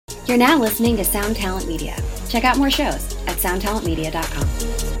You're now listening to Sound Talent Media. Check out more shows at soundtalentmedia.com.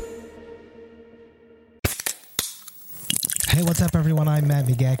 Hey, what's up, everyone? I'm Matt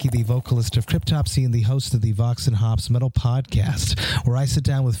McGachy, the vocalist of Cryptopsy and the host of the Vox and Hops Metal Podcast, where I sit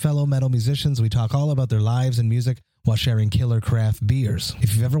down with fellow metal musicians. We talk all about their lives and music while sharing killer craft beers.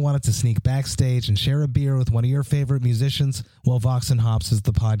 If you've ever wanted to sneak backstage and share a beer with one of your favorite musicians, well, Vox and Hops is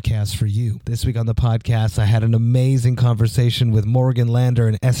the podcast for you. This week on the podcast, I had an amazing conversation with Morgan Lander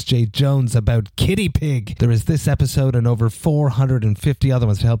and S.J. Jones about Kitty Pig. There is this episode and over 450 other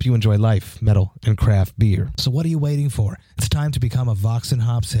ones to help you enjoy life, metal, and craft beer. So what are you waiting for? It's time to become a Vox and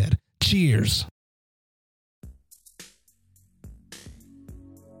Hops head. Cheers!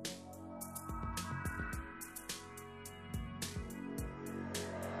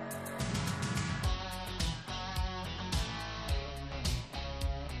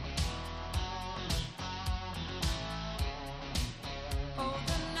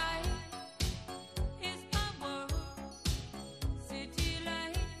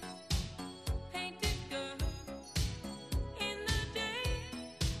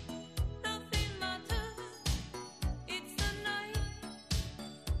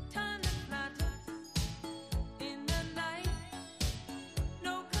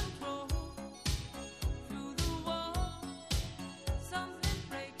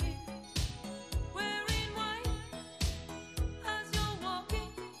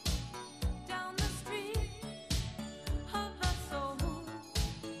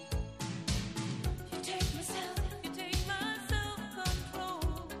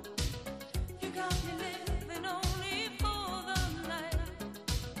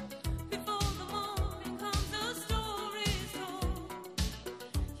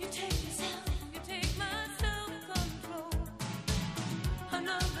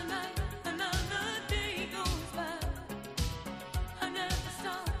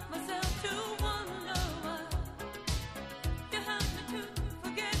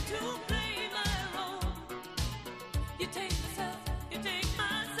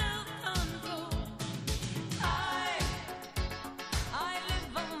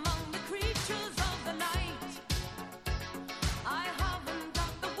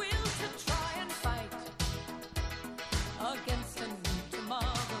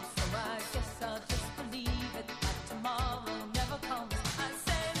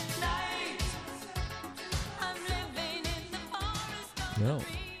 Yo.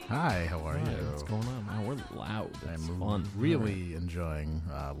 Hi, how are you? What's going on? Wow, we're loud. It's fun. Really enjoying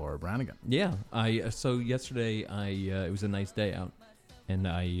Laura Branigan. Yeah. So yesterday it was a nice day out, and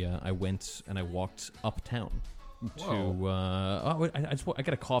I went and I walked uptown to I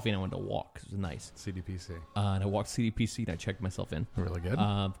got a coffee and I went to walk. It was nice. CDPC. And I walked CDPC and I checked myself in. Really good.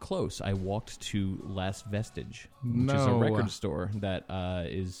 Close. I walked to Last Vestige, which is a record store that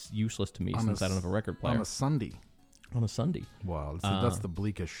is useless to me since I don't have a record player. On a Sunday. On a Sunday. Wow, that's the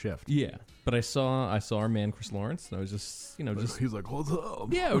bleakest shift. Yeah, but I saw our man Chris Lawrence, and I was just he's like, what's up?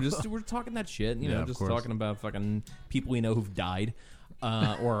 Yeah, we're talking that shit, just talking about fucking people we know who've died,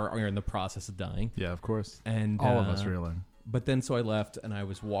 or are in the process of dying. Yeah, of course. And all of us really. But then so I left, and I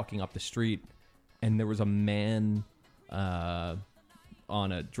was walking up the street, and there was a man on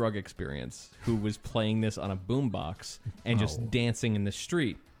a drug experience who was playing this on a boombox and just dancing in the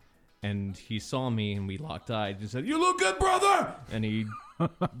street. And he saw me, and we locked eyes. He said, "You look good, brother!" And he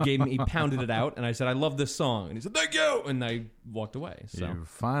he pounded it out, and I said, "I love this song." And he said, "Thank you!" And I walked away. So you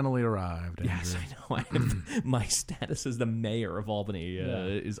finally arrived, Andrew. Yes, I know. My status as the mayor of Albany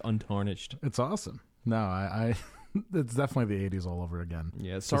is untarnished. It's awesome. No, I it's definitely the 80s all over again.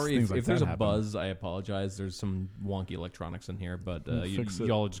 Yeah, sorry if there's a buzz, I apologize. There's some wonky electronics in here, but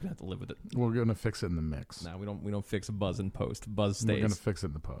y'all are just gonna have to live with it. We're gonna fix it in the mix. No, we don't fix a buzz in post. Buzz stays. We're gonna fix it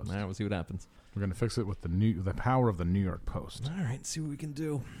in the post. All right, we'll see what happens. We're gonna fix it with the power of the New York Post. All right, see what we can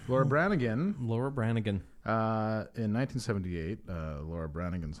do. Laura Branigan. In 1978, Laura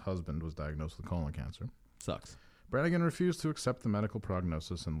Branigan's husband was diagnosed with colon cancer. Sucks. Branigan refused to accept the medical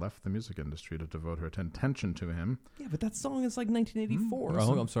prognosis and left the music industry to devote her attention to him. Yeah, but that song is like 1984.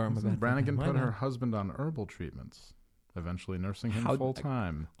 I'm sorry. My bad. Branigan put her husband on herbal treatments, eventually nursing him full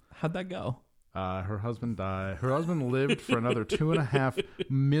time. How'd that go? Her husband died. Her husband lived for another 2.5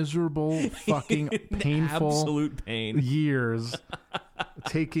 miserable, fucking painful absolute pain years,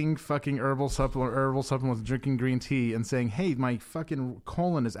 taking fucking herbal supplements, drinking green tea, and saying, "Hey, my fucking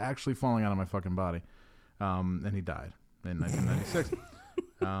colon is actually falling out of my fucking body." And he died in 1996.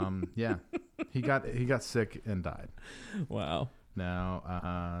 Yeah, he got sick and died. Wow.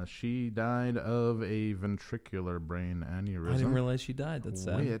 Now, she died of a ventricular brain aneurysm. I didn't realize she died. That's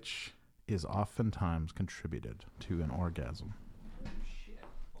sad. Which is oftentimes contributed to an orgasm. Shit.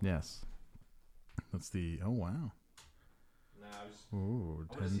 Yes. That's the... Oh, wow. Ooh,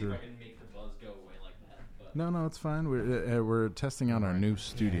 tender. can make the buzz go away like that. No, it's fine. We're testing out our new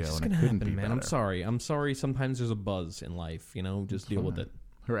studio, It's and gonna it couldn't happen, be man. better. I'm sorry. Sometimes there's a buzz in life. Just deal with it.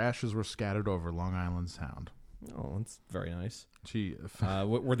 Her ashes were scattered over Long Island Sound. Oh, that's very nice. She...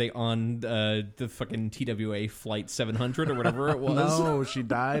 Were they on the fucking TWA Flight 700 or whatever it was? No, she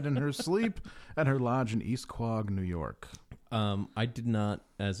died in her sleep at her lodge in East Quogue, New York. I did not,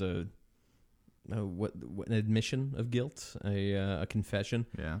 as an admission of guilt, a confession.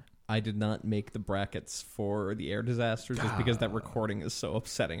 Yeah. I did not make the brackets for the air disasters just because that recording is so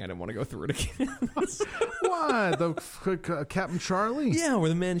upsetting. I didn't want to go through it again. What? Captain Charlie? Yeah, where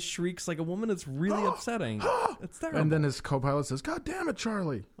the man shrieks like a woman. It's really upsetting. It's terrible. And then his co-pilot says, "God damn it,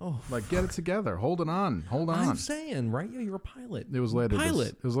 Charlie! Oh, Like, get it together. Hold it on. Hold on." I'm saying, right? Yeah, you're a pilot. It was later.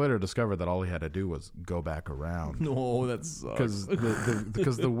 Pilot. It was later discovered that all he had to do was go back around. No, that sucks.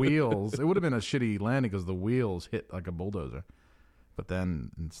 Because the wheels. It would have been a shitty landing because the wheels hit like a bulldozer. But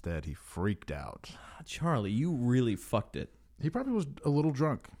then instead he freaked out. Charlie, you really fucked it. He probably was a little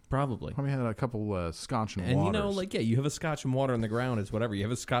drunk. Probably. Probably had a couple scotch and And waters. you have a scotch and water on the ground. It's whatever. You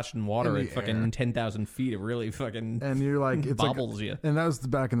have a scotch and water In at the fucking air. 10,000 feet. It really fucking And you're like, it's bobbles like, you. And that was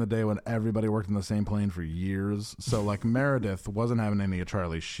back in the day when everybody worked in the same plane for years. So like Meredith wasn't having any of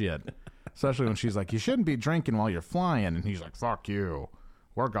Charlie's shit, especially when she's like, "You shouldn't be drinking while you're flying," and he's like, "Fuck you.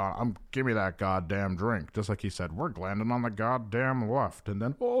 We're gone. Give me that goddamn drink." Just like he said, "We're landing on the goddamn left," and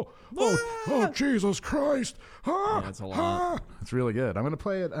then oh, Jesus Christ! Ah, Yeah, it's a lot. It's really good. I'm going to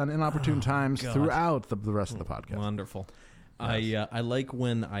play it on inopportune times God. throughout the rest of the podcast. Wonderful. I like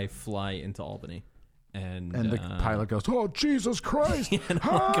when I fly into Albany. And And the pilot goes, "Oh, Jesus Christ!" and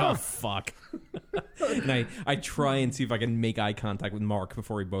I'm like, oh, fuck. And I try and see if I can make eye contact with Mark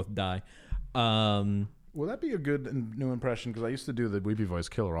before we both die. Will that be a good new impression? Because I used to do the weepy voice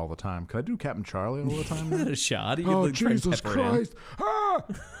killer all the time. Could I do Captain Charlie all the time? Give it a shot. You Oh, can try and Jesus pepper it in. Christ! Ah!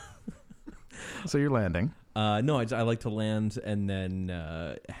 So you're landing. No, I like to land and then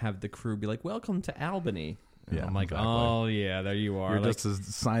have the crew be like, "Welcome to Albany." And Yeah, I'm like, exactly. "Oh yeah, there you are." You're Like, just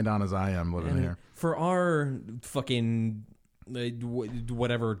as signed on as I am living and here. for our fucking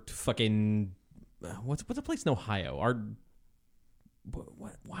whatever fucking what's a place in Ohio?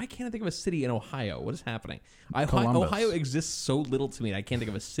 Why can't I think of a city in Ohio? What is happening? Columbus. Ohio exists so little to me that I can't think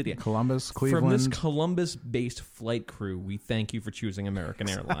of a city. Columbus, Cleveland. From this Columbus-based flight crew, we thank you for choosing American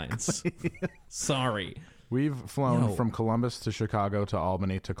Airlines. Sorry. We've flown Yo. from Columbus to Chicago to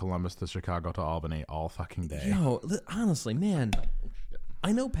Albany to Columbus to Chicago to Albany all fucking day. Yo, honestly, man,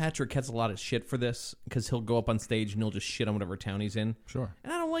 I know Patrick gets a lot of shit for this because he'll go up on stage and he'll just shit on whatever town he's in. Sure.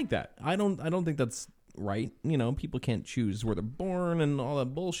 And I don't like that. I don't think that's right. People can't choose where they're born and all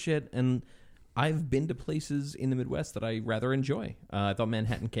that bullshit. And I've been to places in the Midwest that I rather enjoy. I thought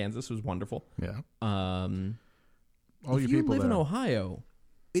Manhattan, Kansas was wonderful. Yeah. All All if you you people live in there. Ohio,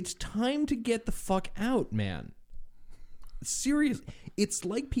 it's time to get the fuck out, man. Serious. It's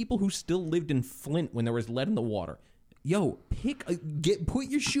like people who still lived in Flint when there was lead in the water. Yo, put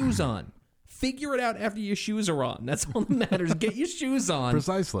your shoes on. Figure it out after your shoes are on. That's all that matters. Get your shoes on.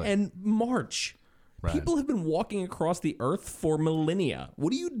 Precisely. And march. Right. People have been walking across the earth for millennia.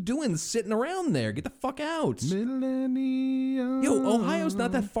 What are you doing sitting around there? Get the fuck out. Millennium. Yo, Ohio's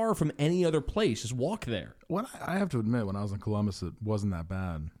not that far from any other place. Just walk there. What I have to admit, when I was in Columbus, it wasn't that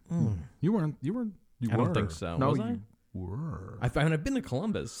bad. You weren't. You I don't were. think so. No, Was you I? were. I've been to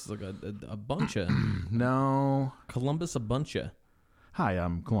Columbus, like a bunch of No. Columbus, a bunch of Hi,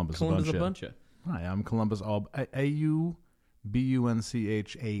 I'm Columbus. Columbus, a a bunch of. Hi, I'm Columbus.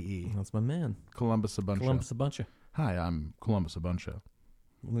 AUBUNCHAE. That's my man. Columbus a bunch. Columbus, a bunch of. Hi, I'm Columbus a bunch.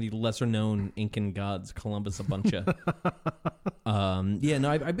 One of the lesser known Incan gods, Columbus, a bunch of. Yeah, no,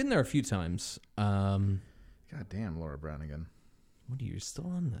 I've been there a few times. God damn, Laura Branigan. What are you still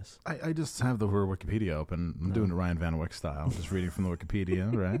on this? I just have the her Wikipedia open. I'm doing it Ryan Van Wyck style, just reading from the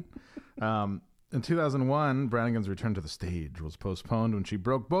Wikipedia, right? In 2001, Branigan's return to the stage was postponed when she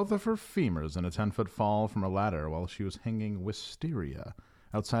broke both of her femurs in a 10-foot fall from a ladder while she was hanging wisteria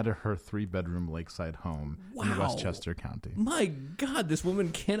outside of her 3-bedroom lakeside home in Wow. Westchester County. My God, this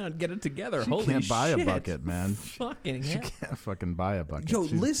woman cannot get it together. She Holy can't buy a shit. bucket, man. Fucking She hell. can't fucking buy a bucket. Yo,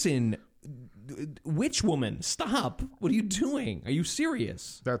 She's- listen. Witch woman, stop. What are you doing? Are you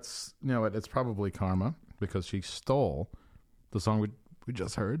serious? That's, it's probably karma because she stole the song we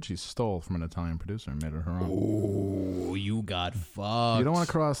just heard. She stole from an Italian producer and made it her own. Oh, you got fucked. You don't want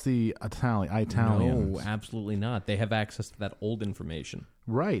to cross the Italians. No, absolutely not. They have access to that old information.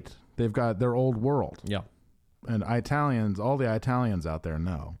 Right. They've got their old world. Yeah. And Italians, all the Italians out there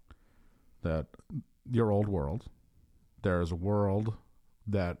know that your old world, there's a world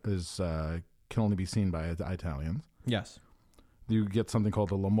that is can only be seen by Italians. Yes. You get something called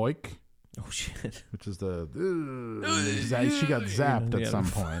the Lamoik, Oh shit. which is the she got zapped at some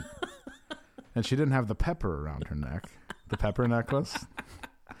point, and she didn't have the pepper around her neck, the pepper necklace.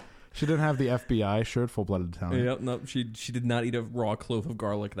 She didn't have the FBI shirt, full-blooded Italian. Yep. No, she did not eat a raw clove of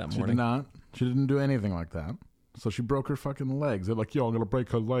garlic that She morning. did not. She didn't do anything like that. So she broke her fucking legs. They're like, yo, I'm gonna break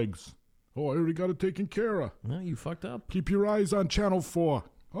her legs. Oh, I already got it taken care of. No, you fucked up. Keep your eyes on Channel 4.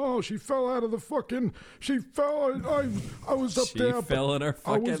 Oh, she fell out of the fucking... She fell... I was up She there. fell on her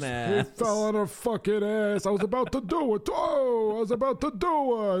fucking ass. She fell on her fucking ass. I was about to do it. Oh, I was about to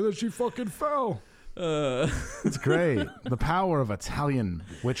do it. And then she fucking fell. It's great. The power of Italian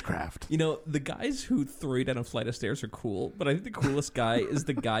witchcraft. You know, the guys who throw you down a flight of stairs are cool, but I think the coolest guy is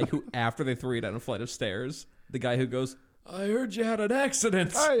the guy who, after they throw you down a flight of stairs, the guy who goes, I heard you had an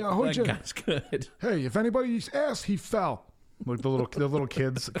accident. Hey, I heard that you. guy's good. Hey, if anybody's asked, he fell. Like the little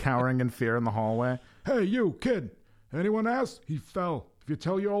kids cowering in fear in the hallway. Hey, you kid! Anyone asked? He fell. If you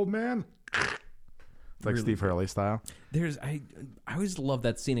tell your old man, like Really Steve Hurley style. I always love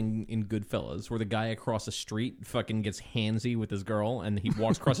that scene in Goodfellas where the guy across the street fucking gets handsy with his girl and he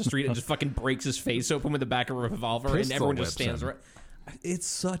walks across the street and just fucking breaks his face open with the back of a revolver and Pistol everyone just whips stands him. around. It's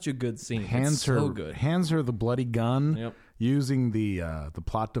such a good scene. Hands it's her, so good. hands her the bloody gun. Yep. Using the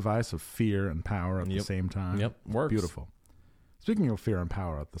plot device of fear and power at the Yep. same time. Yep, works. Beautiful. Speaking of fear and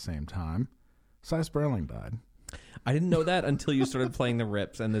power at the same time, Cy Sperling died. I didn't know that until you started playing the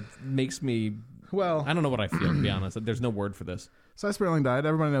rips, and it makes me. Well, I don't know what I feel, to be honest. There's no word for this. Cy Sperling died.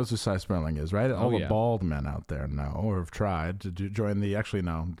 Everybody knows who Cy Sperling is, right? All the yeah. bald men out there know or have tried to join the. Actually,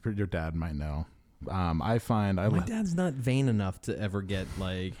 no, your dad might know. I find My dad's not vain enough to ever get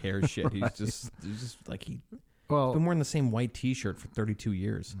like hair shit. He's just like he's been wearing the same white T-shirt for 32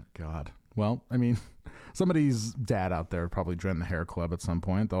 years. God. Well, I mean, somebody's dad out there probably joined the hair club at some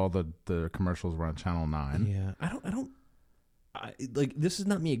point. All the commercials were on Channel 9. Yeah, I like this is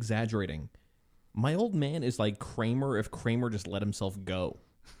not me exaggerating. My old man is like Kramer if Kramer just let himself go.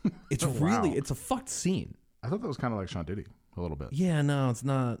 It's really it's a fucked scene. I thought that was kind of like Sean Diddy a little bit. Yeah, no, it's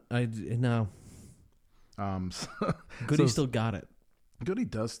not. No. Goody still got it. Goody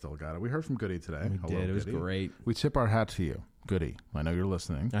does still got it. We heard from Goody today. We Hello, did. It was Goody. great. We tip our hat to you, Goody. I know you're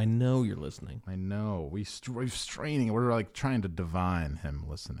listening. I know you're listening. I know. We're straining. We're like trying to divine him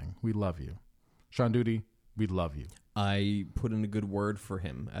listening. We love you. Sean Duty, we love you. I put in a good word for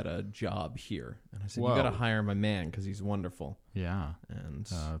him at a job here, and I said, Whoa. "You got to hire my man because he's wonderful." Yeah. And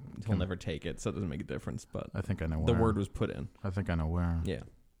he'll never take it, so it doesn't make a difference. But I think I know where. the word was put in. I think I know where. Yeah,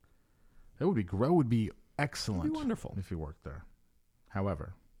 It would be great. It would be excellent. It'd be wonderful if he worked there.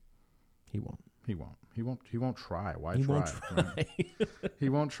 However, he won't. he won't. He won't try. Why He try? won't try. He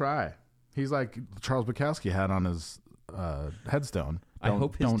won't try. He's like Charles Bukowski had on his headstone. I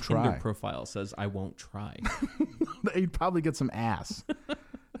hope his don't Tinder try. profile says, "I won't try." He'd probably get some ass.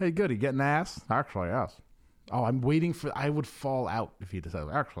 Hey, Goody, getting ass? Actually, yes. Oh, I'm waiting for. I would fall out if he said,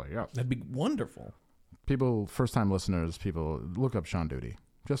 actually, yes. That'd be wonderful. People, first-time listeners, people, look up Sean Duty.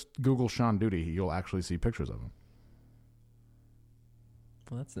 Just Google Sean Duty. You'll actually see pictures of him.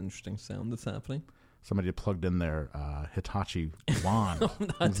 Well, that's an interesting sound that's happening. Somebody plugged in their Hitachi wand.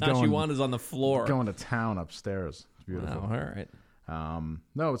 Hitachi wand is on the floor. Going to town upstairs. It's beautiful. Wow, all right.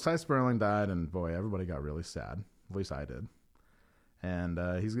 No, Cy Sperling died, and boy, everybody got really sad. At least I did. And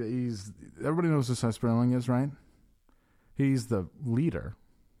he's everybody knows who Cy Sperling is, right? He's the leader.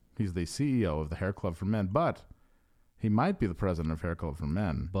 He's the CEO of the Hair Club for Men, but he might be the president of Hair Club for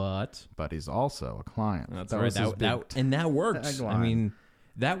Men. But He's also a client. that's That right. was his And that works. I tagline. mean,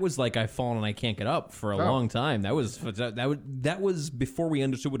 that was like I've fallen and I can't get up for a long time. That was before we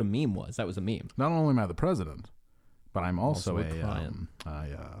understood what a meme was. That was a meme. Not only am I the president, but I'm also, Also a a client.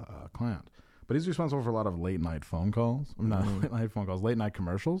 client. But he's responsible for a lot of late night phone calls. Not late night phone calls, late night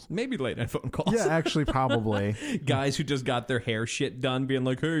commercials. Maybe late night phone calls. Yeah, actually, probably. Guys who just got their hair shit done being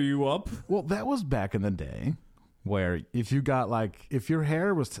like, "Hey, are you up?" Well, that was back in the day, where if you got like if your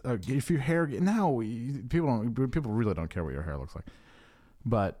hair was now people really don't care what your hair looks like,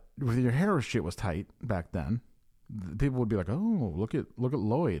 but if your hair shit was tight back then, people would be like, "Oh, look at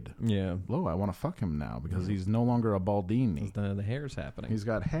Lloyd. Yeah. Lo, I want to fuck him now because he's no longer a baldini. The hair's happening. He's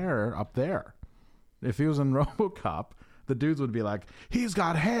got hair up there." If he was in RoboCop, the dudes would be like, "He's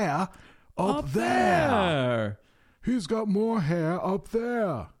got hair up there. He's got more hair up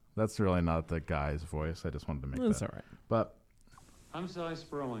there." That's really not the guy's voice. I just wanted to make That's that. all right. But I'm Cy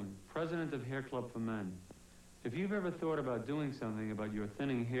Sperling, president of Hair Club for Men. If you've ever thought about doing something about your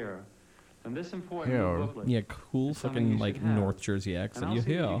thinning hair, then this important Hair. booklet Yeah, cool is something fucking you like should have. North Jersey And accent. I'll You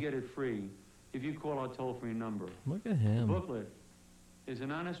see that hear? you get it free if you call our toll-free number. Look at The him. booklet is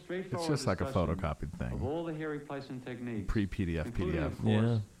an honest, straightforward It's just like a discussion photocopied of thing. all the hair replacement techniques, Pre-PDF, including, PDF. of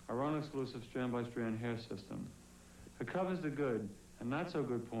course, our own exclusive strand-by-strand hair system. It covers the good and not so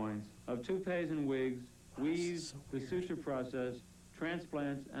good points of toupees and wigs, weaves, the suture process,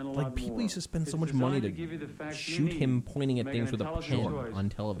 transplants, and a lot more. Like, people used to spend so It's much money designed give you the to facts you shoot need him pointing to at make things an with a intelligent pen choice on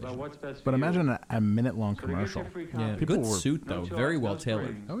about television. what's best for But you. imagine a minute-long So to get commercial. your free Yeah, copy, People good were- suit though, no very charge, well no tailored.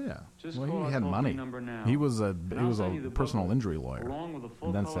 strings. Oh yeah. Just Well, call he our had toll-free money. number now. He was a And I'll send you the personal booklet, injury lawyer, along with a full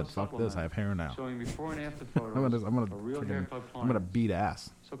and then color said, "Fuck this, I have hair now. showing before and after photos I'm gonna of real hair club I'm gonna clients. beat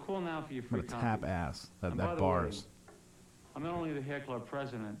ass. So call now for your I'm free gonna tap copy. ass at And by that the bars." way, I'm not only the hair club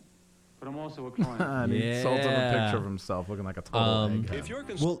president, but I'm also a client. And he sold him a Yeah. picture of himself looking like a total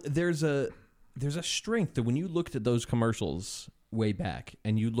egghead. Well, there's a strength that when you looked at those commercials way back,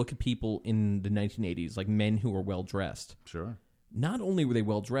 and you look at people in the 1980s, like men who were well dressed. Sure. Not only were they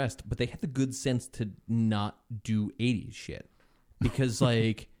well dressed, but they had the good sense to not do 80s shit, because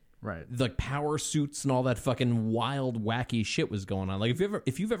like. Right. Like power suits and all that fucking wild, wacky shit was going on. Like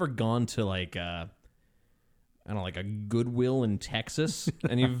if you've ever gone to like I don't know, like a Goodwill in Texas,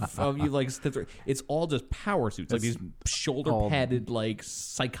 and you like it's all just power suits, like these shoulder padded like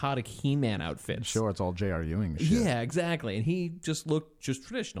psychotic He-Man outfits. Sure, it's all J.R. Ewing shit. Yeah, exactly. And he just looked just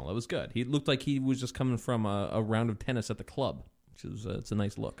traditional. It was good. He looked like he was just coming from a round of tennis at the club, which is it's a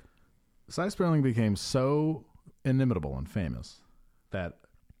nice look. Cy Sperling became so inimitable and famous that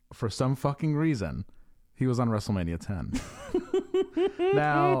for some fucking reason he was on WrestleMania 10.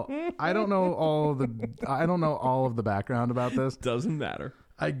 Now, I don't know all of the background about this. Doesn't matter.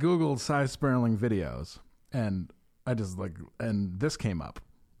 I googled Cy Sperling videos, and and this came up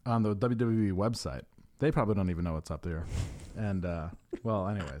on the WWE website. They probably don't even know what's up there. And well,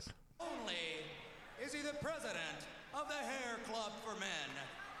 anyways. Only is he the president of the Hair Club for Men,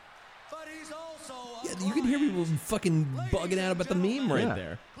 but he's also a Yeah, you can hear people fucking bugging out about the meme right Yeah.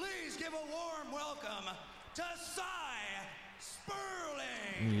 there. Please give a warm welcome to Cy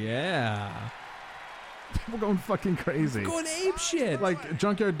Sperling. Yeah. People going fucking crazy. Going ape shit. Like,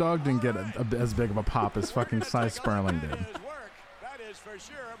 Junkyard Dog didn't get as big of a pop as fucking Cy Sperling did. That is for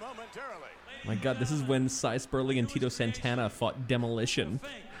sure momentarily. My God, this is when Cy Sperling and Tito Santana fought Demolition.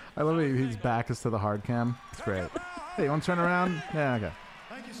 I love it. His back is to the hard cam. It's great. Hey, you want to turn around? Yeah, okay.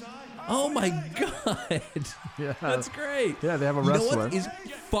 Thank you, Cy. Oh my God. Yeah. That's great. Yeah, they have a You know wrestler. what is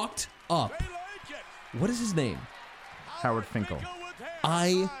fucked up? What is his name? Howard Finkel.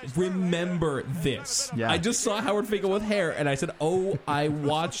 I remember this. Yeah. I just saw Howard Finkel with hair, and I said, oh, I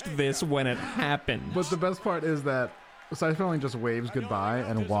watched this when it happened. But the best part is that Cy Sperling just waves goodbye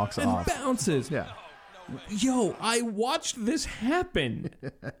and walks and off. bounces. Yeah. Yo, I watched this happen.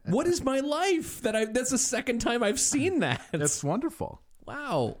 What is my life? That's the second time I've seen that. It's wonderful.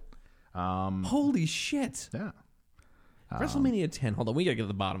 Wow. Holy shit. Yeah. WrestleMania 10. Hold on, we gotta get to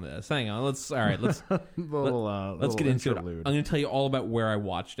the bottom of this. Hang on. Let's get into it. I'm interlude. gonna tell you all about where I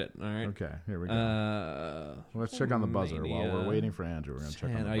watched it. All right. Okay, here we go. Let's check on the buzzer while we're waiting for Andrew. We're gonna check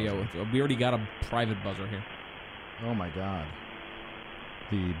on the buzzer. Yeah, we already got a private buzzer here. Oh my God.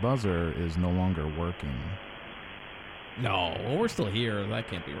 The buzzer is no longer working. No, we're still here. That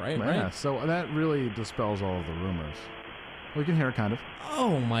can't be right, Yeah, right? so that really dispels all of the rumors. We can hear it kind of.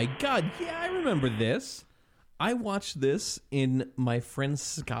 Oh my God. Yeah, I remember this. I watched this in my friend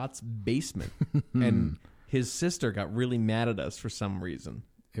Scott's basement, and his sister got really mad at us for some reason.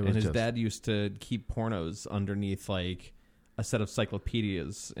 It was And his just- dad used to keep pornos underneath like a set of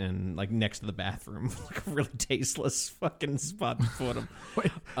cyclopedias and like next to the bathroom, like a really tasteless fucking spot to put them.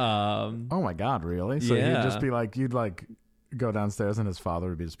 Wait. Oh my God, really? So Yeah. you'd just be like, you'd like go downstairs and his father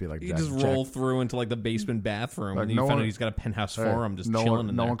would just be like, You just roll through into like the basement bathroom, and you find out he's got a penthouse forum just chilling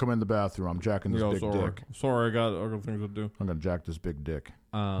in no there. one come in the bathroom. I'm jacking this big dick. Sorry, I got things to do. I'm gonna jack this big dick.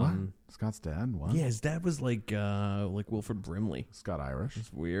 What? Scott's dad? What? Yeah, his dad was like Wilford Brimley. Scott Irish.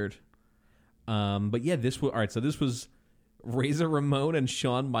 It's weird. But yeah, this was all right. So this was Razor Ramon and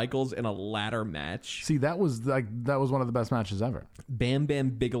Shawn Michaels in a ladder match. See, that was one of the best matches ever. Bam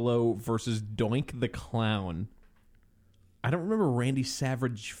Bam Bigelow versus Doink the Clown. I don't remember Randy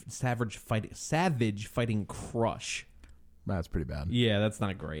Savage fighting Crush. That's pretty bad. Yeah, that's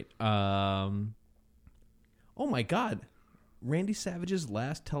not great. Oh my God, Randy Savage's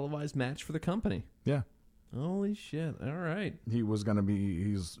last televised match for the company. Yeah. Holy shit! All right. He was gonna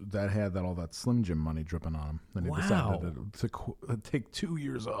be. Had all that Slim Jim money dripping on him. Then he decided to take 2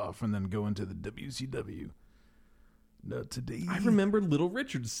 years off and then go into the WCW. Not today. I remember Little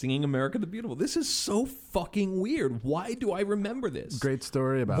Richard singing America the Beautiful. This is so fucking weird. Why do I remember this? Great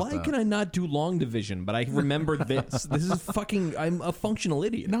story about Why that. can I not do long division, but I remember this? This is fucking... I'm a functional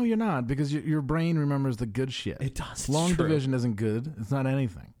idiot. No, you're not, because your brain remembers the good shit. It does. It's Long true. division isn't good. It's not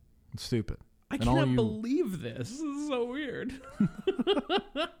anything. It's stupid. I And all cannot you- believe this. This is so weird.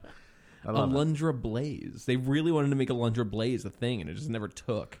 I love it. Alundra Blaze. They really wanted to make Alundra Blaze a thing, and it just never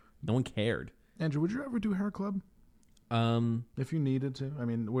took. No one cared. Andrew, would you ever do hair club? Um, If you needed to. I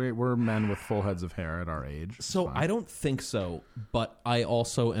mean, we're men with full heads of hair at our age. It's so fine. I don't think so, but I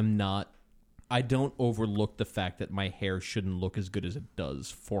also am not... I don't overlook the fact that my hair shouldn't look as good as it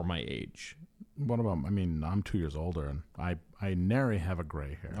does for my age. What about? I mean, I'm 2 years older, and I nary have a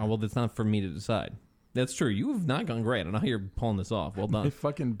gray hair. Oh, well, that's not for me to decide. That's true. You have not gone gray. I don't know how you're pulling this off. Well My done.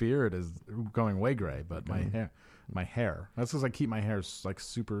 fucking beard is going way gray, but my hair. That's because I keep my hair like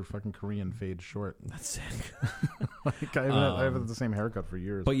super fucking Korean fade short. That's sick. Like I have the same haircut for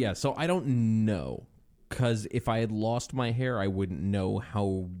years. But yeah, so I don't know. Because if I had lost my hair, I wouldn't know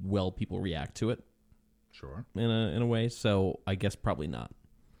how well people react to it sure. in a way. So I guess probably not.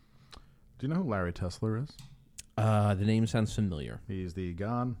 Do you know who Larry Tesler is? The name sounds familiar. He's the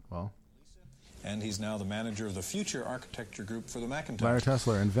god. Well, And he's now the manager of the Future Architecture Group for the Macintosh. Larry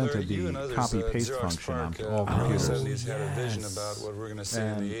Tesler invented the copy-paste function on all computers. He's had a vision about what we're going to see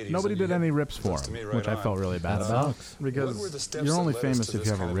in the 80s. And nobody did any rips for Looks to him, me right which I on. felt really bad about. Because What were the steps you're only that led us famous to if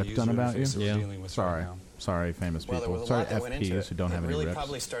this you have a kind of rip done user about you. interface that we're Yeah. dealing with Sorry. right now? Sorry, famous Well, there people. was a Sorry, lot that went into FPs it. who don't have It any really rips.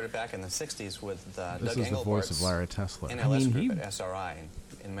 probably started back in the 60s with This Doug is the voice of Engelbart's Larry Tesler. NLS I mean, group he- at SRI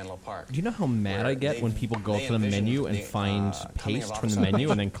in Menlo Park. Do you know how mad I get when people go they to the menu envisioned and find coming of paste from the office menu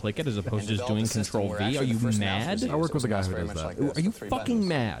and then automation click it as opposed to and just doing developed a system Control where V? Are actually you the first mad? mouse was I work used. with a It guy was who very does much that. like this, Are you with 3 fucking buttons.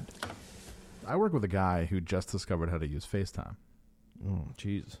 mad? I work with a guy who just discovered how to use FaceTime Oh,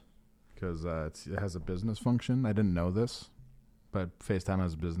 jeez. because it has a business function. I didn't know this, but FaceTime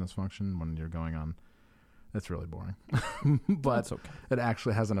has a business function when you're going on. It's really boring, but That's okay. it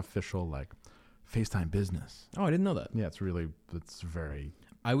actually has an official like FaceTime business. Oh, I didn't know that. Yeah, it's very.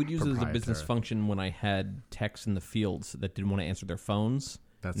 I would use it as a business proprietary. function when I had techs in the fields that didn't want to answer their phones.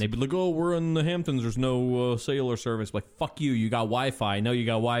 That's And they'd be like, "Oh, we're in the Hamptons. There's no cellular service." Like, fuck you. You got Wi-Fi. I know you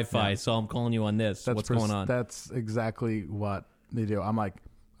got Wi-Fi, Yeah. so I'm calling you on this. What's going on? That's exactly what they do. I'm like,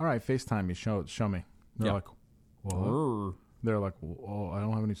 all right, FaceTime me. Show me. They're Yeah. like, what? Brr. They're like, oh, I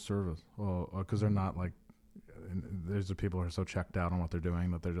don't have any service. Oh, because they're not like. There's the people who are so checked out on what they're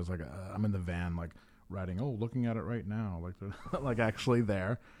doing that they're just like, I'm in the van, like writing. Oh, looking at it right now, like they're not, like actually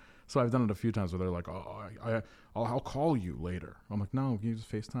there. So I've done it a few times where they're like, oh, I'll call you later. I'm like, no, can you just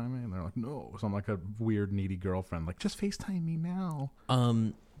FaceTime me? And they're like, no. So I'm like a weird needy girlfriend, like just FaceTime me now.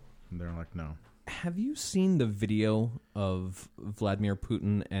 And they're like, no. Have you seen the video of Vladimir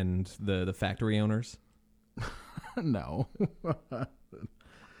Putin and the factory owners? No.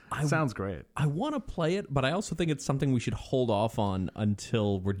 Sounds great. I want to play it, but I also think it's something we should hold off on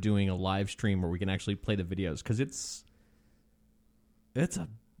until we're doing a live stream where we can actually play the videos because it's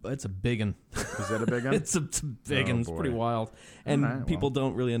a big one. Is that a big one? It's a big one. Oh, It's pretty boy. wild, and All right, people well.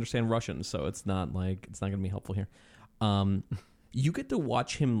 don't really understand Russian, so it's not going to be helpful here. You get to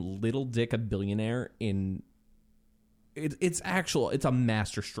watch him little dick a billionaire in. It's a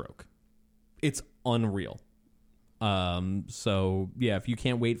masterstroke. It's unreal. So yeah, if you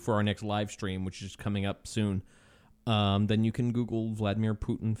can't wait for our next live stream, which is coming up soon, then you can Google Vladimir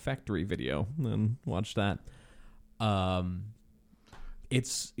Putin factory video and watch that.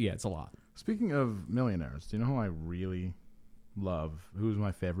 It's a lot. Speaking of millionaires, do you know who I really love? Who's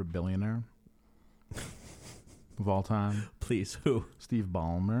my favorite billionaire of all time? Please, who? Steve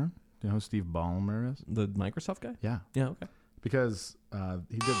Ballmer. Do you know who Steve Ballmer is? The Microsoft guy? Yeah. Yeah, okay. Because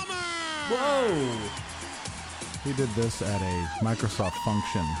he did Whoa! he did this at a Microsoft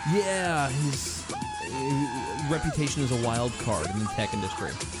function. Yeah, his reputation is a wild card in the tech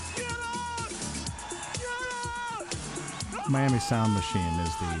industry. Miami Sound Machine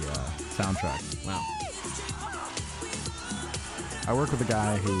is the soundtrack. Wow. I work with a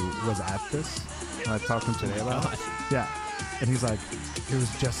guy who was at this. I talked to him today about it. Yeah. And he's like, it was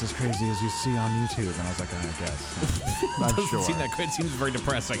just as crazy as you see on YouTube. And I was like, I guess. I'm Doesn't sure. seem that good. It seems very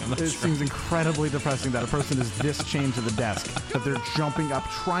depressing. I'm not It sure. seems incredibly depressing that a person is this chained to the desk, that they're jumping up,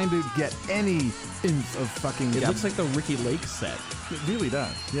 trying to get any inch of fucking... It looks like the Ricky Lake set. It really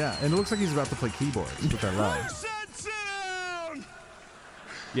does. Yeah. And it looks like he's about to play keyboards, which I love.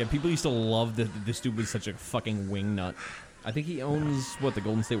 Yeah, people used to love that this dude was such a fucking wingnut. I think he owns, the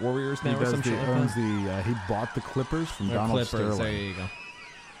Golden State Warriors now He or some does shit like owns that? he bought the Clippers from Or Donald Clippers, there Sterling. you go.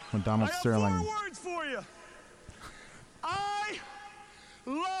 When Donald Sterling words for you. I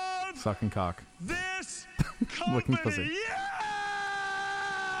love sucking cock. this licking pussy. Yes!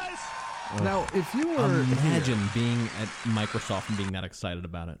 Now, if you were Imagine being at Microsoft and being that excited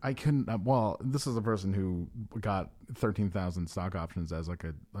about it. I couldn't. Well, this is a person who got 13,000 stock options as like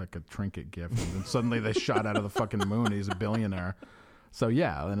a trinket gift, and then suddenly they shot out of the fucking moon. He's a billionaire. So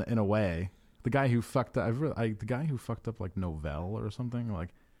yeah, in a way, the guy who fucked up, the guy who fucked up like Novell or something,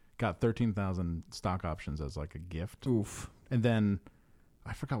 like got 13,000 stock options as like a gift. Oof. And then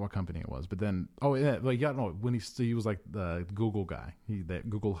I forgot what company it was, but then when he was like the Google guy.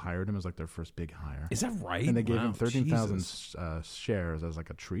 Google hired him as like their first big hire. Is that right? And they gave him 13,000 shares as like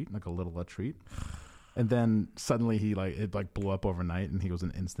a treat, like a treat. And then suddenly it blew up overnight, and he was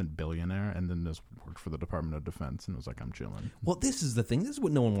an instant billionaire. And then just worked for the Department of Defense, and was like, I'm chilling. Well, this is the thing. This is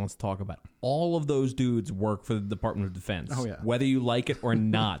what no one wants to talk about. All of those dudes work for the Department of Defense. Oh, yeah. Whether you like it or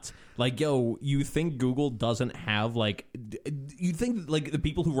not. Like, yo, you think Google doesn't have, like... You think, like, the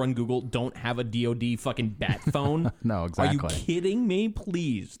people who run Google don't have a DoD fucking bat phone? No, exactly. Are you kidding me?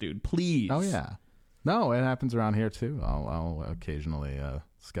 Please, dude. Please. Oh, yeah. No, it happens around here, too. I'll occasionally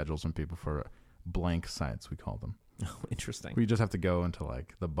schedule some people for blank sites, we call them. Oh, interesting. We just have to go into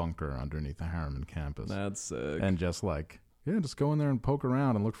like the bunker underneath the Harriman campus. That's sick. And just just go in there and poke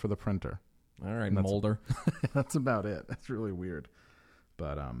around and look for the printer. All right, Mulder. That's about it. That's really weird.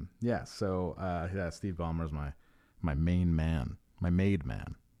 But yeah, so Steve Ballmer's my main man, my made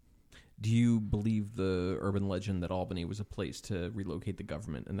man. Do you believe the urban legend that Albany was a place to relocate the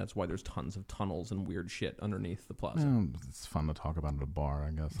government, and that's why there's tons of tunnels and weird shit underneath the plaza? Well, it's fun to talk about at a bar,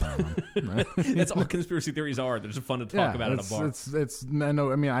 I guess. I don't know. That's all conspiracy theories are. They're just fun to talk about at a bar.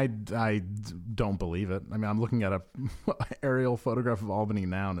 I don't believe it. I mean, I'm looking at a aerial photograph of Albany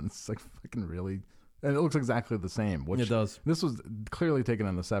now, and it's like fucking really... And it looks exactly the same. Which it does. This was clearly taken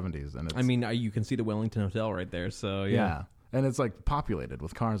in the 70s. And you can see the Wellington Hotel right there, so yeah. And it's like populated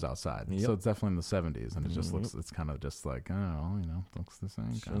with cars outside. Yep. So it's definitely in the 70s. And it just looks, it's kind of just like, looks the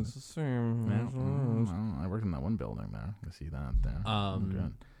same. It's the same. Yeah, I worked in that one building there. You see that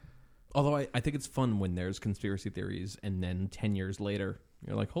there. Although I think it's fun when there's conspiracy theories and then 10 years later,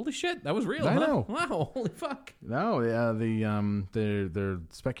 you're like, holy shit, that was real. I know. Wow, holy fuck. No, yeah, they're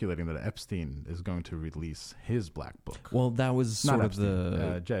speculating that Epstein is going to release his black book. Well, that was sort of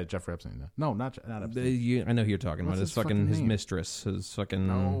the Jeffrey Epstein. No, not Epstein. I know who you're talking about. What's His name? mistress. His fucking.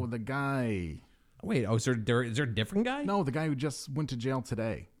 No, the guy. Wait, is there a different guy? No, the guy who just went to jail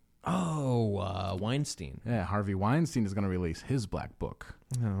today. Oh, Weinstein. Yeah, Harvey Weinstein is going to release his black book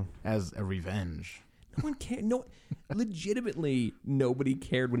as a revenge. No one cared. No, legitimately, nobody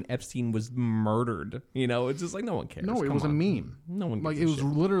cared when Epstein was murdered. It's just like no one cares. No, it was a meme. No one. It was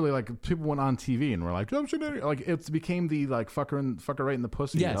literally like people went on TV and were like, like it became the like fucker right in the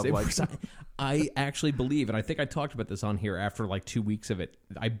pussy. Yes, I actually believe, and I think I talked about this on here after like 2 weeks of it.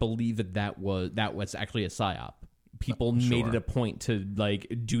 I believe that was actually a psyop. People made it a point to like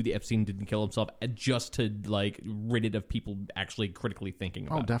do the Epstein didn't kill himself just to like rid it of people actually critically thinking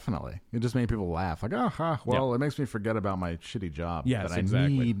about it. Definitely. It just made people laugh. Like, it makes me forget about my shitty job that I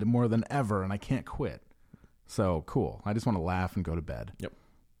need more than ever and I can't quit. So cool. I just want to laugh and go to bed. Yep.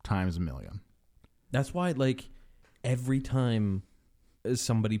 Times a million. That's why like every time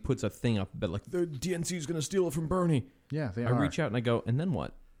somebody puts a thing up but like the DNC is going to steal it from Bernie. Yeah, they I reach out and I go, and then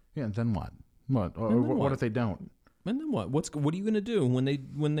what? Yeah, and then what? What if they don't? And then what? What are you going to do when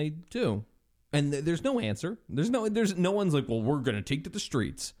they do? And there's no answer. There's no one's like, well, we're going to take to the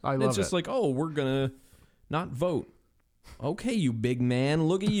streets. It's just like, oh, we're going to not vote. Okay, you big man,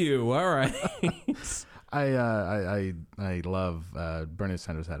 look at you. All right. I love Bernie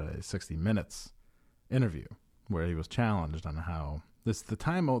Sanders had a 60 Minutes interview where he was challenged on how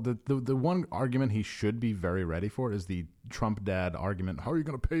the one argument he should be very ready for is the Trump dad argument. How are you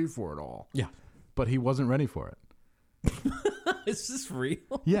going to pay for it all? Yeah. But he wasn't ready for it. Is this real?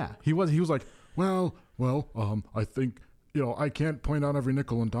 Yeah, he was like, well, I think, I can't point out every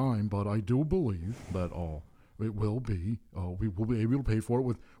nickel and dime, but I do believe that it will be, we will be able to pay for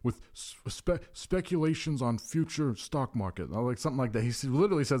it with speculations on future stock market. Like something like that. He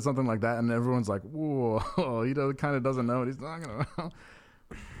literally said something like that, and everyone's like, whoa, he kind of doesn't know what he's talking about.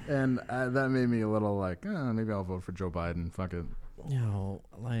 And that made me a little like, maybe I'll vote for Joe Biden. Fuck it.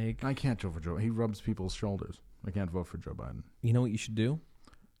 I can't vote for Joe. He rubs people's shoulders. I can't vote for Joe Biden. You know what you should do?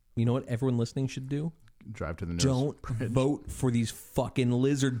 You know what everyone listening should do? Drive to the nearest Don't bridge. vote for these fucking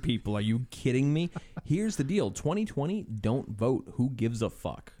lizard people. Are you kidding me? Here's the deal. 2020, don't vote. Who gives a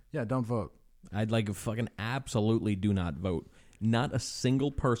fuck? Yeah, don't vote. I'd like fucking absolutely do not vote. Not a single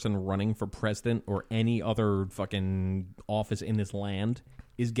person running for president or any other fucking office in this land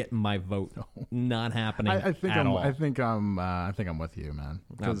is getting my vote. No. Not happening. I think I'm with you, man.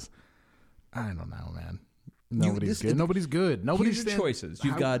 Because I don't know, man. Nobody's good. Nobody's good. Nobody's Here's your choices.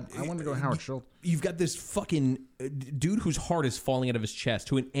 You've got. I want to go Howard Schultz. You've got this fucking dude whose heart is falling out of his chest.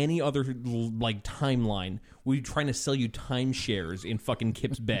 Who in any other like timeline would be trying to sell you timeshares in fucking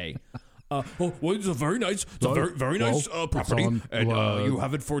Kips Bay. Well, it's a very nice, very nice property, and you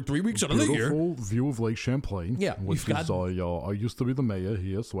have it for 3 weeks out of the year. Beautiful view of Lake Champlain. Yeah, which is I used to be the mayor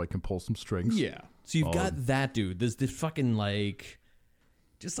here, so I can pull some strings. Yeah, so you've got that dude. There's this fucking like,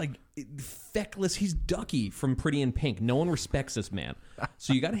 just like feckless. He's Ducky from Pretty in Pink. No one respects this man.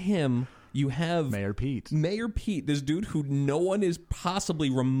 So you got him. You have Mayor Pete, this dude who no one is possibly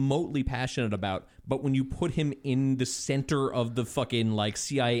remotely passionate about, but when you put him in the center of the fucking like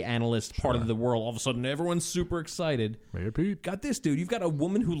CIA analyst part of the world, all of a sudden everyone's super excited. Mayor Pete. Got this dude. You've got a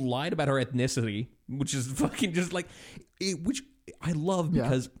woman who lied about her ethnicity, which is fucking just like, which I love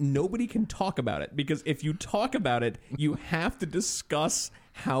because nobody can talk about it. Because if you talk about it, you have to discuss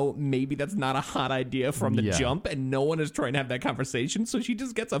how maybe that's not a hot idea from the jump, and no one is trying to have that conversation, so she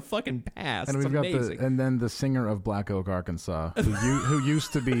just gets a fucking pass. And it's we've amazing. got and then the singer of Black Oak, Arkansas, who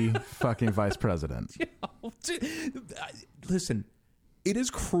used to be fucking vice president. Listen, it is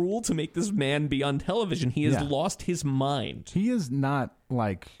cruel to make this man be on television. He has lost his mind. He is not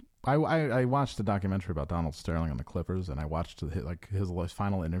like. I watched a documentary about Donald Sterling on the Clippers, and I watched his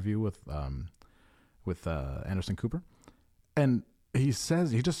final interview with Anderson Cooper, and he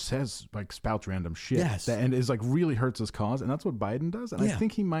just says like spouts random shit, and is like really hurts his cause, and that's what Biden does. And I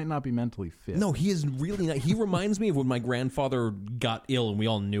think he might not be mentally fit. No, he is really not. He reminds me of when my grandfather got ill, and we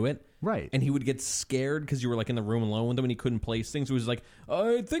all knew it. Right. And he would get scared because you were like in the room alone with him and he couldn't place things. He was like,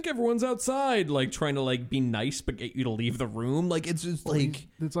 I think everyone's outside, like trying to like be nice but get you to leave the room. Like it's just like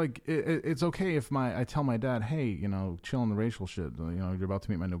it's okay if I tell my dad, hey, chill on the racial shit. You're about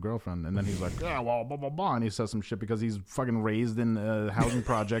to meet my new girlfriend, and then he's like, yeah, well, blah blah blah, and he says some shit because he's fucking raised in a housing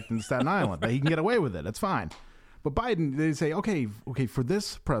project in Staten Island. But he can get away with it. It's fine. But Biden, they say, okay, for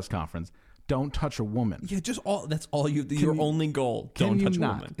this press conference, don't touch a woman. Yeah, that's all your only goal. Don't touch a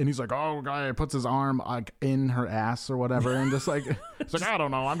woman. And he's like, oh, guy puts his arm like in her ass or whatever, and just like, it's like, I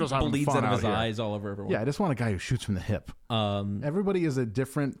don't know, I'm just having bleeds fun out of his here. eyes all over everyone. Yeah, I just want a guy who shoots from the hip. Everybody is a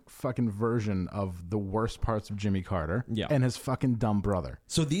different fucking version of the worst parts of Jimmy Carter and his fucking dumb brother.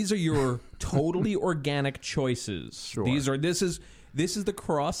 So these are your totally organic choices. Sure. This is the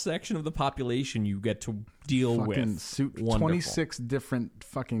cross section of the population you get to deal fucking with. Suit, Wonderful. 26 different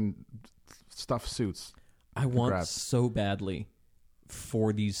fucking stuffed suits. I want so badly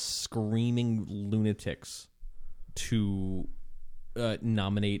for these screaming lunatics to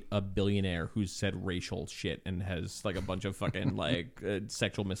nominate a billionaire who's said racial shit and has like a bunch of fucking like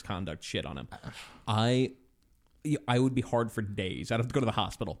sexual misconduct shit on him. I would be hard for days. I'd have to go to the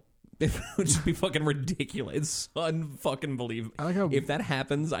hospital. It would just be fucking ridiculous. It's unfucking believable. I like how if that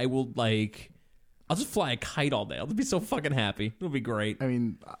happens, I will I'll just fly a kite all day. I'll be so fucking happy. It'll be great. I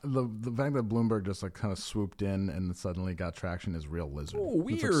mean, the fact that Bloomberg just like kind of swooped in and suddenly got traction is real lizard. Oh,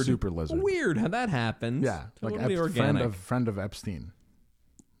 weird. It's like super lizard. Weird how that happens. Yeah, Totally like organic. friend of Epstein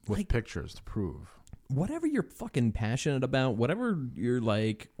with pictures to prove. Whatever you're fucking passionate about, whatever you're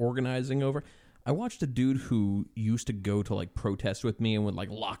like organizing over. I watched a dude who used to go to like protest with me and would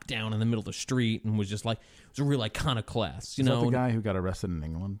like lock down in the middle of the street and was just like, it was a real iconoclast. Is that the guy who got arrested in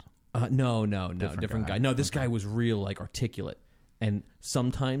England? No, different guy. No, this guy was real like articulate, and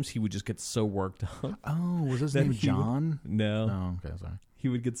sometimes he would just get so worked up. Oh, was his name John? No. Oh, okay, sorry. He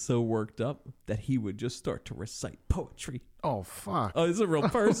would get so worked up that he would just start to recite poetry. Oh, fuck. Oh, he's a real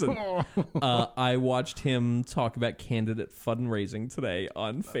person. I watched him talk about candidate fundraising today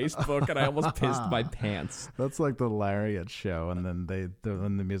on Facebook, and I almost pissed my pants. That's like the Lariat show, and then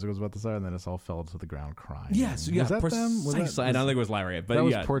when the music was about to start, and then it all fell to the ground crying. Yes, yeah. Was that them? I don't think it was Lariat, but that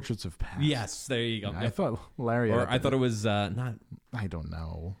was yeah. Portraits of Past. Yes, there you go. I thought Lariat. Or I thought it was not. I don't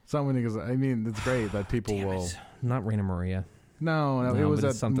know. Someone because I mean, it's great that people will. Not Raina Maria. No, it was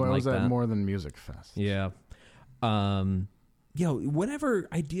at something like that. More Than Music Fest. Yeah. Whatever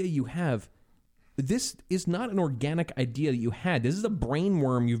idea you have, this is not an organic idea that you had. This is a brain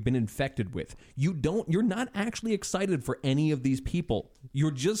worm you've been infected with. You're not actually excited for any of these people.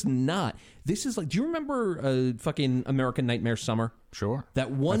 You're just not. This is like, do you remember fucking American Nightmare Summer? Sure. That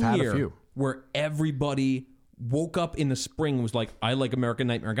one I've had year a few. where everybody woke up in the spring and was like, I like American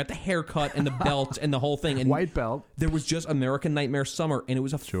Nightmare. I got the haircut and the belt and the whole thing. And White belt. There was just American Nightmare Summer, and it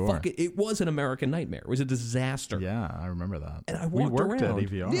was it was an American Nightmare. It was a disaster. Yeah, I remember that. And we worked around. at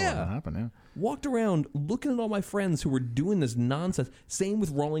EVR when that happened, yeah. Walked around looking at all my friends who were doing this nonsense. Same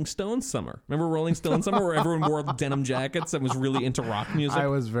with Rolling Stones Summer. Remember Rolling Stones Summer where everyone wore denim jackets and was really into rock music? I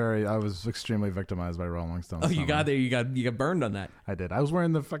was extremely victimized by Rolling Stones. Oh, you Summer. got there. You got burned on that. I did. I was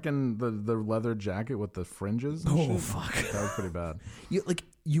wearing the fucking the leather jacket with the fringes. And shit. Fuck. That was pretty bad.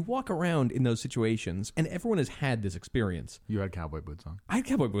 You walk around in those situations, and everyone has had this experience. You had cowboy boots on. I had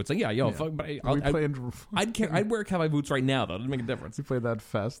cowboy boots. Like, fuck, but I'd wear cowboy boots right now, though. It doesn't make a difference. We played that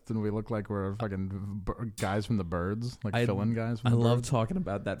fest, and we look like we're fucking guys from the Birds, fill-in guys from I the love Birds. talking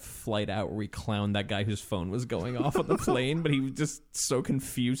about that flight out where we clowned that guy whose phone was going off on the plane, but he was just so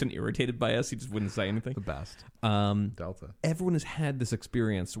confused and irritated by us, he just wouldn't say anything. The best. Delta. Everyone has had this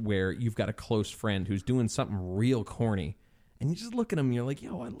experience where you've got a close friend who's doing something real corny, and you just look at him and you're like,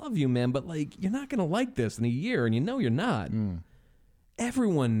 yo, I love you, man, but you're not going to like this in a year, and you know you're not.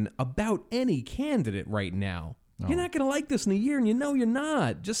 Everyone about any candidate right now, you're not going to like this in a year, and you know you're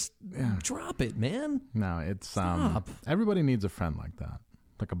not. Just drop it, man. No, it's Stop. Everybody needs a friend like that,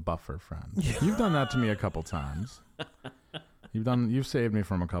 like a buffer friend. You've done that to me a couple times. You've saved me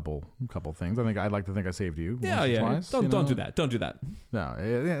from a couple things. I'd like to think I saved you. Yeah. Twice, Don't do that. Don't do that. No.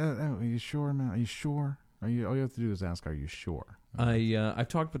 Are you sure, man? Are you sure? All you have to do is ask, are you sure? I've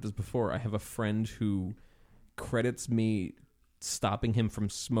talked about this before. I have a friend who credits me stopping him from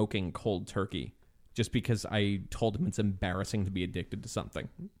smoking cold turkey just because I told him it's embarrassing to be addicted to something.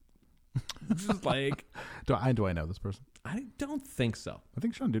 Just like... Do I know this person? I don't think so. I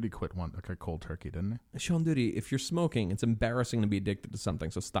think Sean Duty quit a cold turkey, didn't he? Sean Duty, if you're smoking, it's embarrassing to be addicted to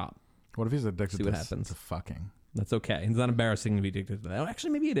something, so stop. What if he's addicted See what happens. to fucking? That's okay. It's not embarrassing to be addicted to that.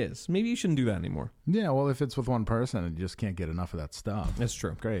 Actually, maybe it is. Maybe you shouldn't do that anymore. Yeah, well, if it's with one person and you just can't get enough of that stuff. That's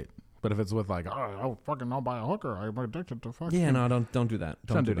true. Great. But if it's with I'll buy a hooker. I'm addicted to fucking. Yeah, no, don't do that.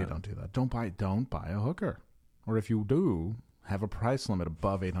 Don't do that. Don't buy a hooker. Or if you do, have a price limit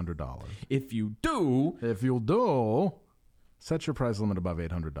above $800. If you do, set your price limit above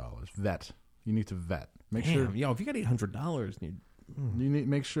 $800. Vet. You need to vet. Make sure. If you got $800, you need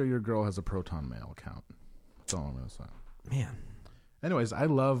make sure your girl has a Proton Mail account. That's all I'm gonna say. Man. Anyways, I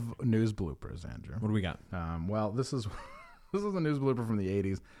love news bloopers, Andrew. What do we got? Well, this is a news blooper from the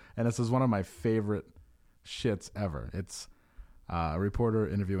 80s, and this is one of my favorite shits ever. It's a reporter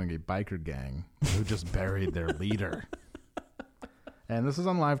interviewing a biker gang who just buried their leader. And this is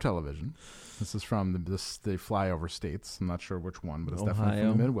on live television. This is from the flyover states. I'm not sure which one, but it's definitely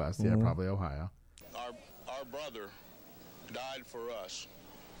from the Midwest. Yeah, probably Ohio. Our brother died for us.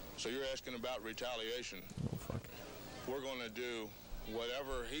 So you're asking about retaliation. Oh, fuck. We're going to do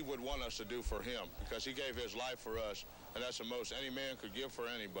whatever he would want us to do for him because he gave his life for us, and that's the most any man could give for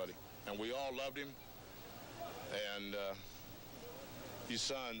anybody. And we all loved him. And his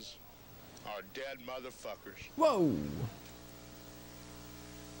sons are dead motherfuckers. Whoa.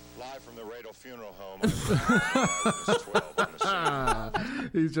 Live from the Radel Funeral Home.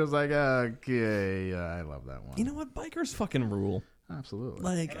 He's just like, okay, I love that one. You know what? Bikers fucking rule. Absolutely.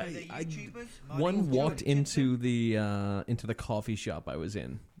 Like, one walked into the coffee shop I was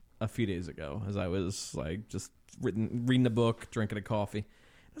in a few days ago as I was like just reading the book, drinking a coffee.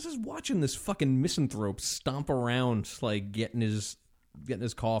 I was just watching this fucking misanthrope stomp around, like getting his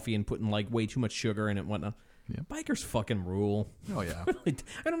coffee and putting like way too much sugar in it and whatnot. Yeah. Bikers fucking rule. Oh yeah. And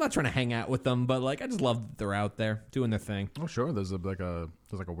I'm not trying to hang out with them, but like I just love that they're out there doing their thing. Oh sure, there's like a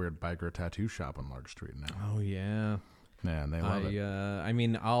weird biker tattoo shop on Lark Street now. Oh yeah. Man, they love it. I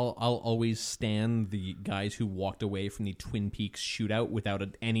mean, I'll always stand the guys who walked away from the Twin Peaks shootout without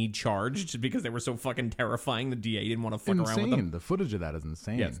any charge just because they were so fucking terrifying. The DA didn't want to fuck around with them. The footage of that is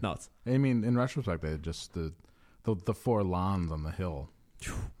insane. Yeah, it's nuts. I mean, in retrospect, they just the four lawns on the hill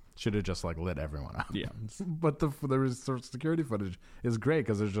should have just like lit everyone up. Yeah, but the security footage is great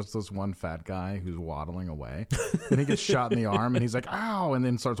because there's just this one fat guy who's waddling away, and he gets shot in the arm, and he's like, "Ow!" and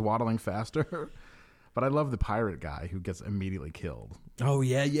then starts waddling faster. But I love the pirate guy who gets immediately killed. Oh,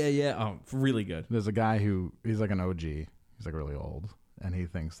 yeah. Oh, really good. There's a guy he's like an OG. He's like really old. And he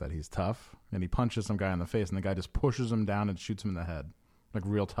thinks that he's tough. And he punches some guy in the face. And the guy just pushes him down and shoots him in the head. Like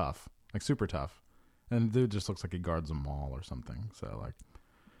real tough. Like super tough. And the dude just looks like he guards a mall or something. So like...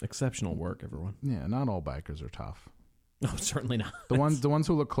 Exceptional work, everyone. Yeah, not all bikers are tough. No, certainly not. The ones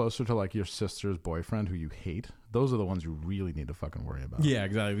who look closer to like your sister's boyfriend who you hate, those are the ones you really need to fucking worry about. Yeah,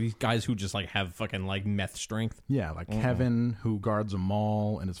 exactly. These guys who just like have fucking like meth strength. Yeah, like Kevin who guards a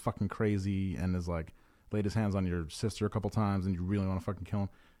mall and is fucking crazy and is like laid his hands on your sister a couple times and you really want to fucking kill him.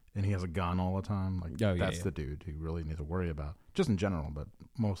 and he has a gun all the time. Like that's the dude who really needs to worry about, just in general, but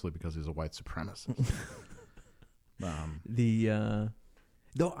mostly because he's a white supremacist.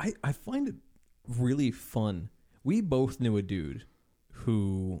 Though I find it really fun. We both knew a dude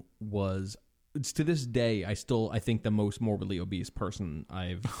who was, to this day, I think the most morbidly obese person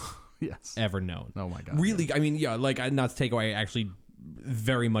I've ever known. Oh my God. Really, yeah. I mean, yeah, like, not to take away, I actually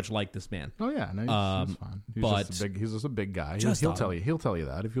very much like this man. Oh yeah, no, he's fine. He's just a big guy. He'll tell you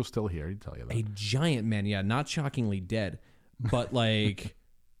that. If you're still here, he'll tell you that. A giant man, yeah, not shockingly dead. But like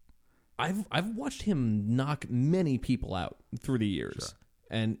I've watched him knock many people out through the years. Sure.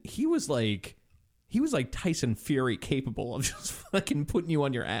 And he was like Tyson Fury, capable of just fucking putting you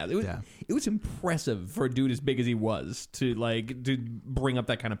on your ass. It was impressive for a dude as big as he was to bring up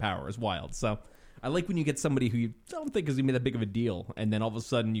that kind of power. It's wild. So I like when you get somebody who you don't think is going to be that big of a deal, and then all of a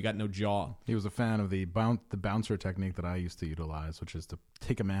sudden you got no jaw. He was a fan of the bouncer technique that I used to utilize, which is to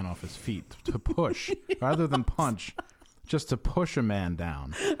take a man off his feet, to push, rather than punch, just to push a man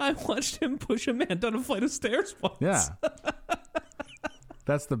down. I watched him push a man down a flight of stairs once. Yeah.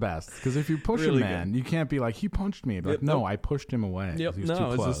 That's the best, because if you push a man, you can't be like, he punched me. But no, I pushed him away. Yep. He was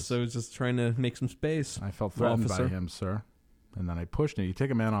too close. I was just trying to make some space. I felt threatened by him, sir. And then I pushed him. You take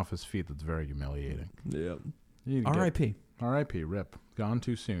a man off his feet, that's very humiliating. Yeah. R.I.P. R.I.P. Rip. Gone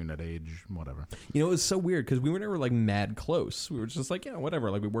too soon at age whatever. You know, it was so weird, because we were never like mad close. We were just like, whatever.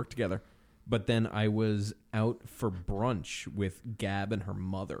 Like, we worked together. But then I was out for brunch with Gab and her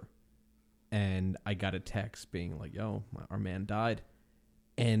mother. And I got a text being like, yo, our man died.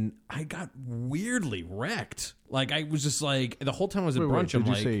 And I got weirdly wrecked. Like, I was just like, the whole time I was at brunch, I'm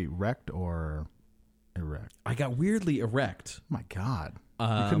like... Did you say wrecked or erect? I got weirdly erect. Oh my God.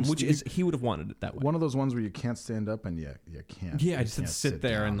 He would have wanted it that way. One of those ones where you can't stand up and you can't. Yeah, I just had to sit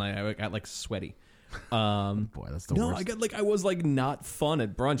there down. And I got like sweaty. Boy, that's the worst. I was like not fun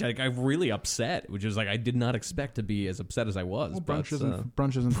at brunch. I really upset, which is like I did not expect to be as upset as I was. Well, brunch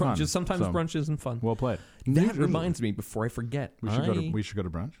isn't fun. Sometimes brunch isn't fun. Well played. That reminds me, before I forget, we should go to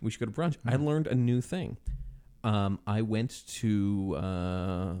brunch. We should go to brunch. Mm-hmm. I learned a new thing. I went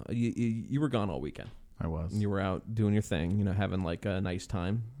to you were gone all weekend. I was. You were out doing your thing, having like a nice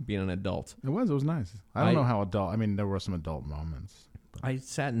time, being an adult. It was nice. I don't know how adult. I mean, there were some adult moments. But. I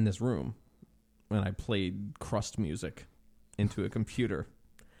sat in this room and I played crust music into a computer.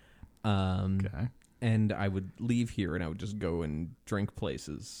 Okay. And I would leave here and I would just go and drink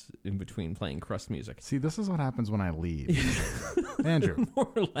places in between playing crust music. See, this is what happens when I leave. Andrew.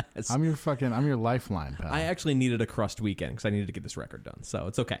 More or less. I'm your lifeline, pal. I actually needed a crust weekend because I needed to get this record done. So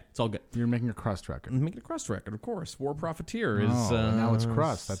it's okay. It's all good. You're making a crust record. I'm making a crust record, of course. War Profiteer is... now it's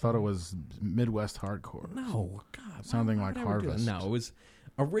crust. I thought it was Midwest hardcore. No, God. Sounding like Harvest. No, it was...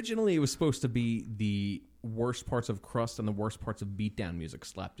 Originally, it was supposed to be the worst parts of crust and the worst parts of beatdown music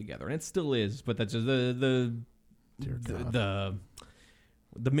slapped together, and it still is. But that's just the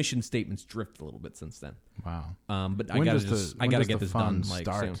mission statements drift a little bit since then. Wow. But I gotta get this done like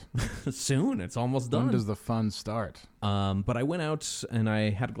soon. Soon, it's almost done. When does the fun start? But I went out and I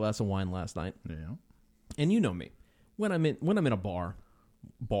had a glass of wine last night. Yeah. And you know me, when I'm in a bar.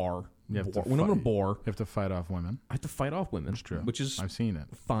 I'm in a bar, you have to fight off women. I have to fight off women. That's true. Which is I've seen it.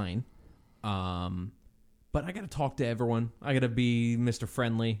 Fine. But I got to talk to everyone. I got to be Mr.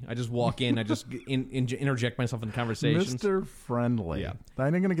 Friendly. I just walk in. I just interject myself in conversations. Mr. Friendly. Yeah.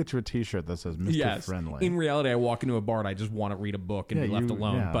 I'm going to get you a T-shirt that says Mr. Friendly. In reality, I walk into a bar and I just want to read a book and be left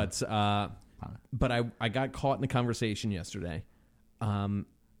alone. Yeah. But I got caught in a conversation yesterday. I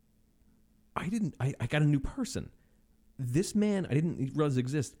got a new person. This man, I didn't realize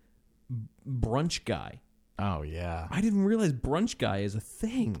exists. Brunch Guy. Oh, yeah. I didn't realize Brunch Guy is a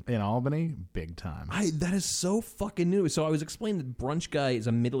thing. In Albany? Big time. That is so fucking new. So I was explaining that Brunch Guy is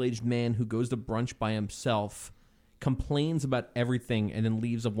a middle-aged man who goes to brunch by himself, complains about everything, and then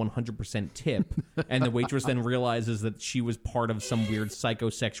leaves a 100% tip. And the waitress then realizes that she was part of some weird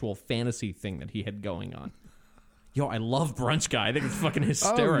psychosexual fantasy thing that he had going on. Yo, I love Brunch Guy. I think it's fucking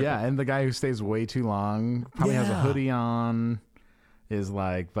hysterical. Oh, yeah, and the guy who stays way too long probably has a hoodie on. Is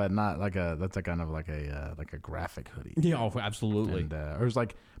like, but not like that's a kind of like a graphic hoodie. Yeah, absolutely. And, or it's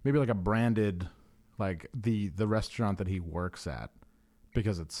like maybe like a branded, like the restaurant that he works at,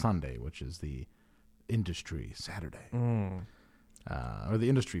 because it's Sunday, which is the Industry Saturday, or the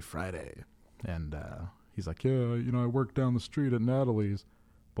Industry Friday, and he's like, yeah, I work down the street at Natalie's,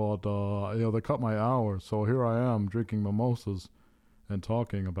 but they cut my hours, so here I am drinking mimosas and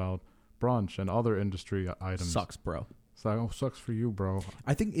talking about brunch and other industry items. Sucks, bro. It's like, oh, sucks for you, bro.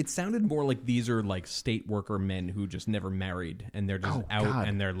 I think it sounded more like these are like state worker men who just never married and they're just out God.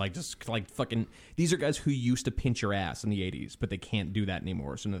 and they're like just like fucking. These are guys who used to pinch your ass in the 80s, but they can't do that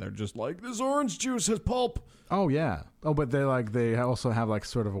anymore. So now they're just like, this orange juice has pulp. Oh yeah. Oh, but they also have like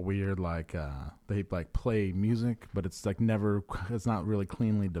sort of a weird like they like play music, but it's like never. It's not really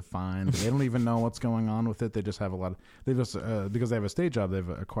cleanly defined. They don't even know what's going on with it. They just have a lot. They just because they have a stage job, they've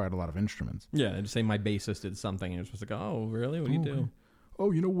acquired a lot of instruments. Yeah, and just say my bassist did something, and you're supposed to go, oh really? What do you do?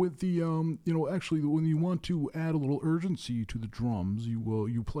 Oh, with the actually when you want to add a little urgency to the drums,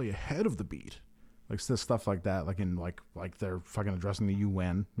 you play ahead of the beat, like stuff like that, like in like they're fucking addressing the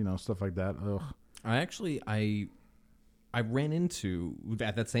UN, stuff like that. Ugh. I ran into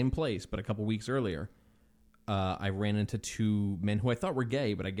at that same place, but a couple weeks earlier, I ran into two men who I thought were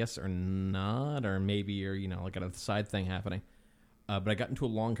gay, but I guess are not, or maybe are like got a side thing happening. But I got into a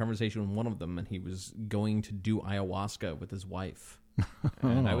long conversation with one of them, and he was going to do ayahuasca with his wife.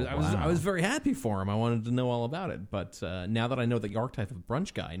 And I was very happy for him. I wanted to know all about it. But now that I know the archetype of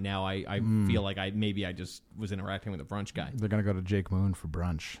brunch guy, now I feel like I just was interacting with a brunch guy. They're gonna go to Jake Moon for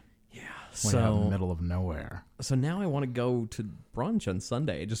brunch. Yeah, way out in the middle of nowhere. So now I want to go to brunch on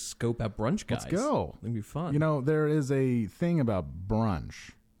Sunday. Just scope out brunch guys. Let's go. It'll be fun. There is a thing about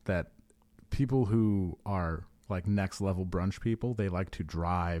brunch that people who are like next level brunch people, they like to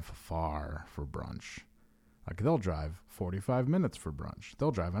drive far for brunch. Like they'll drive 45 minutes for brunch.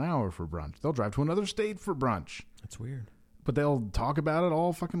 They'll drive an hour for brunch. They'll drive to another state for brunch. That's weird. But they'll talk about it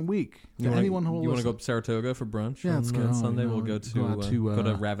all fucking week. You want to go up to Saratoga for brunch? Yeah, let's go. Sunday. We'll go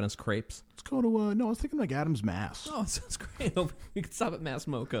to Ravenous Crepes. Let's go to I was thinking like Adams, Mass. Oh, sounds great. We could stop at Mass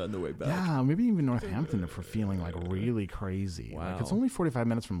Mocha on the way back. Yeah, maybe even Northampton if we're feeling like really crazy. Wow. Like, it's only 45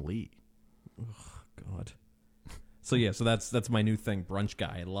 minutes from Lee. Oh God. So yeah, so that's my new thing, brunch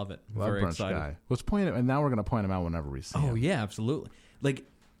guy. I love it. Love Very brunch excited. guy. Let's point it, and now we're going to point him out whenever we see him. Oh yeah, absolutely. Like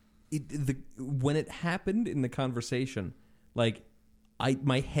when it happened in the conversation, like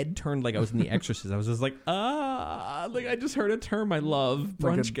my head turned like I was in The Exorcist. I was just like like I just heard a term I love,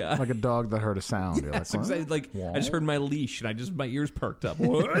 brunch guy. Like a dog that heard a sound. You're Yes, like, exactly. Like I just heard my leash and my ears perked up.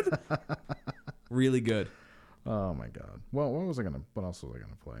 What? Really good. Oh my God. Well, what else was I gonna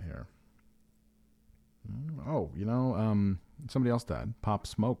play here? Oh, somebody else died. Pop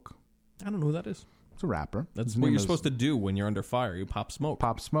Smoke. I don't know who that is. It's a rapper. That's what you're supposed to do when you're under fire. You pop smoke.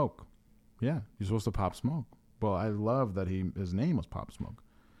 Pop Smoke. Yeah, you're supposed to pop smoke. Well, I love that his name was Pop Smoke.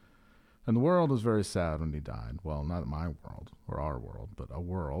 And the world was very sad when he died. Well, not my world or our world, but a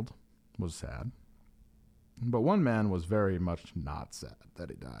world was sad. But one man was very much not sad that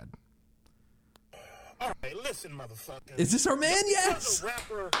he died. All right, listen, motherfucker. Is this our man? Yes. A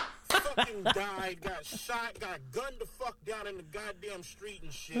rapper fucking died, got shot, got gunned the fuck down in the goddamn street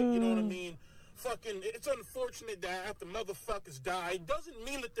and shit. You know what I mean? Fucking, it's unfortunate that after motherfuckers die, it doesn't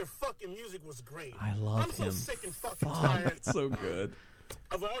mean that their fucking music was great. I love I'm so him. sick and fucking tired. That's so good.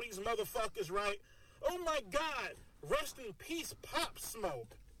 Of all these motherfuckers, right? Oh my God! Rest in peace, Pop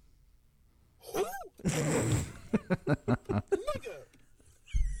Smoke. Who? Nigga.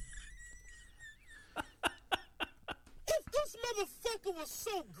 If this motherfucker was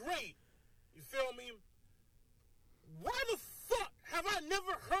so great, you feel me? Why the fuck have I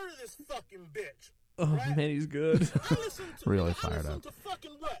never heard of this fucking bitch? Oh right? man, he's good. I listened to Really fired up. to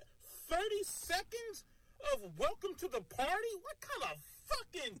fucking what? 30 seconds of Welcome to the Party? What kind of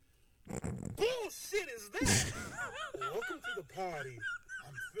fucking bullshit is that? Welcome to the party.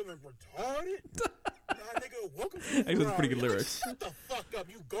 I'm feeling retarded. Nah, nigga, welcome to the Actually, that's pretty good party. lyrics. Shut the fuck up,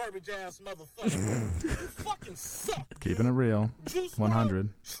 you garbage ass motherfucker. You fucking suck. Keeping it real. Juice 100.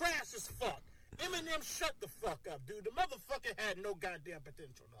 WRLD, trash as fuck. Eminem, shut the fuck up, dude. The motherfucker had no goddamn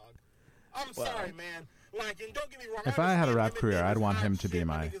potential, dog. I'm sorry, man. Like, and don't get me wrong. If I had a rap career, I'd want him to be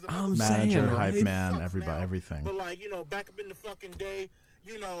my manager, hype man, everything. But like, back up in the fucking day,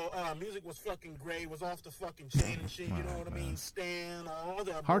 music was fucking great, was off the fucking chain and shit, you know what I mean? Stan, all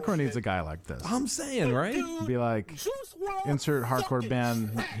that Hardcore bullshit. needs a guy like this. I'm saying, right? Dude, Be like, Juice WRLD insert hardcore fucking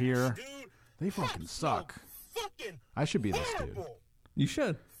band trash, here. dude. They fucking suck. Fucking I should be this dude. horrible. You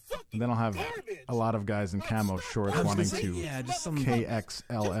should. And then I'll have a lot of guys in camo shorts wanting to just some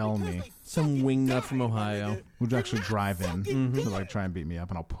KXLL me. some wingnut from Ohio. Who'd actually drive in to like try and beat me up,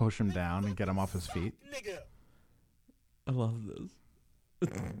 and I'll push him down and get him off his feet. Nigga. I love this.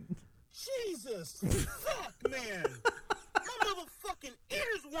 Jesus. Fuck, man. My motherfucking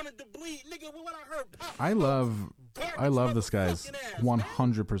ears wanted to bleed, nigga, when I heard Pop I love this guy's motherfucking ass,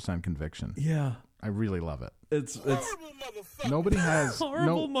 100% conviction. Yeah. I really love it. It's Horrible motherfucker. Nobody has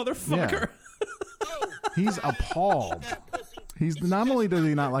horrible motherfucker. Yeah. He's appalled. He's not only does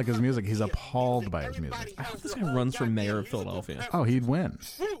he not like his music, he's appalled by his music. I hope this guy runs for mayor of Philadelphia. Oh, he'd win.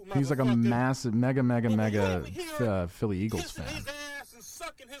 He's like a massive, mega Philly Eagles fan.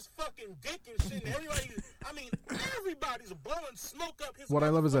 What I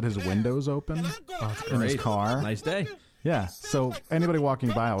love is that his window's open in his car. Nice day. Yeah, so anybody walking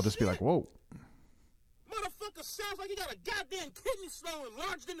by will just be like, whoa. Motherfucker sounds like he got a goddamn kidney stone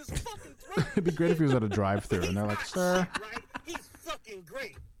enlarged in his fucking throat. It'd be great if he was at a drive-thru and they're like, sir. Right? He's fucking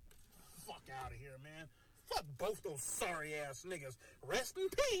great. Fuck out of here, man. Fuck both those sorry ass niggas. Rest in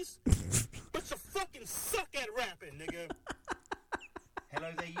peace. But you fucking suck at rapping, nigga. Hello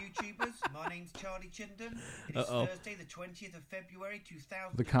there, YouTubers. My name's Charlie Chittenden. It is Thursday, the 20th of February,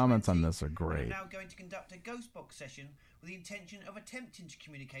 2020. The comments on this are great. I'm now going to conduct a Ghostbox session with the intention of attempting to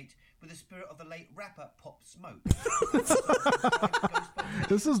communicate with the spirit of the late rapper Pop Smoke.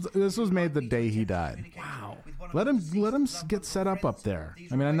 This was made the day he died. Wow. Let him get set up there.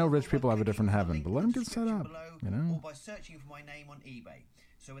 I mean, I know rich people have a different heaven, but let him get set up. You know. Or by searching for my name on eBay.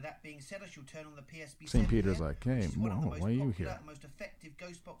 So with that being said, I shall turn on the PSP. St. Peter's like, hey, why are you here? Most effective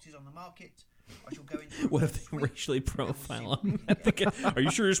ghost boxes on the market. I shall go into. What if they racially profile him? Are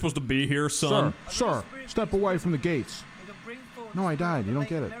you sure you're supposed to be here, son? Sir, step away from the gates. No, I died. You don't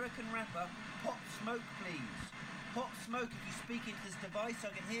get it. American rapper Pop Smoke, please. Pop Smoke, if you speak into this device,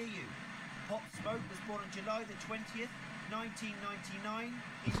 I can hear you. Pop Smoke was born on July the 20th, 1999,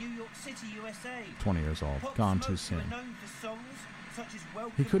 in New York City, USA. 20 years old. Pop Gone Smoke, too soon. you are known for songs such as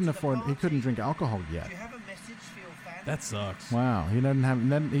Welcome He couldn't to the afford. He Party. couldn't drink alcohol yet. Do you have a message for your fans? That sucks. Wow, he didn't have.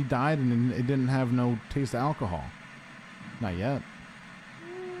 Then he died and he didn't have no taste of alcohol. Not yet.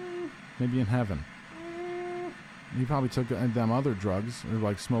 Maybe in heaven. He probably took them other drugs or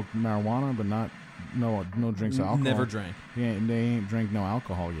like smoked marijuana, but no drinks of alcohol. Never drank. They ain't drank no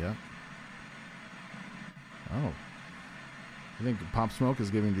alcohol yet. Oh. I think Pop Smoke is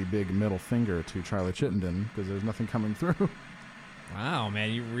giving the big middle finger to Charlie Chittenden because there's nothing coming through. Wow,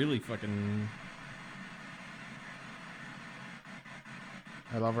 man, you really fucking...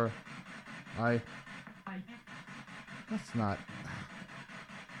 I love her. That's not...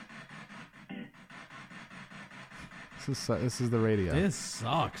 This is the radio. This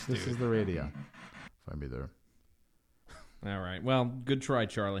sucks, dude. This is the radio. Find me there. All right. Well, good try,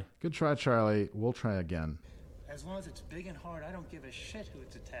 Charlie. Good try, Charlie. We'll try again. As long as it's big and hard, I don't give a shit who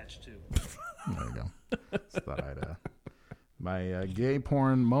it's attached to. There you go. Just thought I'd... my gay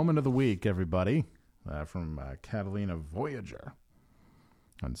porn moment of the week, everybody, from Catalina Voyager.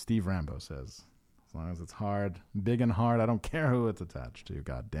 And Steve Rambo says, as long as it's hard, big and hard, I don't care who it's attached to.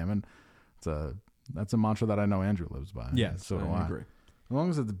 God damn it. That's a mantra that I know Andrew lives by. Yes, so do I I. agree. As long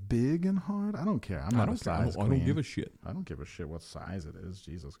as it's big and hard, I don't care. I'm not a size queen. I don't give a shit. I don't give a shit what size it is.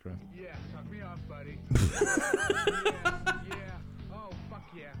 Jesus Christ. Yeah, suck me up, buddy. yeah. Oh, fuck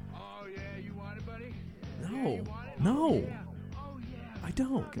yeah. Oh, yeah, you want it, buddy? No. No. I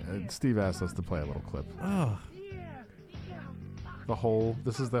don't. Steve asked us to play a little clip. Oh.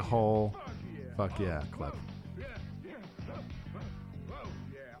 This is the whole fuck yeah clip.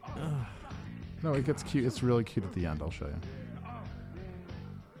 No, it gets cute. It's really cute at the end. I'll show you.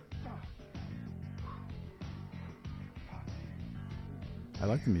 I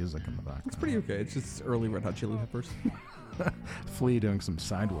like the music in the back. It's pretty okay. It's just early Red Hot Chili Peppers. Flea doing some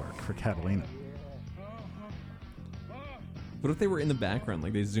side work for Catalina. What if they were in the background,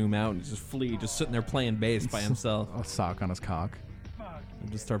 like they zoom out and it's just Flea just sitting there playing bass by himself? A sock on his cock.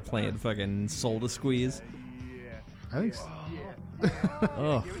 And just start playing fucking Soul to Squeeze. I think so.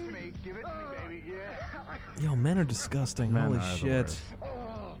 Ugh. Yo, men are disgusting. Men Holy are the shit. worst.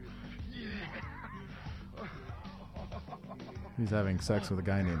 He's having sex with a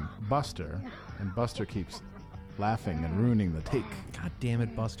guy named Buster, and Buster keeps laughing and ruining the take. God damn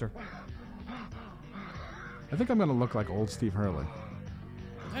it, Buster. I think I'm going to look like old Steve Hurley.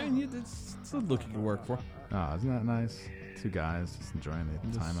 I mean, it's a look you can work for. Oh, isn't that nice? Two guys just enjoying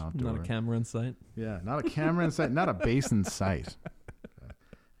the time outdoors. Not a camera in sight. Yeah, not a camera in sight, not a bass in sight.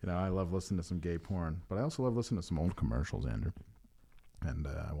 You know, I love listening to some gay porn, but I also love listening to some old commercials, Andrew. And,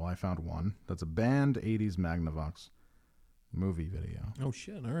 I found one that's a banned 80s Magnavox movie video. Oh,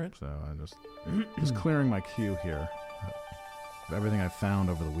 shit. All right. So I just clearing my queue here of everything I found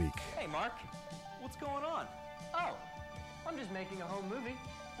over the week. Hey, Mark. What's going on? Oh, I'm just making a home movie.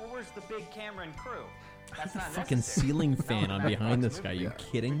 Well, where's the big camera and crew? That's not Fucking necessary. ceiling fan on behind this guy. You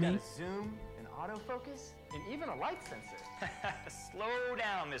kidding We've me? got a zoom, an autofocus, and even a light sensor. Slow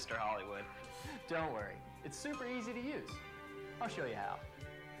down, Mr. Hollywood. Don't worry. It's super easy to use. I'll show you how.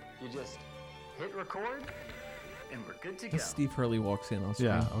 You just hit record, and we're good to go. Steve Hurley walks in on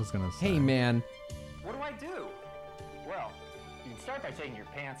screen. Yeah, I was going to say. Hey, man. What do I do? Well, You can start by taking your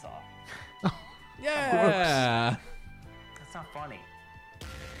pants off. Yeah. That's not funny.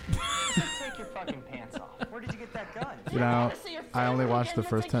 Take your fucking pants off. Where did you get that gun? You know, I only watched the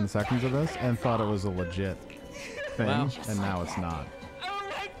first 10 seconds of this and thought it was a legit thing, and now it's not. I don't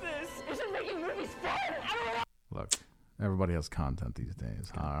like this. Isn't making movies fun? I don't like. Look, everybody has content these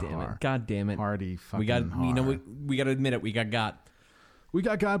days. God damn it. Hardy fucking We got, har. you know, we got to admit it. We got. We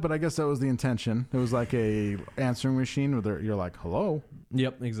got, but I guess that was the intention. It was like a answering machine where you're like, hello.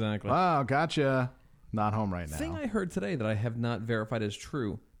 Yep, exactly. Oh, gotcha. Not home right now. Thing I heard today that I have not verified as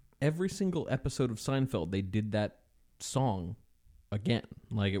true. Every single episode of Seinfeld, they did that song again.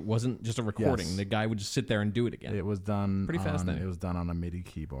 Like, it wasn't just a recording. Yes. The guy would just sit there and do it again. It was done pretty fascinating. It was done on a MIDI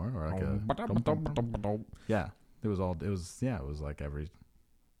keyboard or like a yeah. It was like every,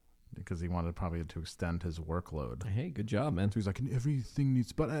 because he wanted probably to extend his workload. Hey, good job, man. So he's like, everything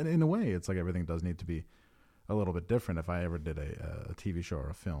needs, but in a way, it's like everything does need to be a little bit different. If I ever did a TV show or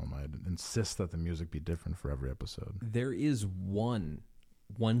a film, I'd insist that the music be different for every episode. There is one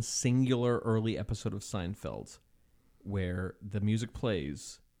singular early episode of Seinfeld where the music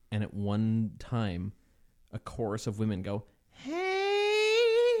plays, and at one time, a chorus of women go,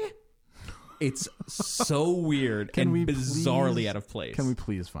 "Hey!" It's so weird and bizarrely out of place. Can we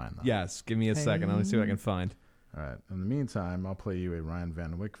please find that? Yes, give me a second. Let me see what I can find. All right. In the meantime, I'll play you a Ryan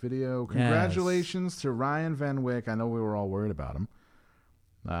Van Wyck video. Congratulations to Ryan Van Wyck. I know we were all worried about him.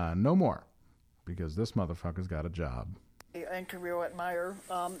 No more, because this motherfucker's got a job. Interview at Meijer.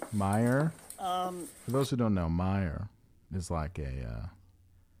 Meijer? For those who don't know, Meijer is like a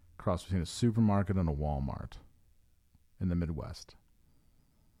cross between a supermarket and a Walmart in the Midwest.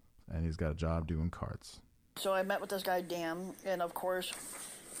 And he's got a job doing carts. So I met with this guy, Dan, and of course,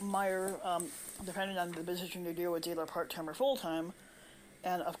 Meijer, depending on the position you do, it's either part-time or full-time.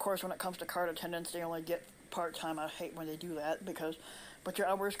 And of course, when it comes to cart attendants, they only get part-time. I hate when they do that, but your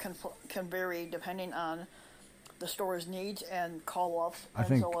hours can vary depending on the store's needs and call-offs. I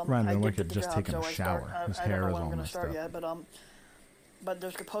think Ryan Van Wyck had just taken a shower. His hair is all messed up. Yet, but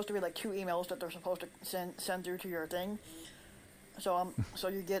there's supposed to be like 2 emails that they're supposed to send through to your thing. So so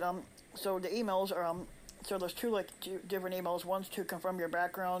you get so the emails are so there's two different emails. One's to confirm your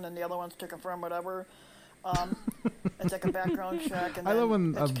background, and the other one's to confirm whatever. It's like a background check. And I love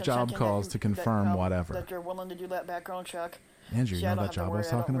when a job calls to confirm whatever. That you're willing to do that background check. Andrew, you know that job I was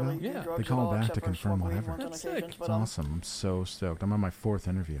talking about? Really Yeah. They call back to confirm whatever. That's sick. It's awesome. I'm so stoked. I'm on my 4th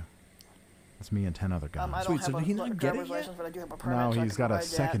interview. That's me and 10 other guys. I don't have a driver's license, but I do have a permit. No, so he's got a provide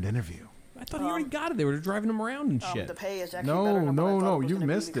second that. interview. I thought he already got it. They were driving him around and shit. The pay is actually better than what I thought No, it was you gonna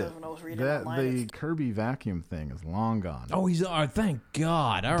be missed because it. when I was reading online, The Kirby vacuum thing is long gone. Oh, he's thank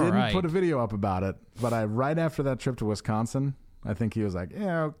God. All right. Didn't put a video up about it, but right after that trip to Wisconsin, I think he was like,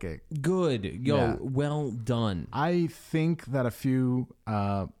 yeah, okay. Good. Yo, well done. I think that a few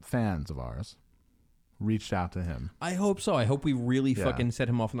fans of ours reached out to him. I hope so. I hope we really fucking set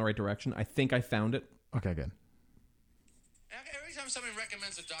him off in the right direction. I think I found it. Okay, good. Every time somebody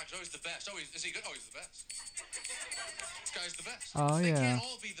recommends a doctor, always the best. Oh, is he good? Oh, he's the best. This guy's the best. Oh, they yeah. can't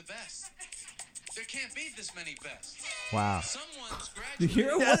all be the best. There can't be this many best. Wow. Someone's You graduated. hear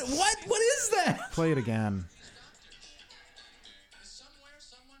it? What is that? Play it again.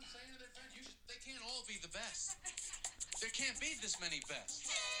 Someone saying to their friend, they can't all be the best. There can't be this many best.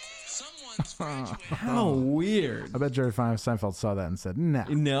 Someone's graduated. How weird. I bet Jerry Seinfeld saw that and said, nah.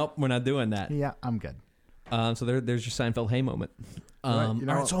 Nope, we're not doing that. Yeah, I'm good. So there's your Seinfeld hey moment. Right, all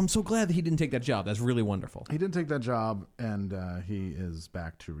right, so I'm so glad that he didn't take that job. That's really wonderful. He didn't take that job, and he is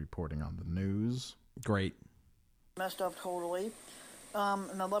back to reporting on the news. Great. messed up totally. An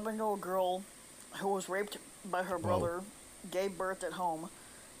 11-year-old girl who was raped by her brother gave birth at home,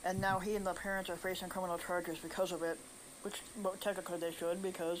 and now he and the parents are facing criminal charges because of it, which technically they should,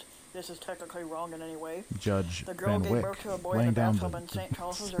 because this is technically wrong in any way. Judge The girl Van gave Wyck birth to a boy in laying a down bathtub in St.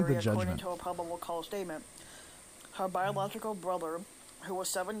 Charles, the Missouri, according judgment. to a probable cause statement. Her biological brother, who was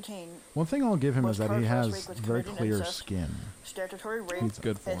 17, One thing I'll give him was is that he charged last has week with very committing clear incest, skin. statutory rape, It's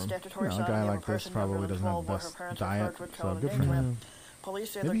good for and him. statutory You know, a sodomy guy of like this person probably younger than doesn't have 12 the while her best parents are diet, charged with so child good for endangerment. him.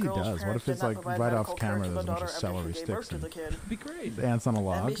 Police say Maybe the he girl's does. What parents if it's did not like provide right medical off care camera to there's the a bunch of daughter after celery she gave birth sticks to and the kid. Be great. ants on a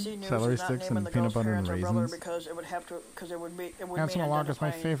log, NBC News celery is not sticks naming and the peanut girl's butter and parents or brother raisins. because it would have to, because it would Ants mean on a log is my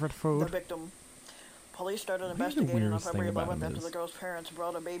identifying favorite food. the victim. Police started the investigating on weirdest thing February about 11th him after is the girl's parents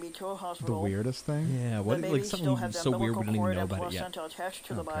brought a baby to a The hospital. weirdest thing? Yeah, The what baby like still something had the so weird we umbilical didn't even cord know and about it yet. placenta attached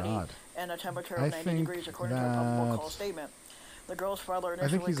to Oh, the body God. and a temperature I of 90 think degrees according to a probable that- call statement. The girl's father I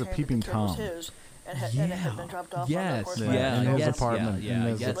think initially he's a claimed peeping that the kid was Tom. his and it had been dropped off on the Yes, horse yeah, in his yes, apartment. yeah, in yeah,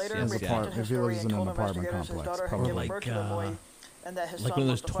 his, yes, later his yes, recanted apartment. his If he story lives and in an told apartment investigators his complex, daughter had probably. given birth to the boy and that his Like son one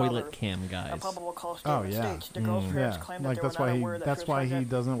of was those the toilet father. cam guys. A probable call Oh statement yeah, states the girl's parents claimed that like they that's were why not he aware that that's she was why he pregnant,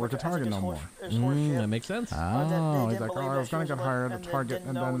 doesn't work at which I think Target is no more. is horseshit. That makes sense. That they Oh, he's didn't like, believe I that was she gonna get alert hired at and they Target, didn't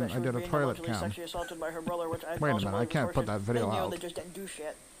and know then that she I was did a being toilet allegedly cam. sexually assaulted by her brother, which I Wait a also minute, I believe can't is put that horseshit. video They knew, out. they just didn't do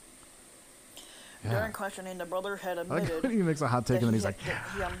shit. Yeah. During questioning, the brother had I like admitted when he makes a hot take and then he's like,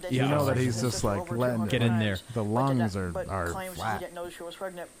 that you he know had that he's sex with just her like over letting 200 Get in there. times, the but lungs did not- are but claims flat. he didn't know she was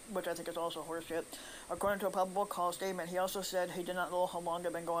pregnant, which I think is also horseshit. According to a probable cause statement, he also said he did not know how long it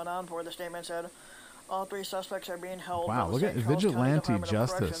had been going on for. The statement said, all 3 suspects are being held. Wow, by the look at St. Charles County vigilante Department of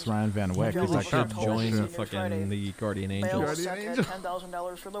justice, Corrections. Ryan Van Wyck. Really He's like, should told join CNews fucking Friday. the Guardian Bail Angels. was set at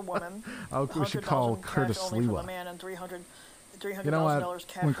 $10,000 for the woman. Oh, we should call $100,000 Curtis cash only for the Sliwa. man, and $300,000 You know what?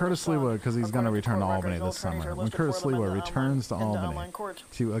 cash When for Curtis his son. Sliwa, because he's going to According return to court Albany records, this no attorneys summer. are When listed Curtis for them in Sliwa the returns to in the Albany online court.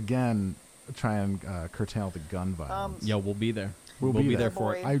 to again try and curtail the gun violence. Yeah, we'll be there. We'll be there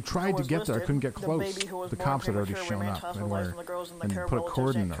for it. I tried to get there. I couldn't get The close. baby who was The born cops had already premature shown remains up and hospitalized in the girls in the care put a of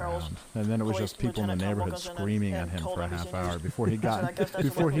cordon St. Charles around, and then it was Police just people in the Lieutenant Tom neighborhood Wilkinson screaming and at him told for a NBC half News. hour before he I got said, I guess that's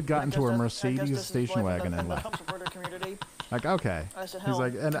before what- he got I into guess a that's- I guess Mercedes this is station life wagon in and the left. Trump supporter community. Like, okay, I said, he's hell,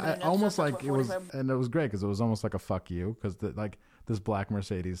 like, and I mean, almost that's like what it was, 45 and it was great because it was almost like a fuck you because like this black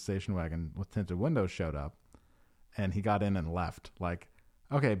Mercedes station wagon with tinted windows showed up, and he got in and left. Like,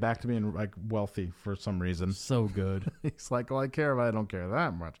 okay, back to being like wealthy for some reason. So good. He's like, well, I care, but I don't care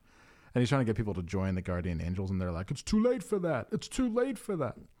that much. And he's trying to get people to join the Guardian Angels, and they're like, it's too late for that. It's too late for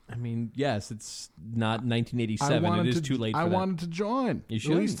that. I mean, yes, it's not 1987. It is too late for I that. wanted to join. You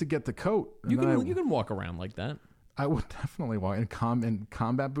should. At least to get the coat. You And can walk around like that. I would definitely walk in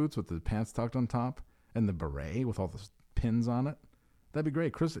combat boots with the pants tucked on top and the beret with all the pins on it. That'd be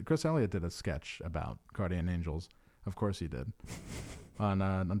great. Chris Elliott did a sketch about Guardian Angels. Of course he did.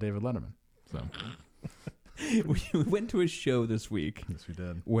 on David Letterman. So we went to a show this week. Yes, we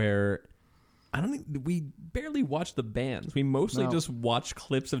did. Where we barely watched the bands. We mostly just watched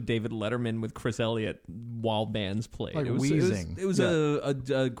clips of David Letterman with Chris Elliott while bands played. Like it was wheezing. It was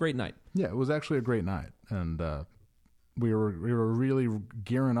a great night. Yeah, it was actually a great night, and we were really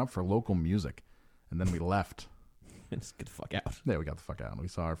gearing up for local music, and then we left. Just get the fuck out. Yeah, we got the fuck out. We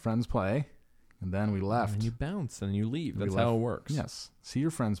saw our friends play, and then we left. And you bounce and you leave. That's left. how it works. Yes. See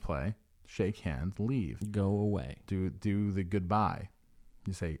your friends play, shake hands, leave. Go away. Do the goodbye.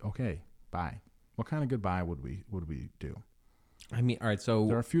 You say, okay, bye. What kind of goodbye would we do? I mean, all right, so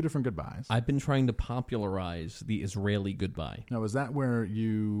there are a few different goodbyes. I've been trying to popularize the Israeli goodbye. Now, is that where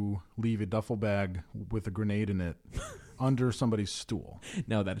you leave a duffel bag with a grenade in it under somebody's stool?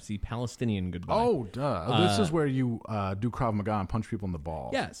 No, that's the Palestinian goodbye. Oh, duh. This is where you do Krav Maga and punch people in the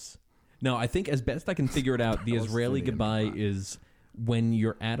balls. Yes. No, I think as best I can figure it out, the Israeli goodbye is when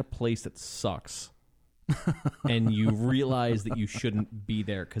you're at a place that sucks and you realize that you shouldn't be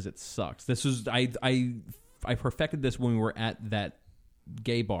there because it sucks. This was I perfected this when we were at that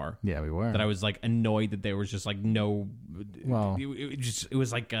gay bar. Yeah, we were. That I was like annoyed that there was just like no. Well, it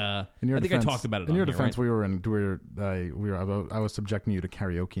was like. I in your think defense, I talked about it. In your here, defense, right? I was subjecting you to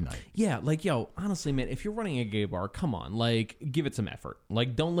karaoke night. Yeah, like, yo, honestly, man, if you're running a gay bar, come on, like, give it some effort.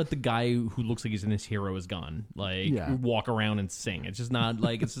 Like, don't let the guy who looks like he's in his hero is gone, like, walk around and sing. It's just not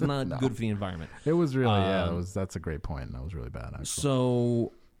like it's just not No. good for the environment. It was really that's a great point, and that was really bad. Actually.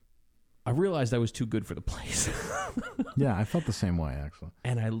 So I realized I was too good for the place. Yeah, I felt the same way, actually.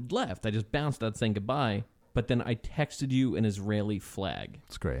 And I left. I just bounced out saying goodbye. But then I texted you an Israeli flag.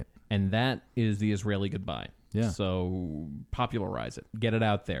 It's great. And that is the Israeli goodbye. Yeah. So popularize it. Get it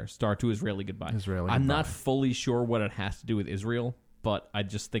out there. Start to Israeli goodbye. Israeli I'm goodbye. not fully sure what it has to do with Israel, but I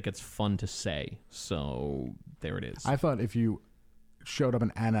just think it's fun to say. So there it is. I thought if you showed up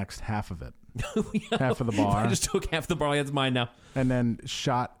and annexed half of it, half of the bar. I just took half the bar. It's mine now. And then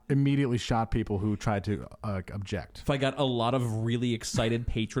immediately shot people who tried to object. If I got a lot of really excited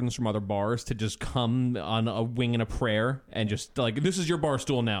patrons from other bars to just come on a wing and a prayer and just like, this is your bar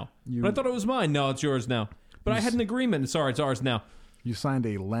stool now. But I thought it was mine. No, it's yours now. But I had an agreement. Sorry, it's ours now. You signed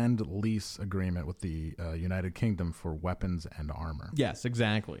a lend-lease agreement with the United Kingdom for weapons and armor. Yes,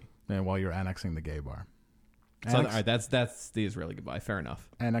 exactly. And while you're annexing the gay bar. So, all right, that's the Israeli goodbye. Fair enough.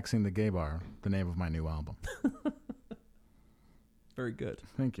 Annexing the Gay Bar, the name of my new album. Very good.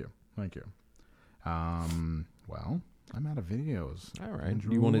 Thank you. Well, I'm out of videos. All right.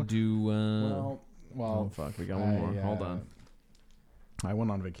 Andrew. You want to do... Well, oh, fuck. We got one more. Hold on. I went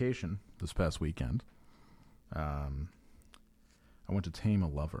on vacation this past weekend. I went to tame a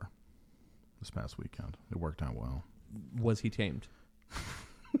lover this past weekend. It worked out well. Was he tamed?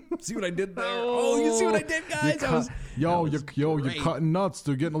 See what I did there? Oh, you see what I did, guys? You're cutting nuts.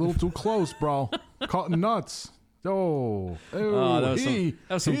 They're getting a little too close, bro. Cutting nuts. Oh, that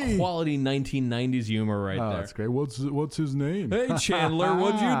was some quality 1990s humor right there. That's great. What's his name? Hey, Chandler,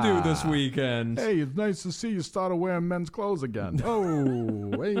 what'd you do this weekend? Hey, it's nice to see you started wearing men's clothes again.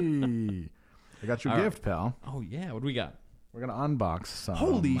 Oh, hey. I got your gift, pal. Oh, yeah. What do we got? We're going to unbox some.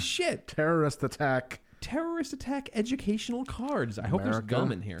 Holy shit. Terrorist attack educational cards. I hope there's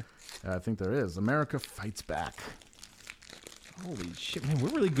gum in here. I think there is. America Fights Back. Holy shit, man. We're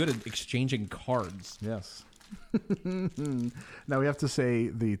really good at exchanging cards. Yes. Now we have to say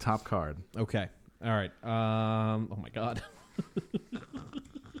the top card. Okay. All right. Oh, my God.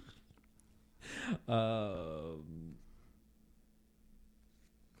 Who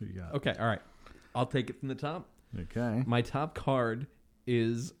you got? Okay. All right. I'll take it from the top. Okay. My top card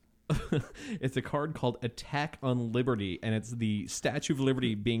is it's a card called Attack on Liberty, and it's the Statue of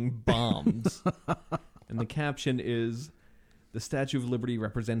Liberty being bombed. And the caption is, the Statue of Liberty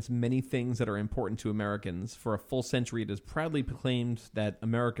represents many things that are important to Americans. For a full century, it has proudly proclaimed that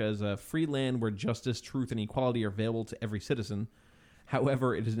America is a free land where justice, truth, and equality are available to every citizen.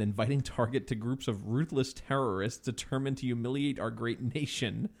 However, it is an inviting target to groups of ruthless terrorists determined to humiliate our great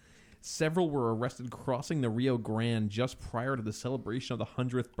nation. Several were arrested crossing the Rio Grande just prior to the celebration of the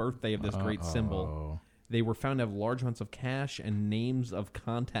 100th birthday of this great symbol. They were found to have large amounts of cash and names of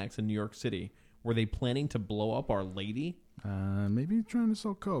contacts in New York City. Were they planning to blow up Our Lady? Maybe trying to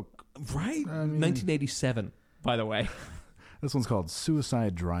sell coke. Right? 1987, by the way. This one's called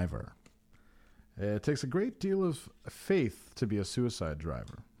Suicide Driver. It takes a great deal of faith to be a suicide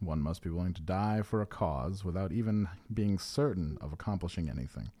driver. One must be willing to die for a cause without even being certain of accomplishing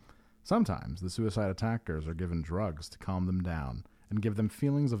anything. Sometimes the suicide attackers are given drugs to calm them down and give them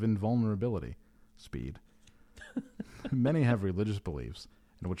feelings of invulnerability, speed. Many have religious beliefs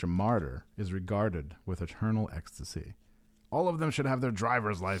in which a martyr is regarded with eternal ecstasy. All of them should have their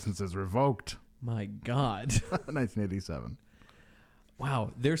driver's licenses revoked. My God. 1987.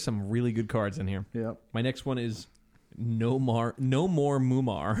 Wow, there's some really good cards in here. Yep. My next one is No More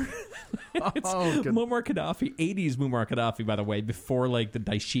Muammar. Muammar Gaddafi, 80s Muammar Gaddafi, by the way, before like the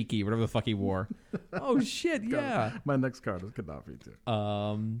daishiki, whatever the fuck he wore. Oh shit, yeah. My next card is Gaddafi too.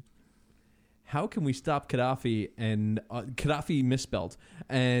 How can we stop Gaddafi and Gaddafi misspelled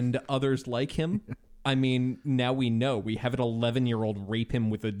and others like him? I mean, now we know. We have an 11-year-old rape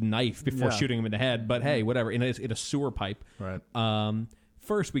him with a knife before shooting him in the head. But hey, whatever. In a sewer pipe. Right.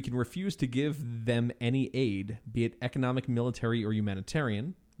 First, we can refuse to give them any aid, be it economic, military, or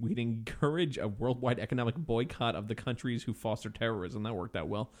humanitarian. We'd encourage a worldwide economic boycott of the countries who foster terrorism. That worked out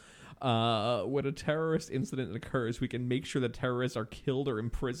well. When a terrorist incident occurs, we can make sure that terrorists are killed or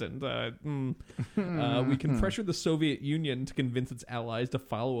imprisoned. We can pressure the Soviet Union to convince its allies to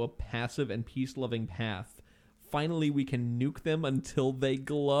follow a passive and peace-loving path. Finally, we can nuke them until they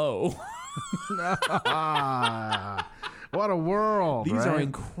glow. What a world. These are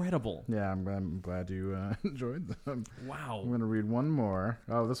incredible. Yeah, I'm glad you enjoyed them. Wow. I'm going to read one more.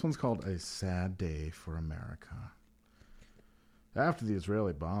 Oh, this one's called A Sad Day for America. After the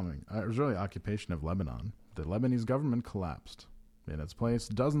Israeli occupation of Lebanon, the Lebanese government collapsed. In its place,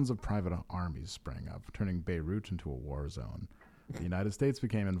 dozens of private armies sprang up, turning Beirut into a war zone. The United States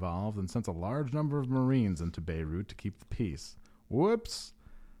became involved and sent a large number of Marines into Beirut to keep the peace. Whoops!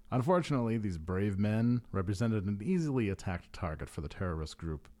 Unfortunately, these brave men represented an easily attacked target for the terrorist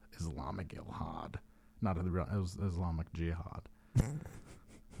group Islamic Jihad. Not it was Islamic Jihad.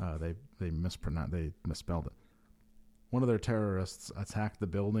 They misspelled it. One of their terrorists attacked the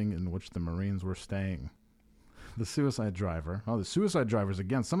building in which the Marines were staying. The suicide driver. Oh, the suicide drivers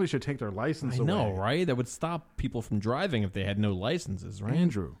again. Somebody should take their license away. I know, right? That would stop people from driving if they had no licenses, right?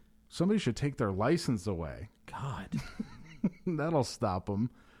 Andrew, somebody should take their license away. God. That'll stop them.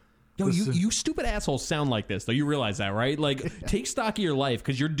 Yo, you stupid assholes sound like this, though. You realize that, right? Like, take stock of your life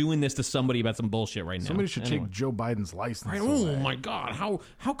because you're doing this to somebody about some bullshit right now. Somebody should take Joe Biden's license away. Oh, my God.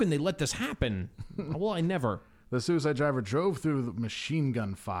 How can they let this happen? Well, I never. The suicide driver drove through the machine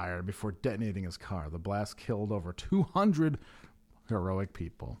gun fire before detonating his car. The blast killed over 200 heroic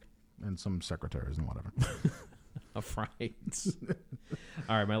people and some secretaries and whatever. Right.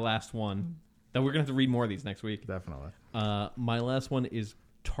 All right, my last one. Then we're going to have to read more of these next week. Definitely. My last one is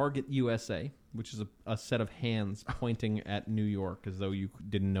Target USA, which is a set of hands pointing at New York as though you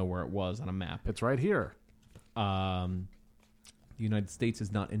didn't know where it was on a map. It's right here. The The United States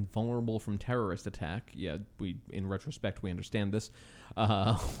is not invulnerable from terrorist attack. Yeah, in retrospect, we understand this.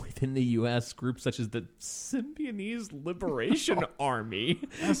 Within the U.S., groups such as the Symbionese Liberation Army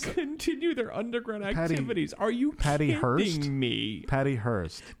continue their underground activities. Are you kidding me? Patty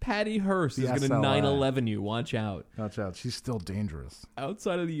Hearst. Patty Hearst is The going to SLA. 9/11 you. Watch out. Watch out. She's still dangerous.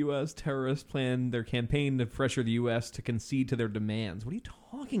 Outside of the U.S., terrorists plan their campaign to pressure the U.S. to concede to their demands. What are you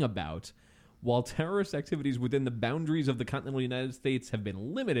talking about? While terrorist activities within the boundaries of the continental United States have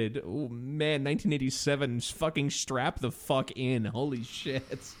been limited, oh man, 1987, fucking strap the fuck in. Holy shit.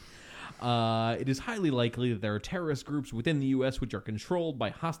 It is highly likely that there are terrorist groups within the U.S. which are controlled by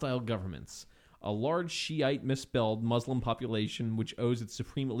hostile governments. A large Shiite misspelled Muslim population, which owes its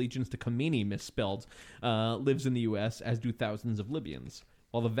supreme allegiance to Khomeini misspelled, lives in the U.S., as do thousands of Libyans.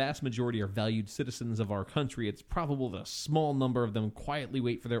 While the vast majority are valued citizens of our country, it's probable that a small number of them quietly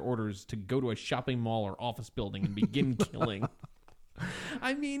wait for their orders to go to a shopping mall or office building and begin killing.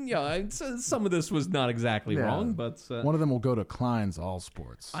 I mean, yeah, some of this was not exactly wrong, but... one of them will go to Klein's All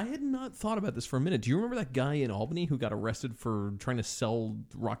Sports. I had not thought about this for a minute. Do you remember that guy in Albany who got arrested for trying to sell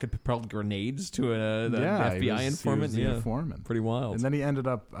rocket-propelled grenades to the FBI informant? He was the informant. Pretty wild. And then he ended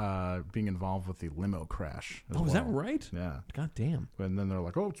up being involved with the limo crash. Oh, is that right? Yeah. God damn. And then they're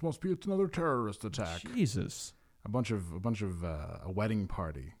like, oh, it must be another terrorist attack. Jesus. A bunch of a wedding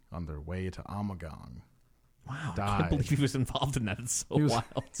party on their way to Amagang. Wow, died. I can't believe he was involved in that. It's so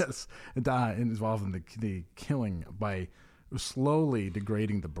wild. Yes, died involved in the killing by slowly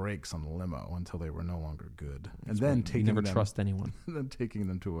degrading the brakes on the limo until they were no longer good, and then taking you never them, trust anyone. And then taking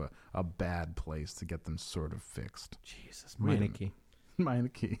them to a bad place to get them sort of fixed. Jesus, Meineke.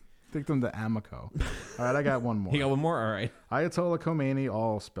 Take them to Amoco. All right, I got one more. You got one more? All right. Ayatollah Khomeini,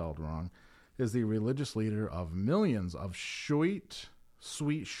 all spelled wrong, is the religious leader of millions of Shiite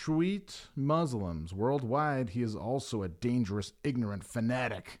Muslims worldwide. He is also a dangerous, ignorant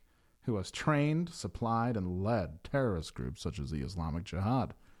fanatic who has trained, supplied, and led terrorist groups such as the Islamic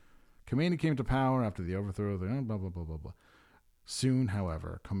Jihad. Khomeini came to power after the overthrow of the blah, blah, blah, blah, blah. Soon,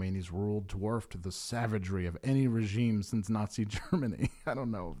 however, Khomeini's rule dwarfed the savagery of any regime since Nazi Germany. I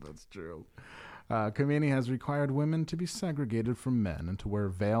don't know if that's true. Khomeini has required women to be segregated from men and to wear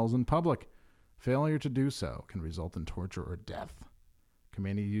veils in public. Failure to do so can result in torture or death.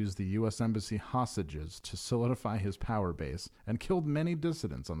 Khomeini used the U.S. Embassy hostages to solidify his power base and killed many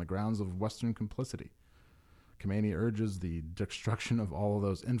dissidents on the grounds of Western complicity. Khomeini urges the destruction of all of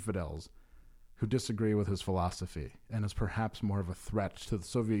those infidels who disagree with his philosophy and is perhaps more of a threat to the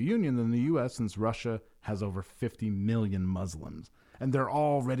Soviet Union than the U.S. since Russia has over 50 million Muslims. And they're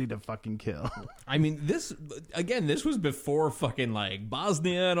all ready to fucking kill. I mean, this was before fucking like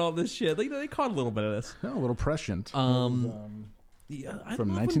Bosnia and all this shit. They caught a little bit of this. A little prescient. Yeah,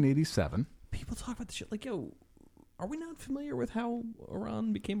 from 1987. People talk about the shit like, yo, are we not familiar with how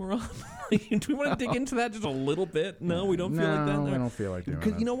Iran became Iran? Do we want to dig into that just a little bit? No, we don't feel like that. No, we don't feel like doing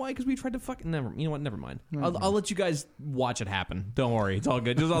that. You know why? Because we tried to fucking never mind. I'll let you guys watch it happen. Don't worry, it's all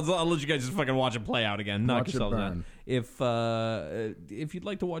good. I'll let you guys just fucking watch it play out again. Knock yourselves out. If you'd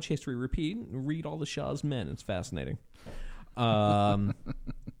like to watch history repeat, read all the Shah's men. It's fascinating.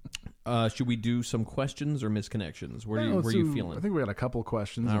 Should we do some questions or misconnections? Where are you feeling? I think we got a couple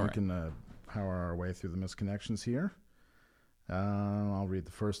questions. All and right. We can power our way through the misconnections here. I'll read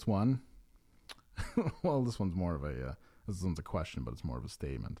the first one. Well, this one's a question, but it's more of a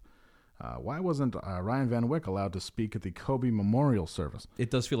statement. Why wasn't Ryan Van Wyck allowed to speak at the Kobe Memorial Service? It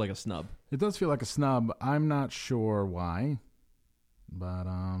does feel like a snub. It does feel like a snub. I'm not sure why, but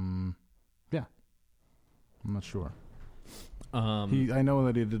yeah, I'm not sure. I know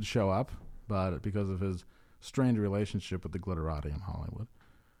that he did show up, but because of his strained relationship with the glitterati in Hollywood,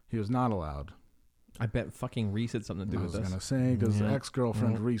 he was not allowed. I bet fucking Reese had something to do with this. I was going to say, because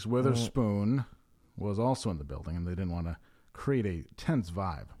ex-girlfriend Reese Witherspoon was also in the building, and they didn't want to create a tense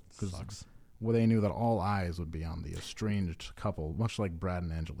vibe. Sucks. Well, they knew that all eyes would be on the estranged couple, much like Brad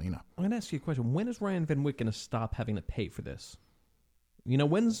and Angelina. I'm going to ask you a question. When is Ryan Van Wyck going to stop having to pay for this? You know,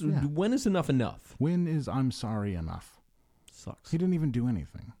 when is enough enough? When is I'm sorry enough? Sucks. He didn't even do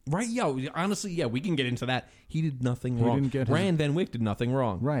anything. Right? Yeah. Honestly, yeah, we can get into that. He did nothing wrong. Ryan Van Wyck did nothing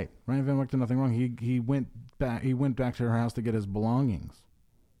wrong. Right. Ryan Van Wyck did nothing wrong. He went back. He went back to her house to get his belongings.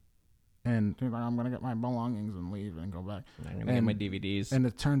 And he's like, I'm going to get my belongings and leave and go back. I'm going to get my DVDs. And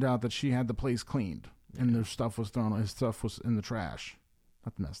it turned out that she had the place cleaned, and their stuff was thrown. His stuff was in the trash.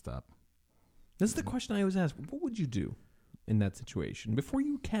 That's messed up. This is the question I always ask. What would you do in that situation? Before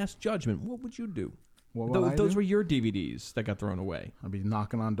you cast judgment, what would you do? Those were your DVDs that got thrown away. I'd be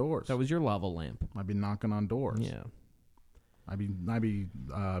knocking on doors. That was your lava lamp. I'd be knocking on doors. Yeah. I'd be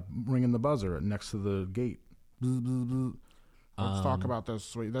ringing the buzzer next to the gate. Bzz, bzz, bzz. Let's talk about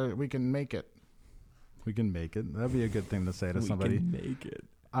this. We can make it. We can make it. That'd be a good thing to say to somebody. We can make it.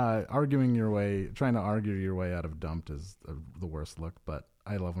 Trying to argue your way out of Dumped is the worst look, but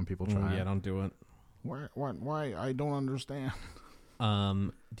I love when people try. Yeah, don't do it. Why? I don't understand.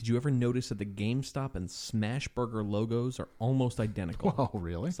 Did you ever notice that the GameStop and Smashburger logos are almost identical? Oh,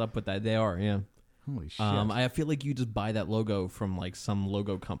 really? What's up with that? They are, yeah. Holy shit. I feel like you just buy that logo from like some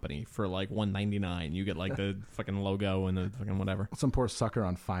logo company for like $1.99. You get like the fucking logo and the fucking whatever. Some poor sucker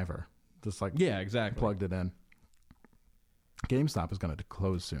on Fiverr just like exactly plugged it in. GameStop is going to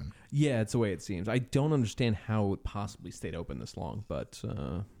close soon. Yeah, it's the way it seems. I don't understand how it possibly stayed open this long, but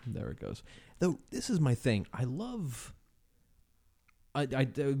there it goes. Though this is my thing. I love.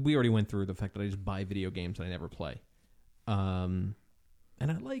 We already went through the fact that I just buy video games that I never play. And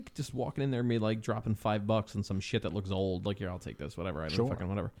I like just walking in there and me like dropping $5 on some shit that looks old. Like, here, I'll take this, whatever. I don't fucking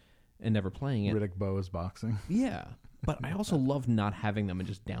whatever. And never playing it. Riddick Bowe's boxing. Yeah. But I also love not having them and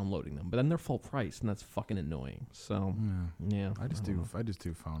just downloading them. But then they're full price and that's fucking annoying. So yeah. I just do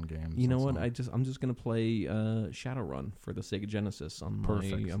phone games. You know what? I'm just gonna play Shadowrun for the Sega Genesis on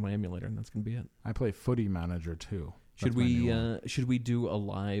my emulator, and that's gonna be it. I play Footy Manager too. Should we do a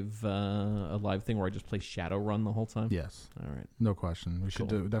live thing where I just play Shadowrun the whole time? Yes. All right. No question. We should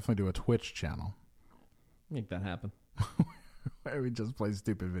definitely do a Twitch channel. Make that happen. Where we just play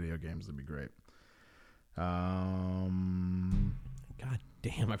stupid video games. It'd be great. God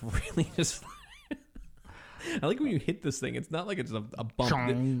damn! I've really just. I like when you hit this thing. It's not like it's a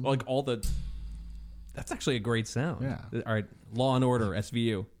bump. Like all the. That's actually a great sound. Yeah. All right. Law and Order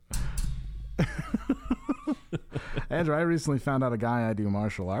SVU. Andrew, I recently found out a guy I do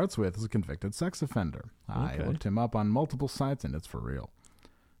martial arts with is a convicted sex offender. I looked him up on multiple sites, and it's for real.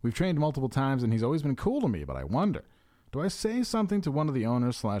 We've trained multiple times, and he's always been cool to me, but I wonder, do I say something to one of the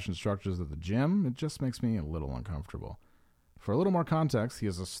owners / instructors at the gym? It just makes me a little uncomfortable. For a little more context, he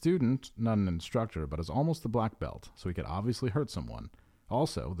is a student, not an instructor, but is almost a black belt, so he could obviously hurt someone.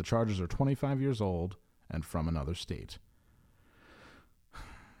 Also, the charges are 25 years old and from another state.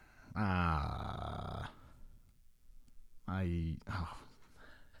 How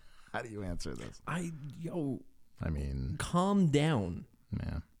do you answer this? I mean, calm down.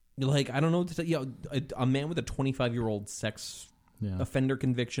 Yeah. Like, I don't know what to say. A man with a 25-year-old sex offender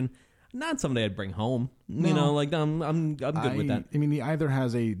conviction, not somebody I'd bring home. No. You know, like I'm good with that. I mean, he either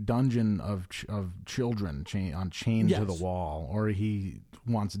has a dungeon of children chained to the wall, or he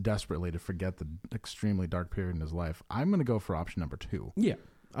wants desperately to forget the extremely dark period in his life. I'm going to go for option number 2. Yeah.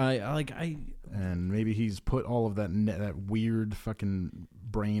 And maybe he's put all of that weird fucking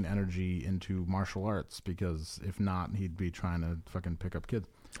brain energy into martial arts, because if not, he'd be trying to fucking pick up kids.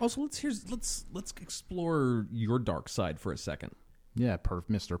 Also, let's explore your dark side for a second. Yeah,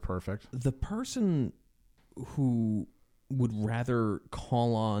 Mr. Perfect. The person who would rather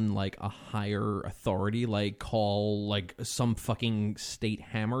call on like a higher authority, like call like some fucking state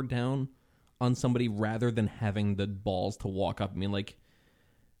hammer down on somebody, rather than having the balls to walk up and be like,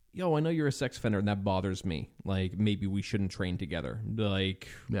 yo, I know you're a sex offender and that bothers me. Like, maybe we shouldn't train together. Like,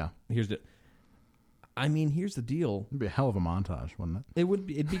 yeah. Here's the deal. It'd be a hell of a montage, wouldn't it?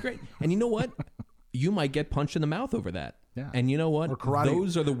 It'd be great. And you know what? You might get punched in the mouth over that. Yeah. And you know what? Or karate.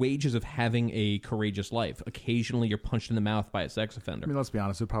 Those are the wages of having a courageous life. Occasionally you're punched in the mouth by a sex offender. I mean, let's be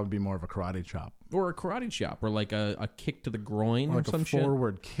honest, it'd probably be more of a karate chop. Or a karate chop, or like a kick to the groin, or like some a shit.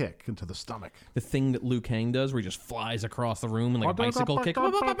 forward kick into the stomach. The thing that Liu Kang does, where he just flies across the room and like a bicycle kick.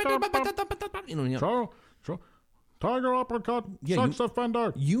 Tiger uppercut, sex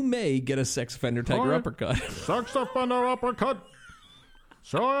offender. You may get a sex offender tiger uppercut. Sex offender uppercut.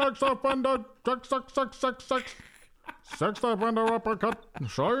 Sex offender, sex. Sex offender uppercut.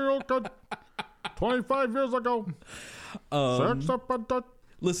 Sure you could. 25 years ago. Sex offender.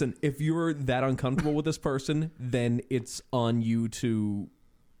 Listen, if you're that uncomfortable with this person, then it's on you to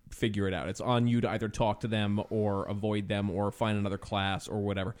figure it out. It's on you to either talk to them or avoid them or find another class or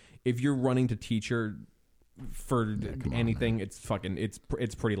whatever. If you're running to teacher for anything, it's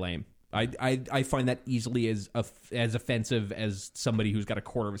pretty lame. I find that easily as offensive as somebody who's got a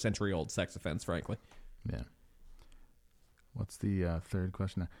quarter of a century old sex offense, frankly. Yeah. What's the third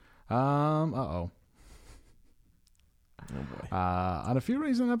question now? Oh boy. On a few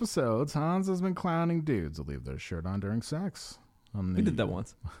recent episodes, Hans has been clowning dudes who leave their shirt on during sex. We did that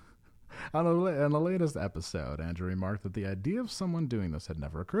once. On the latest episode, Andrew remarked that the idea of someone doing this had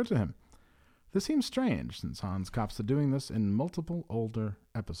never occurred to him. This seems strange, since Hans cops to doing this in multiple older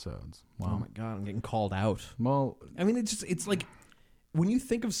episodes. Wow. Oh my god, I'm getting called out. Well, I mean, it's like when you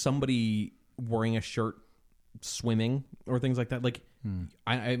think of somebody wearing a shirt swimming or things like that, like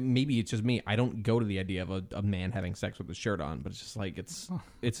I maybe it's just me. I don't go to the idea of a man having sex with his shirt on, but it's just like it's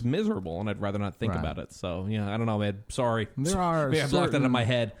miserable, and I'd rather not think about it. So yeah, I don't know, man. Sorry, There are maybe I blocked that out of my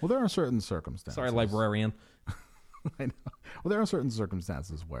head. Well, there are certain circumstances. Sorry, librarian. I know. Well, there are certain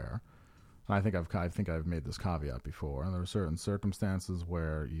circumstances where, and I think I've made this caveat before. There are certain circumstances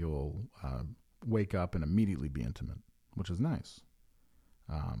where you'll wake up and immediately be intimate, which is nice.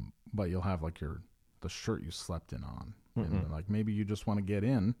 But you'll have like the shirt you slept in on, and like maybe you just want to get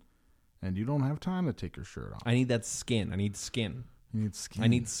in, and you don't have time to take your shirt off. I need that skin. I need skin. You need skin. I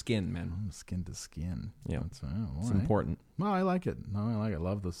need skin, man. Skin to skin. Yeah, it's important. No, I like it. No, I like it. I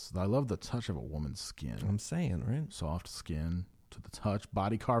love this. I love the touch of a woman's skin. I'm saying, right? Soft skin to the touch.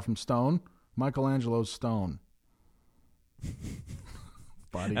 Body carved from stone. Michelangelo's stone.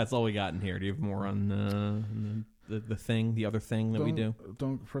 Body. That's all we got in here. Do you have more on the other thing that we do?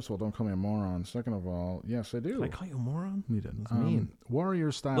 First of all, don't call me a moron. Second of all, yes, I do. Did I call you a moron? You did. That's mean.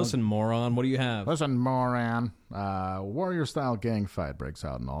 Warrior style. Listen, moron. What do you have? Listen, moron. Warrior style gang fight breaks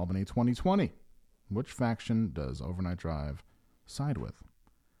out in Albany 2020. Which faction does Overnight Drive side with?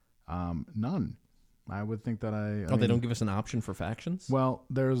 None. I would think that I mean, they don't give us an option for factions? Well,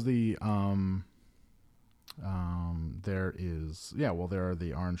 there's the there are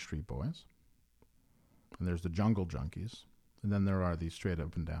the Orange Street Boys, and there's the Jungle Junkies, and then there are the straight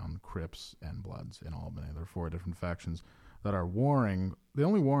up and down Crips and Bloods in Albany. There are 4 different factions that are warring. They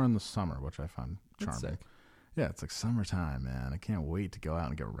only war in the summer, which I find charming. Yeah, it's like summertime, man. I can't wait to go out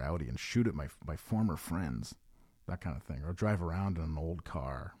and get rowdy and shoot at my former friends, that kind of thing, or drive around in an old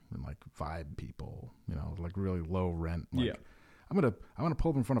car and like vibe people, like really low rent. Like, yeah, I'm gonna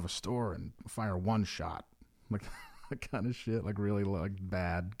pull up in front of a store and fire one shot, like that kind of shit, like really like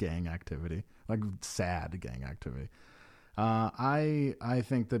bad gang activity, like sad gang activity. I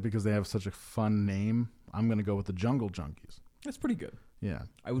think that because they have such a fun name, I'm gonna go with the Jungle Junkies. That's pretty good. Yeah,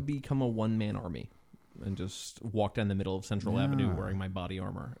 I would become a one-man army and just walk down the middle of Central Avenue wearing my body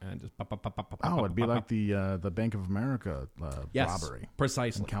armor and just it'd be like the Bank of America robbery,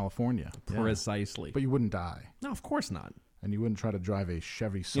 precisely, in California, precisely. But you wouldn't die. No, of course not. And you wouldn't try to drive a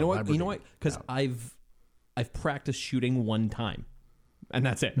Chevy Celebrity. You know what? Because I've practiced shooting one time, and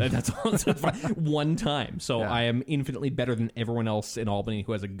that's it. That's all. One time. So I am infinitely better than everyone else in Albany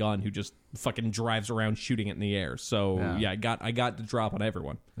who has a gun who just fucking drives around shooting it in the air. So I got the drop on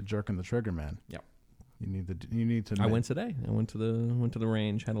everyone. The jerking the trigger, man. Yep. You need to. I went today. I went to the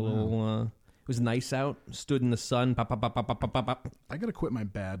range. Had a little. It was nice out. Stood in the sun. Pop, pop, pop, pop, pop, pop, pop. I gotta quit my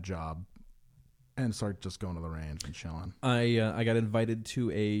bad job and start just going to the range and chilling. I got invited to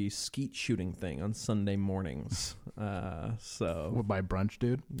a skeet shooting thing on Sunday mornings. So by Brunch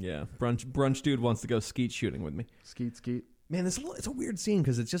Dude. Yeah, Brunch Dude wants to go skeet shooting with me. Skeet. Man, it's a weird scene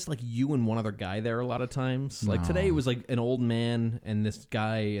because it's just like you and one other guy there a lot of times. Like today it was like an old man and this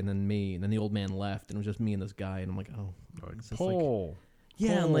guy and then me, and then the old man left and it was just me and this guy, and I'm like, Paul.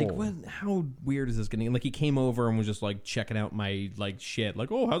 Yeah, I'm like, how weird is this getting? Like he came over and was just like checking out my like shit, like,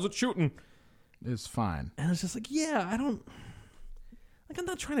 oh, how's it shooting? It's fine. And I was just like, yeah, I'm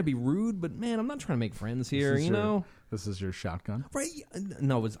not trying to be rude, but man, I'm not trying to make friends here, know? This is your shotgun? Right?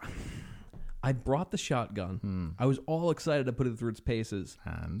 No, I brought the shotgun. I was all excited to put it through its paces,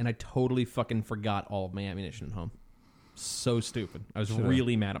 and I totally fucking forgot all of my ammunition at home. So stupid. I was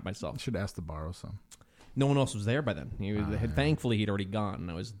really mad at myself. Should ask to borrow some. No one else was there by then. Thankfully, he'd already gone,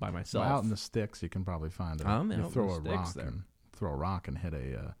 and I was by myself. Well, out in the sticks, you can probably find it. You throw a rock and hit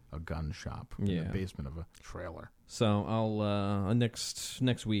a gun shop in the basement of a trailer. So I'll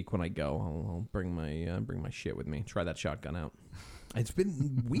next week when I go, I'll bring my shit with me. Try that shotgun out. It's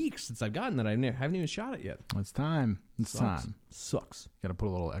been weeks since I've gotten that. I haven't even shot it yet. It's time. Sucks. Got to put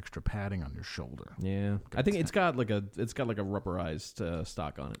a little extra padding on your shoulder. Yeah, I think it's got like a rubberized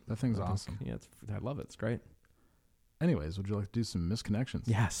stock on it. That thing's awesome. Yeah, I love it. It's great. Anyways, would you like to do some misconnections?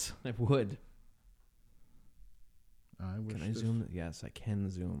 Yes, I would. Can I zoom? Yes, I can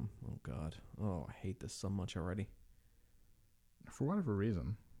zoom. Oh God. Oh, I hate this so much already. For whatever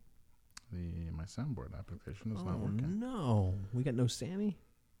reason, my soundboard application is not working. No, we got no Sammy.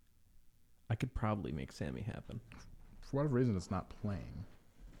 I could probably make Sammy happen. For whatever reason, it's not playing.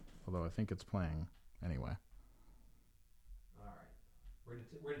 Although I think it's playing anyway. All right,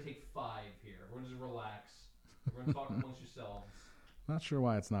 we're gonna take 5 here. We're gonna just relax. We're gonna talk amongst yourselves. Not sure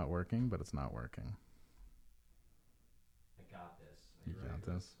why it's not working, but it's not working. I got this. Are you ready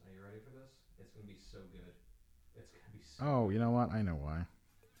for this? Are you ready for this? It's gonna be so good. It's gonna be so. Oh, you know what? I know why.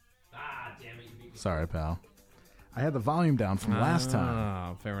 Ah, damn it! You beat me. Sorry, pal. I had the volume down from last time.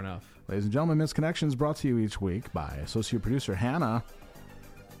 Ah, fair enough. Ladies and gentlemen, Misconnections brought to you each week by associate producer Hannah.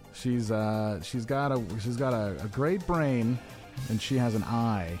 She's got a great brain and she has an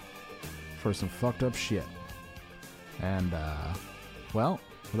eye for some fucked up shit. And, well,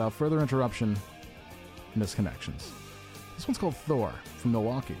 without further interruption, misconnections. This one's called Thor from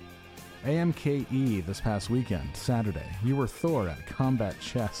Milwaukee. AMKE this past weekend, Saturday. You were Thor at Combat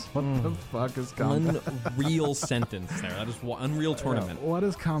Chess. What the fuck is Combat? Unreal sentence there. That is Unreal Tournament. What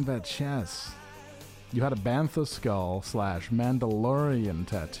is Combat Chess? You had a Bantha skull / Mandalorian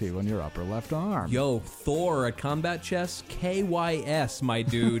tattoo on your upper left arm. Yo, Thor at Combat Chess? KYS, my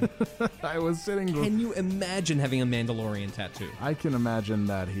dude. I was sitting... Can you imagine having a Mandalorian tattoo? I can imagine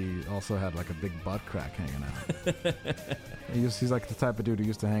that he also had like a big butt crack hanging out. He's like the type of dude who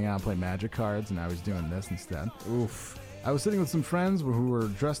used to hang out and play Magic cards, and now he's doing this instead. Oof. I was sitting with some friends who were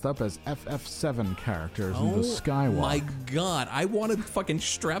dressed up as FF7 characters in the Skywalk. My God, I want to fucking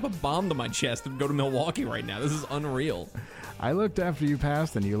strap a bomb to my chest and go to Milwaukee right now. This is unreal. I looked after you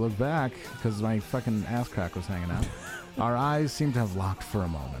passed, and you looked back because my fucking ass crack was hanging out. Our eyes seemed to have locked for a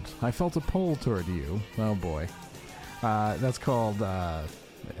moment. I felt a pull toward you. Oh boy. That's called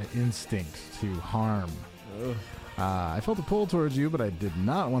instinct to harm. Ugh. I felt a pull towards you, but I did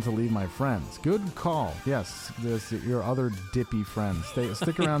not want to leave my friends. Good call. Yes, your other dippy friends.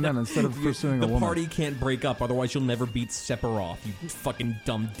 Stick around them instead of pursuing a woman. The party can't break up, otherwise you'll never beat Sephiroth, you fucking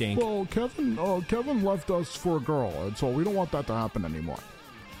dumb dink. Well, Kevin left us for a girl, and so we don't want that to happen anymore.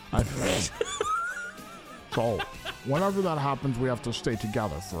 So, whenever that happens, we have to stay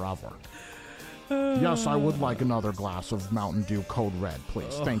together forever. Yes, I would like another glass of Mountain Dew Code Red,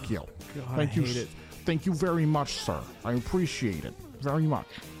 please. Thank you. God, Thank you. I hate it. Thank you very much, sir. I appreciate it very much.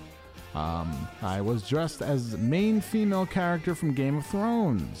 I was dressed as main female character from Game of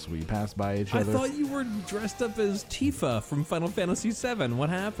Thrones. We passed by each other. I thought you were dressed up as Tifa from Final Fantasy VII. What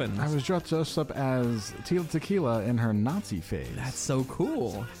happened? I was dressed up as Tila Tequila in her Nazi phase. That's so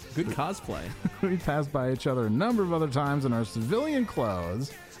cool. Good cosplay. We passed by each other a number of other times in our civilian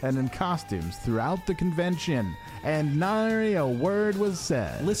clothes and in costumes throughout the convention, and nary a word was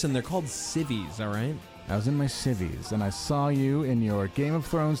said. Listen, they're called civvies, all right? I was in my civvies, and I saw you in your Game of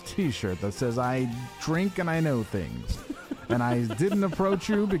Thrones t-shirt that says, I drink and I know things. And I didn't approach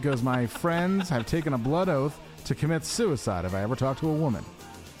you because my friends have taken a blood oath to commit suicide if I ever talk to a woman.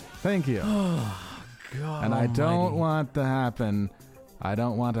 Thank you. Oh, God and I don't almighty. want to happen. I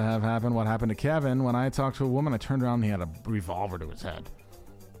don't want to have happen what happened to Kevin. When I talked to a woman, I turned around and he had a revolver to his head.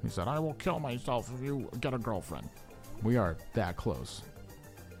 He said, I will kill myself if you get a girlfriend. We are that close.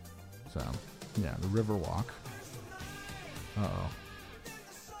 So, yeah, the river walk. Uh-oh.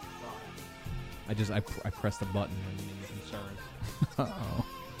 I pressed a button and I'm sorry. Uh-oh.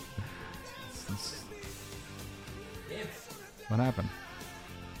 What happened?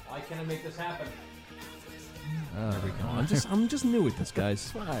 Why can't I make this happen? There we go. I'm just new at this,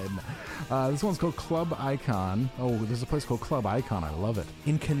 guys. Fine. This one's called Club Icon. Oh, there's a place called Club Icon. I love it.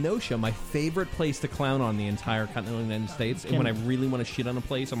 In Kenosha, my favorite place to clown on the entire continental United States. And when I really want to shit on a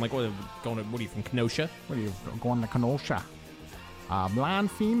place, I'm like, what are you from Kenosha? What are you going to Kenosha?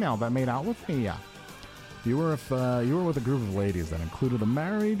 Blonde female that made out with me. You were with a group of ladies that included a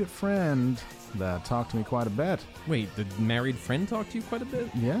married friend that talked to me quite a bit. Wait, the married friend talked to you quite a bit?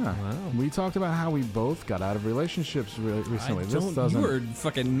 Yeah. Wow. We talked about how we both got out of relationships recently. You were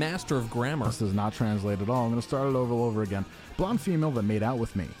fucking master of grammar. This does not translate at all. I'm going to start it over again. Blonde female that made out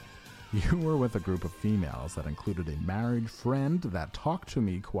with me. You were with a group of females that included a married friend that talked to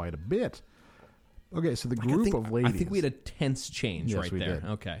me quite a bit. Okay, so the group of ladies. I think we had a tense change right there. Did.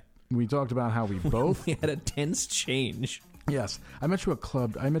 Okay. We talked about how we both... we had a tense change. Yes. I met you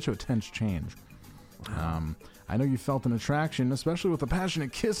at Tense Change. I know you felt an attraction, especially with the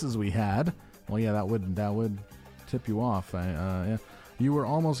passionate kisses we had. Well, yeah, that would tip you off. Yeah. You were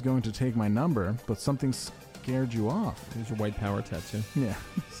almost going to take my number, but something scared you off. It was your white power tattoo. Yeah.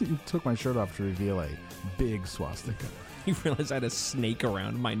 You took my shirt off to reveal a big swastika. You realized I had a snake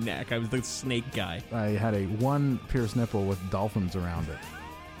around my neck. I was the snake guy. I had one pierced nipple with dolphins around it.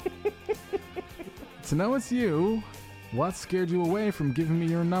 To know it's you, what scared you away from giving me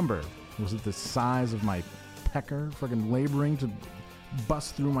your number? Was it the size of my pecker fucking laboring to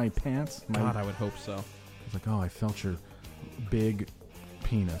bust through my pants? God, I would hope so. I was like, oh, I felt your big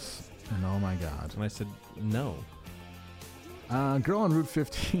penis. And oh my God. And I said, no. Girl on Route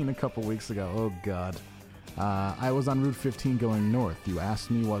 15 a couple weeks ago. Oh God. I was on Route 15 going north. You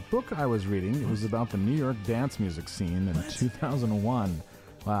asked me what book I was reading. It was about the New York dance music scene in 2001.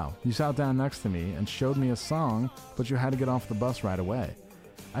 Wow. You sat down next to me and showed me a song, but you had to get off the bus right away.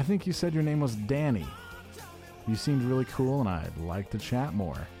 I think you said your name was Danny. You seemed really cool, and I'd like to chat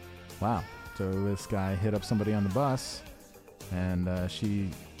more. Wow. So this guy hit up somebody on the bus, and she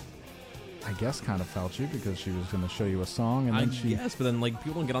I guess, kind of felt you because she was going to show you a song, and then Yes, but then like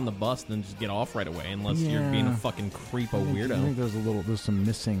people don't get on the bus and then just get off right away unless you're being a fucking creepo weirdo. I think there's some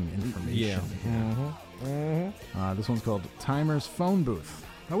missing information. Yeah. This one's called Timer's Phone Booth.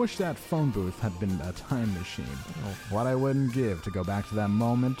 I wish that phone booth had been a time machine. What I wouldn't give to go back to that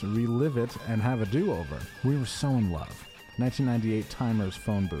moment, relive it, and have a do-over. We were so in love. 1998 Timer's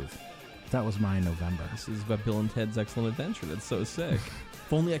Phone Booth. That was my November. This is about Bill and Ted's Excellent Adventure. That's so sick.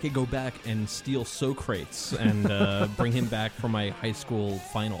 If only I could go back and steal Socrates and bring him back for my high school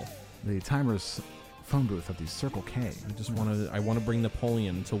final. The Timer's Phone Booth at the Circle K. I want to bring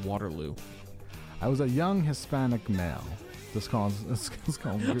Napoleon to Waterloo. I was a young Hispanic male. This called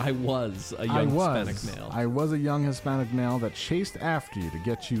I was a young Hispanic male. I was a young Hispanic male that chased after you to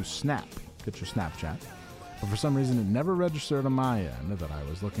get your Snapchat. But for some reason, it never registered on my end that I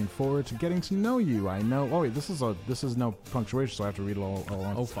was looking forward to getting to know you. I know. Oh wait, this is no punctuation, so I have to read it all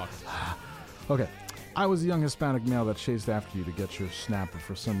along. Oh fuck. Okay. I was a young Hispanic male that chased after you to get your snap, but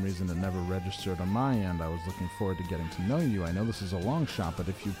for some reason it never registered on my end. I was looking forward to getting to know you. I know this is a long shot, but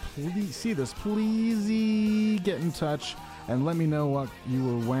if you please see this, please get in touch and let me know what you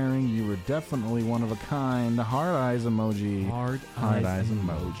were wearing. You were definitely one of a kind. Heart eyes emoji. Heart eyes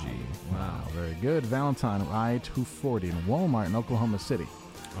emoji. Wow, very good. Valentine, I-240 in Walmart in Oklahoma City.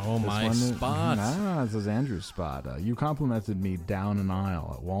 Oh, my spot. This is Andrew's spot. You complimented me down an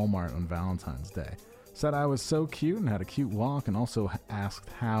aisle at Walmart on Valentine's Day. Said I was so cute and had a cute walk, and also asked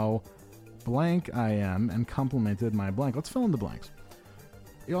how blank I am and complimented my blank. Let's fill in the blanks.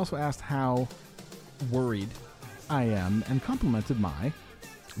 You also asked how worried I am and complimented my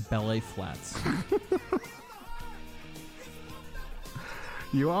ballet flats.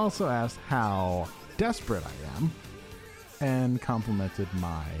 You also asked how desperate I am and complimented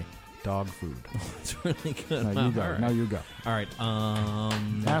my dog food. That's really good. Now you go. All right. Now you go. All right.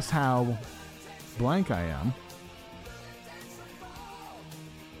 Asked how blank I am.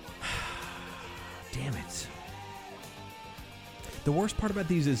 Damn it. The worst part about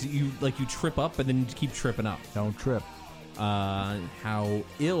these is you trip up, but then you keep tripping up. Don't trip. How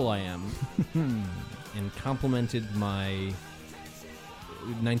ill I am, and complimented my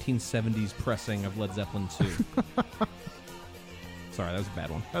 1970s pressing of Led Zeppelin 2. Sorry, that was a bad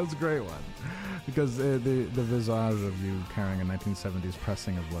one. That was a great one. Because the visage of you carrying a 1970s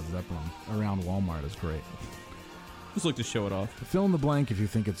pressing of Led Zeppelin around Walmart is great. Just like to show it off. Fill in the blank if you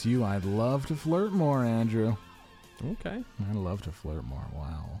think it's you. I'd love to flirt more, Andrew. Okay. I'd love to flirt more.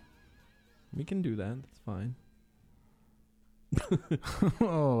 Wow. We can do that. That's fine.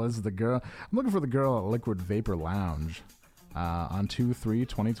 Oh, this is the girl. I'm looking for the girl at Liquid Vapor Lounge on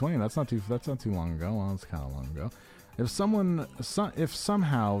 2/3/2020. That's not too long ago. Well, it's kind of long ago. If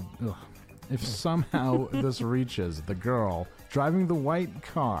somehow this reaches the girl driving the white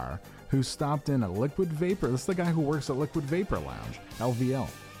car who stopped in at Liquid Vapor, this is the guy who works at Liquid Vapor Lounge, LVL.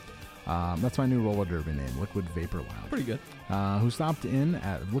 That's my new roller derby name, Liquid Vapor Lounge. Pretty good. Who stopped in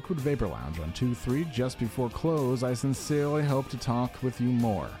at Liquid Vapor Lounge on 2/3 just before close. I sincerely hope to talk with you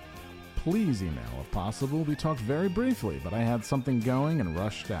more. Please email if possible. We talked very briefly, but I had something going and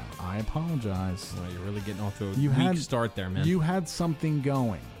rushed out. I apologize. Well, you're really getting off to a weak start there, man. You had something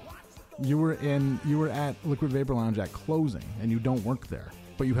going. You were at Liquid Vapor Lounge at closing, and you don't work there,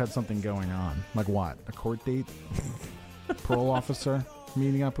 but you had something going on. Like what? A court date? Parole officer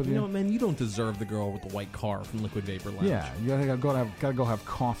meeting up with you? You know, man, you don't deserve the girl with the white car from Liquid Vapor Lounge. Yeah, you gotta go have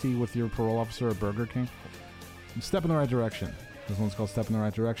coffee with your parole officer at Burger King. Step in the right direction. This one's called Step in the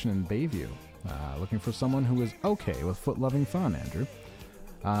Right Direction in Bayview. Looking for someone who is okay with foot-loving fun, Andrew.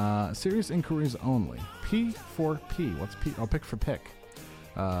 Serious inquiries only. P for P. What's P? Oh, pick for pick.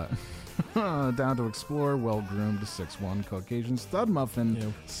 Down to explore, well-groomed 6'1", Caucasian stud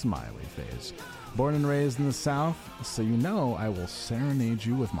muffin, smiley face. Born and raised in the South, so you know I will serenade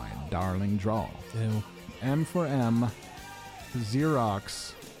you with my darling drawl. Ew. M for M,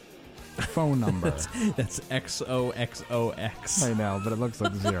 Xerox, phone number. That's XOXOX. I know, but it looks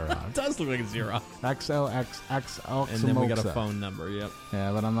like Xerox. It does look like a Xerox. XOXXO. And then we got a phone number, yep.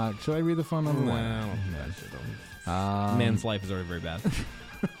 Yeah, but I'm not... Should I read the phone number? No, I don't think I should. Man's life is already very bad.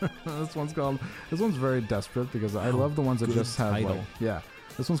 This one's very desperate because I love the ones that just have title.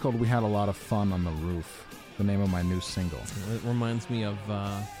 This one's called We Had a Lot of Fun on the Roof, the name of my new single. It reminds me of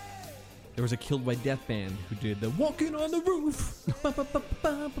there was a Killed by Death band who did the Walking on the Roof. What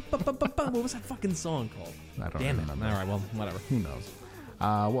was that fucking song called? I don't remember. All right, well, whatever. Who knows?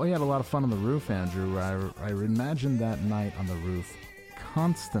 Well, we had a lot of fun on the roof, Andrew. I imagined that night on the roof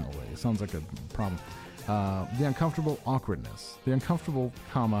constantly. Sounds like a problem. The uncomfortable awkwardness. The uncomfortable,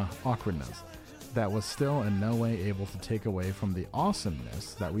 awkwardness. that was still in no way able to take away from the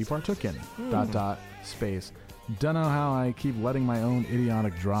awesomeness that we partook in. ... Space. Don't know how I keep letting my own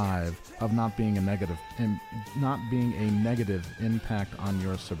idiotic drive of not being a negative impact on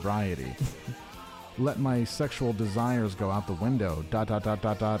your sobriety. Let my sexual desires go out the window. ...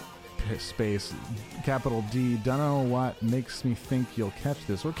 Space. Capital D. Don't know what makes me think you'll catch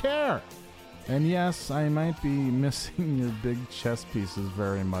this or care. And yes, I might be missing your big chess pieces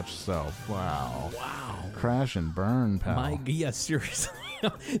very much so. Wow. Crash and burn, pal. Seriously.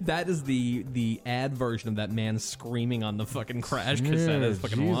 That is the ad version of that man screaming on the fucking Crash cassette. That's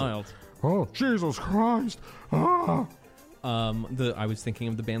fucking Jesus. wild. Oh, Jesus Christ. Ah. I was thinking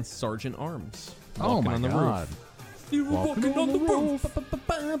of the band Sergeant Arms. Oh, my on the God. Roof. You were walking on the roof.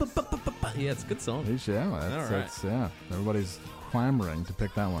 Yeah, it's a good song. That's, everybody's clamoring to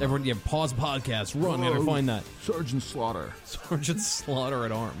pick that one Everyone, pause podcast. Run, gotta find that. Sergeant Slaughter. Sergeant Slaughter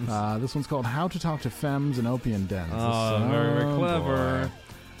at Arms. This one's called How to Talk to Femmes in Opium Dens. Oh, very clever. Boy.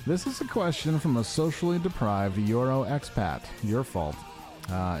 This is a question from a socially deprived Euro expat. Your fault.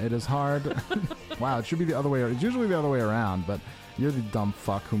 It is hard. Wow, it should be the other way. It's usually the other way around, but you're the dumb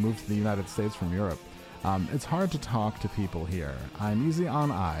fuck who moved to the United States from Europe. It's hard to talk to people here. I'm easy on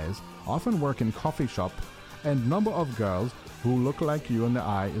eyes, often work in coffee shop, and number of girls who look like you in the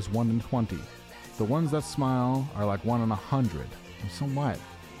eye is 1 in 20. The ones that smile are like 1 in 100. So what?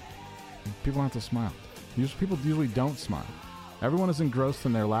 People have to smile. People usually don't smile. Everyone is engrossed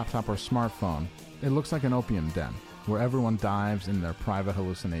in their laptop or smartphone. It looks like an opium den, where everyone dives in their private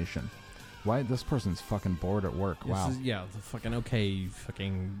hallucination. Why? This person's fucking bored at work. Wow. The fucking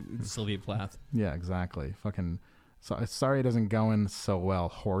fucking Sylvia Plath. Yeah, exactly. Fucking. Sorry it doesn't go in so well.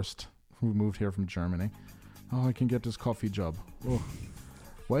 Horst, who moved here from Germany. Oh, I can get this coffee job. Oh.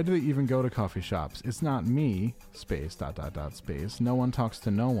 Why do they even go to coffee shops? It's not me. Space. ... Space. No one talks to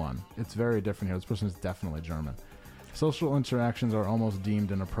no one. It's very different here. This person is definitely German. Social interactions are almost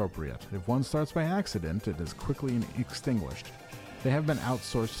deemed inappropriate. If one starts by accident, it is quickly extinguished. They have been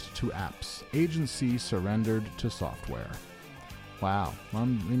outsourced to apps. Agency surrendered to software. Wow.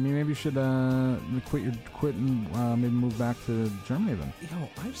 Maybe you should quit and maybe move back to Germany then.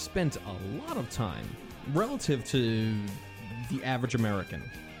 I've spent a lot of time relative to the average American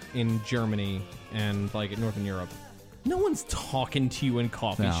in Germany and like in Northern Europe. No one's talking to you in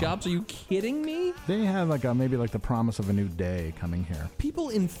coffee shops. Are you kidding me? They have maybe the promise of a new day coming here. People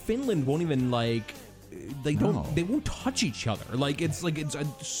in Finland won't even they won't touch each other. It's a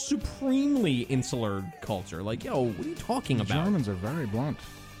supremely insular culture. What are you talking about? Germans are very blunt.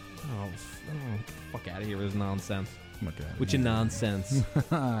 Oh, fuck out of here with this nonsense. Okay. Which is nonsense.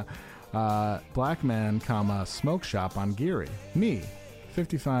 Black man, smoke shop on Geary. Me,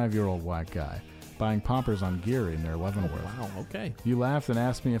 55-year-old white guy, buying poppers on Geary near Leavenworth. Wow, okay. You laughed and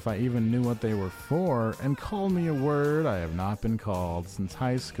asked me if I even knew what they were for, and called me a word I have not been called since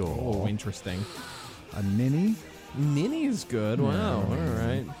high school. Oh, interesting. A ninny? Ninny is good. Wow, all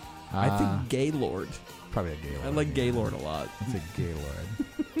right. I think Gaylord. Probably a Gaylord. I like Gaylord a lot. It's a Gaylord.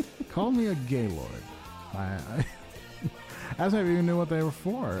 Call me a Gaylord. I asked me if you even knew what they were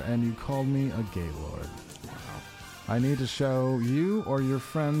for, and you called me a Gaylord. I need to show you or your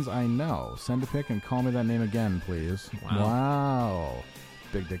friends I know. Send a pic and call me that name again, please. Wow.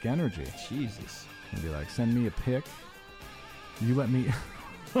 Big dick energy. Jesus. And be like, send me a pic. You let me...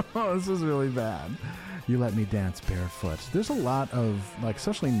 Oh, this is really bad. You let me dance barefoot. There's a lot of,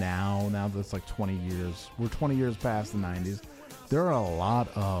 especially now that's 20 years. We're 20 years past the 90s. There are a lot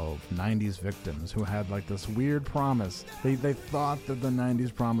of 90s victims who had this weird promise. They thought that the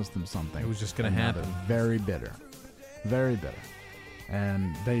 90s promised them something. It was just going to happen. Very bitter. Very bitter.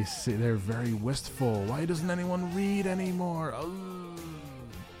 And they're very wistful. Why doesn't anyone read anymore? Oh.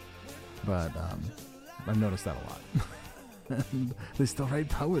 But I've noticed that a lot. And they still write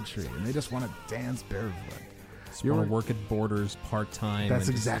poetry, and they just want to dance barefoot. You want to work at Borders part-time. That's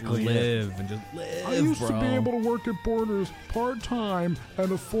and exactly just live it. And just live, I used to be able to work at Borders part-time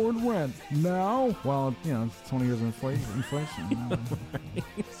and afford rent. Now, well, it's 20 years of inflation.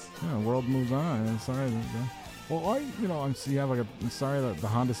 The world moves on. I'm sorry. Well, I'm sorry that the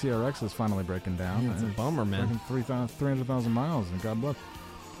Honda CRX is finally breaking down. Yeah, it's a bummer, man. 300,000 miles, and God bless.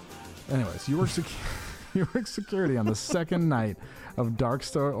 Anyways, you work security on the second night of Dark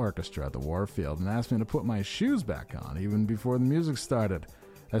Star Orchestra at the Warfield and asked me to put my shoes back on even before the music started.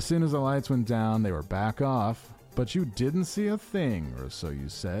 As soon as the lights went down, they were back off, but you didn't see a thing, or so you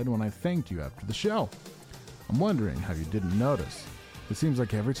said when I thanked you after the show. I'm wondering how you didn't notice. It seems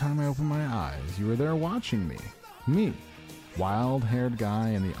like every time I open my eyes, you were there watching me. Me, wild-haired guy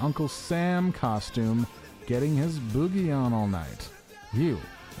in the Uncle Sam costume, getting his boogie on all night. You,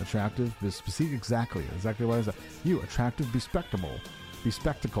 Attractive, exactly what I said. You, attractive,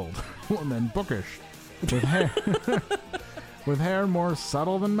 bespectacled woman, bookish, with hair, with hair more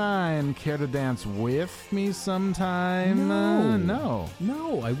subtle than mine. Care to dance with me sometime? No,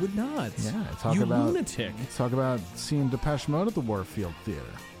 I would not. Yeah, You lunatic. Talk about seeing Depeche Mode at the Warfield Theater.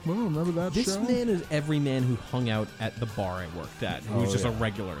 Well, remember that This show? man is every man who hung out at the bar I worked at, who was just a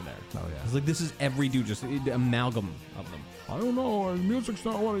regular there. Oh, yeah. It's like, this is every dude, just an amalgam of them. I don't know. Music's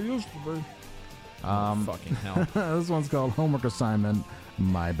not what it used to be. Fucking hell. This one's called Homework Assignment,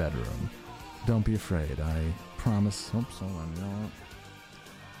 My Bedroom. Don't be afraid. I promise. Oops, hold on. You know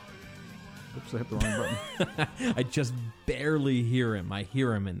what? Oops, I hit the wrong button. I just barely hear him. I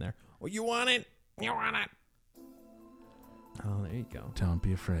hear him in there. Oh, you want it? You want it? Oh, there you go. Don't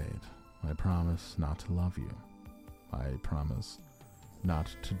be afraid. I promise not to love you. I promise not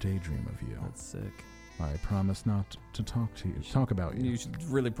to daydream of you. That's sick. I promise not to talk about you. You should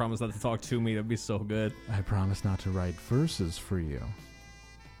really promise not to talk to me. That'd be so good. I promise not to write verses for you.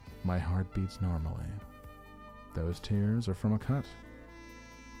 My heart beats normally. Those tears are from a cut.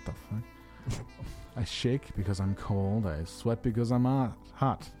 The fuck? I shake because I'm cold. I sweat because I'm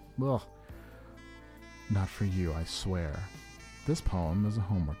hot. Ugh. Not for you, I swear. This poem is a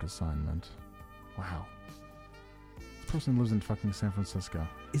homework assignment. Wow. This person lives in fucking San Francisco.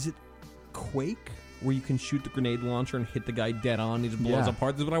 Is it Quake? Where you can shoot the grenade launcher and hit the guy dead on, he just blows Yeah.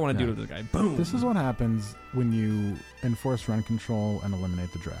 apart. This is what I want to do to this guy. Boom. This is what happens when you enforce run control and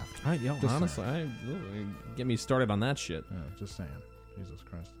eliminate the draft. Just Honestly, get me started on that shit. Yeah, just saying. Jesus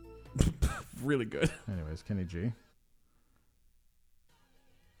Christ. Really good. Anyways, Kenny G.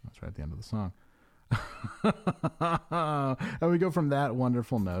 That's right at the end of the song. And we go from that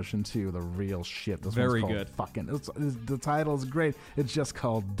wonderful notion to the real shit. This Very one's called good. The title is great. It's just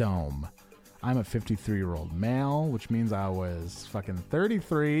called Dome. I'm a 53-year-old male, which means I was fucking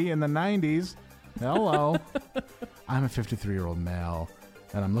 33 in the 90s. Hello. I'm a 53-year-old male,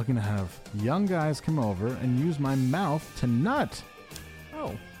 and I'm looking to have young guys come over and use my mouth to nut.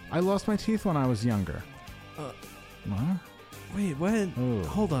 Oh. I lost my teeth when I was younger. What? Wait, what? Ooh.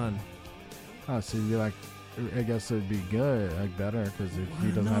 Hold on. Oh, so you're like, I guess it'd be good, like better, because if he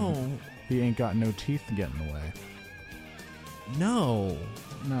doesn't have, he ain't got no teeth to get in the way. No.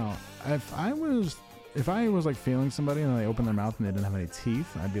 If I was like feeling somebody and they opened their mouth and they didn't have any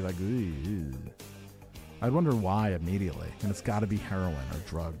teeth, I'd be like, ooh. I'd wonder why immediately, and it's got to be heroin or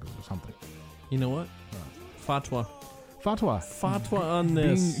drugs or something. You know what? Fatwa on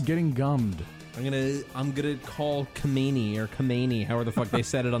this. Getting gummed. I'm gonna call Khomeini, however the fuck they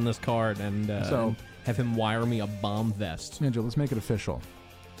said it on this card, and So- have him wire me a bomb vest. Angel, let's make it official.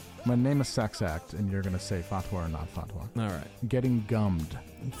 I'm going to name a sex act, and you're going to say fatwa or not fatwa. All right. Getting gummed.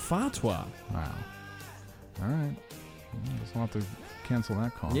 Fatwa. Wow. All right. Just want to cancel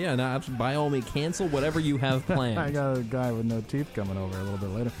that call. Yeah, no, by all means, cancel whatever you have planned. I got a guy with no teeth coming over a little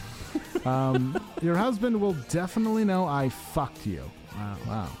bit later. Your husband will definitely know I fucked you.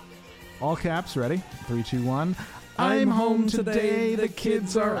 Wow. All caps, ready? 3, 2, 1. I'm home today, the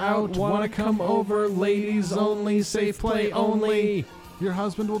kids are out, wanna come over, ladies only, safe play only. Your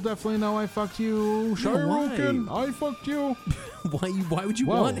husband will definitely know I fucked you. Shirokin, I fucked you. Why would you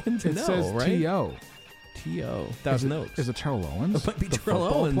want him to know, it says right? T.O. T.O. Thousand Oaks. Is it Terrell Owens? It might be the Terrell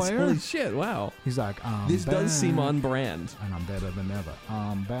football Owens. player? Holy shit, wow. He's like, this back, does seem on brand. and I'm better than ever.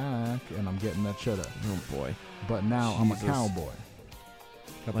 I'm back, and I'm getting that cheddar. Oh, boy. But now Jesus. I'm a cowboy.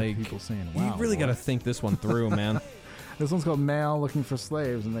 Couple Like, people saying, wow. you really boy. got to think this one through, man. This one's called Male Looking for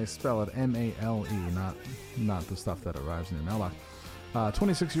Slaves, and they spell it M-A-L-E, not the stuff that arrives in your mailbox.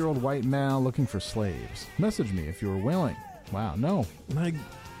 26-year-old white male looking for slaves. Message me if you're willing. Wow, no.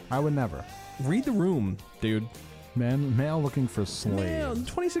 I would never. Read the room, dude. Male looking for slaves.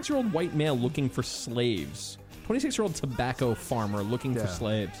 26-year-old white male looking for slaves. 26-year-old tobacco farmer looking for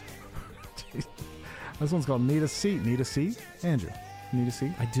slaves. This one's called Need a Seat. Need a seat? Andrew, need a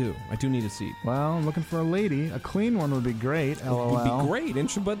seat? I do need a seat. Well, I'm looking for a lady. A clean one would be great, LOL. Would be great,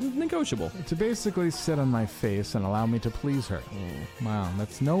 but negotiable. To basically sit on my face and allow me to please her. Wow,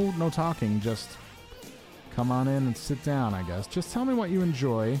 that's no talking, just come on in and sit down, I guess. Just tell me what you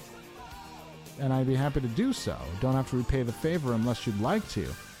enjoy, and I'd be happy to do so. Don't have to repay the favor unless you'd like to.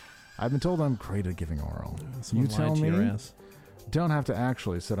 I've been told I'm great at giving oral. You tell me. Your ass. Don't have to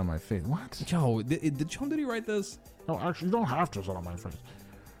actually sit on my face. What? Yo, did Sean Diddy write this? No, actually, you don't have to sit on my face.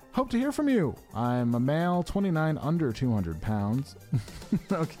 Hope to hear from you. I'm a male, 29, under 200 pounds.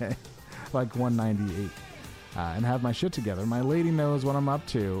 Okay. Like 198. and have my shit together. My lady knows what I'm up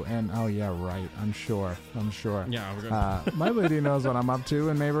to, and oh yeah, right. I'm sure. Yeah, we're good. My lady knows what I'm up to,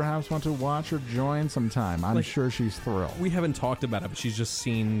 and may perhaps want to watch or join sometime. I'm sure she's thrilled. We haven't talked about it, but she's just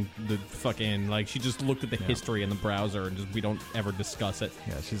seen the fucking she just looked at the history in the browser, and just we don't ever discuss it.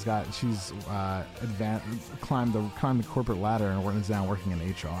 Yeah, she's climbed the corporate ladder and is now working in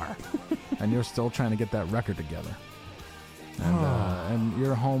HR, and you're still trying to get that record together. And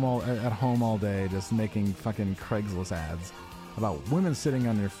you're at home all day just making fucking Craigslist ads about women sitting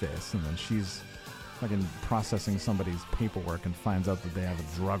on your face, and then she's fucking processing somebody's paperwork and finds out that they have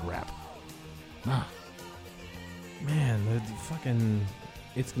a drug rap. Man,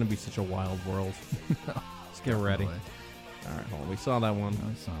 it's gonna be such a wild world. Let's get ready. All right, hold on. We saw that one.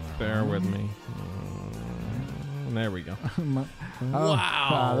 Bear with me. There we go.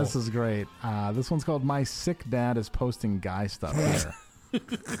 Wow, this is great. This one's called "My Sick Dad is Posting Guy Stuff Here."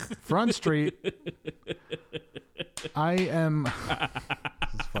 Front Street. I am.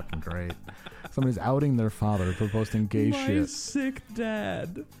 This is fucking great. Somebody's outing their father for posting gay shit. My sick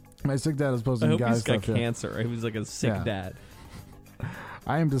dad. My sick dad is posting guy stuff. I hope he's got cancer. He was like a sick dad.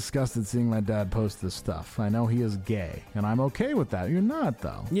 I am disgusted seeing my dad post this stuff. I know he is gay, and I'm okay with that. You're not,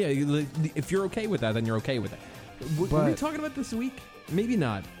 though. Yeah, if you're okay with that, then you're okay with it. Were we talking about this week? Maybe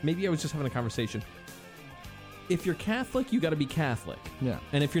not. Maybe I was just having a conversation. If you're Catholic, you got to be Catholic. Yeah.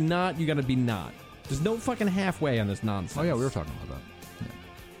 And if you're not, you got to be not. There's no fucking halfway on this nonsense. Oh, yeah, we were talking about that.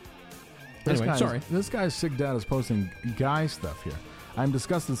 Yeah. Anyway, This guy's sick dad is posting guy stuff here. I'm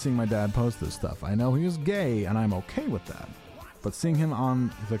disgusted seeing my dad post this stuff. I know he is gay, and I'm okay with that. But seeing him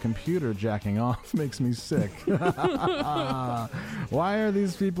on the computer jacking off makes me sick. Why are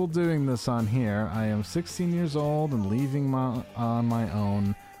these people doing this on here? I am 16 years old and leaving on my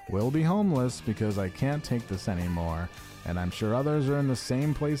own. Will be homeless because I can't take this anymore. And I'm sure others are in the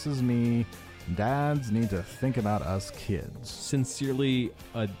same place as me. Dads need to think about us kids. Sincerely,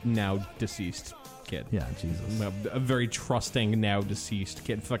 a now deceased kid. Yeah, Jesus. A very trusting now deceased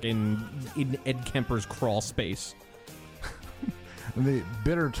kid. Fucking in Ed Kemper's crawl space. The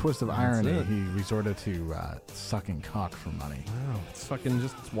bitter twist of irony, he resorted to sucking cock for money. Wow, it's fucking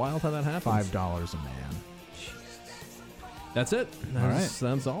just wild how that happens. $5 a man. Jesus. That's it.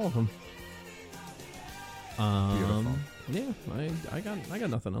 That's all of them. Beautiful. Yeah, I got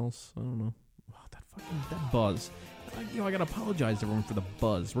nothing else. I don't know. Wow, that buzz. I gotta apologize to everyone for the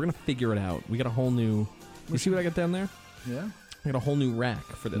buzz. We're gonna figure it out. We got a whole new. You see what I got down there? Yeah. I got a whole new rack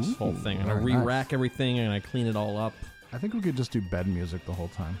for this whole thing. I'm gonna re-rack everything and I clean it all up. I think we could just do bed music the whole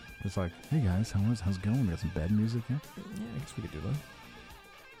time. It's like, hey guys, how's it going? We got some bed music here? Yeah, I guess we could do that.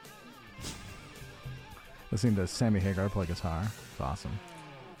 Listening to Sammy Hagar play guitar. It's awesome.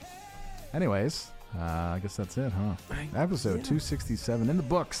 Anyways, I guess that's it, huh? Episode 267 in the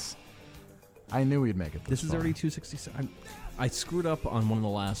books. I knew we'd make it this far. Is already 267. I screwed up on one of the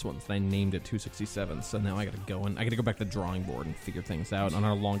last ones. I named it 267, so now I gotta go back to the drawing board and figure things out on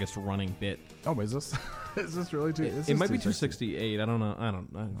our longest running bit. Oh, is this really It might be 268. I don't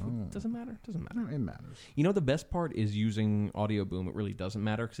know. Doesn't matter. No, it matters. You know, the best part is using Audio Boom. It really doesn't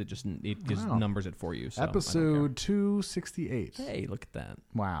matter because it just numbers it for you. So episode 268. Hey, look at that.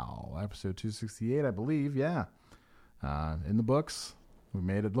 Wow, episode 268, I believe. Yeah, in the books. We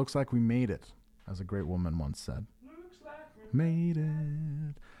made it. Looks like we made it, as a great woman once said. Made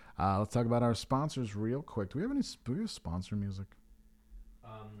it. Let's talk about our sponsors real quick. Do we have any sponsor music?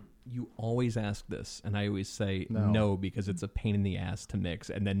 You always ask this, and I always say no because it's a pain in the ass to mix.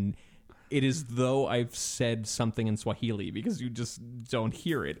 And then it is though I've said something in Swahili because you just don't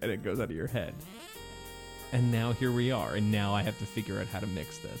hear it, and it goes out of your head. And now here we are, and now I have to figure out how to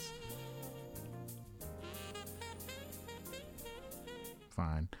mix this.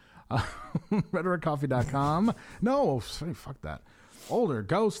 Fine. RhetoricCoffee.com. No, fuck that.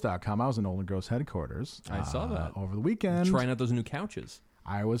 OlderGhost.com. I was in Older Ghost headquarters. I saw that over the weekend. Trying out those new couches.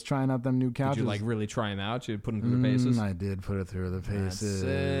 I was trying out them new couches. Did you really try them out? You put them through their paces? I did put it through the paces.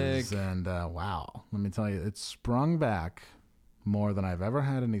 That's sick. And wow, let me tell you, it sprung back more than I've ever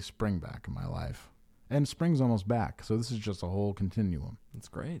had any spring back in my life. And spring's almost back, so this is just a whole continuum. That's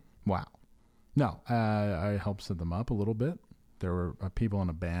great. Wow. No, I helped set them up a little bit. There were people in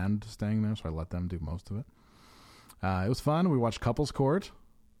a band staying there, so I let them do most of it. It was fun. We watched Couples Court.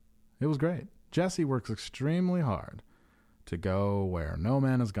 It was great. Jessie works extremely hard to go where no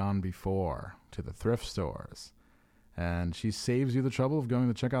man has gone before, to the thrift stores. And she saves you the trouble of going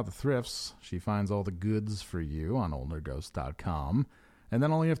to check out the thrifts. She finds all the goods for you on olderghost.com. And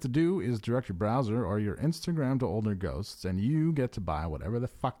then all you have to do is direct your browser or your Instagram to Older Ghosts, and you get to buy whatever the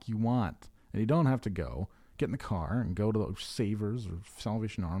fuck you want. And you don't have to get in the car and go to the Savers or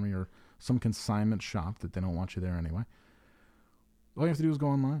Salvation Army or some consignment shop that they don't want you there anyway. All you have to do is go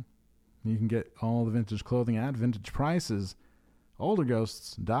online. You can get all the vintage clothing at vintage prices.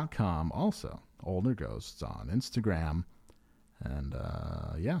 Olderghosts.com. Also, Older Ghosts on Instagram. And,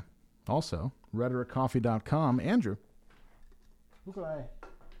 also, rhetoriccoffee.com. Andrew, look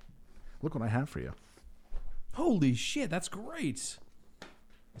what I have for you. Holy shit, that's great.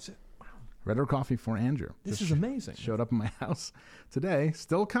 Is it? Wow. Rhetoric Coffee for Andrew. This is amazing. Showed up in my house today.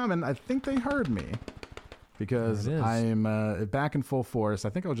 Still coming. I think they heard me because I'm back in full force. I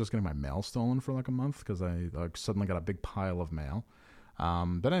think I was just getting my mail stolen for like a month because I suddenly got a big pile of mail.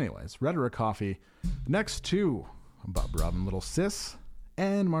 But anyways, Rhetoric Coffee next to Bob Robin Little Sis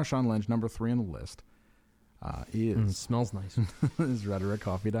and Marshawn Lynch, number 3 on the list, is smells nice. is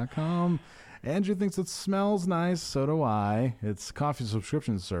rhetoriccoffee.com. Andrew thinks it smells nice. So do I. It's coffee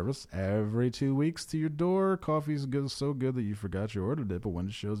subscription service. Every 2 weeks to your door. Coffee's good, so good that you forgot you ordered it, but when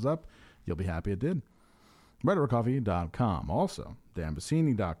it shows up, you'll be happy it did. rhetoriccoffee.com. Also,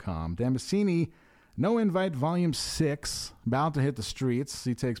 danbassini.com. Dan Bassini, No Invite Volume 6, about to hit the streets.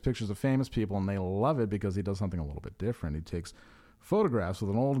 He takes pictures of famous people, and they love it because he does something a little bit different. He takes photographs with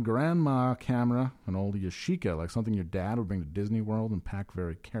an old grandma camera, an old Yashica, like something your dad would bring to Disney World and pack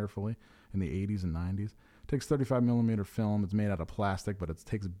very carefully in the 80s and 90s. It takes 35 millimeter film. It's made out of plastic, but it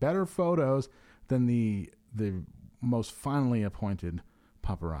takes better photos than the most finely appointed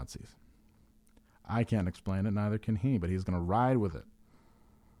paparazzis. I can't explain it, neither can he, but he's going to ride with it.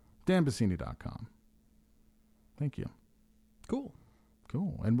 danbassini.com. Thank you. Cool.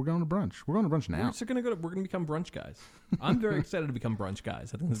 And we're going to brunch. We're going to brunch now. We're going to become brunch guys. I'm very excited to become brunch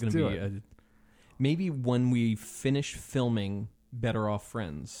guys. I think it's going to be maybe when we finish filming Better Off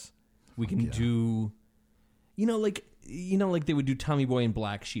Friends, we can do, like they would do Tommy Boy and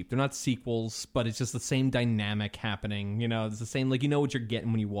Black Sheep. They're not sequels, but it's just the same dynamic happening. It's the same, what you're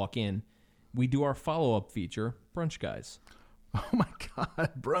getting when you walk in. We do our follow-up feature, Brunch Guys. Oh my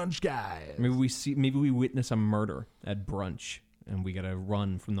God, Brunch Guys. Maybe we witness a murder at brunch, and we got to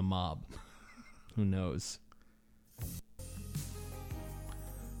run from the mob. Who knows?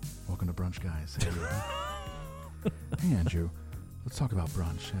 Welcome to Brunch Guys. Hey, Andrew. Let's talk about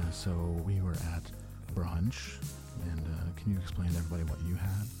brunch. So we were at brunch, and can you explain to everybody what you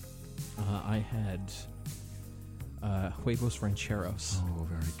had? I had huevos rancheros. Oh,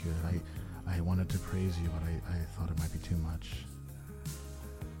 very good. I wanted to praise you, but I thought it might be too much.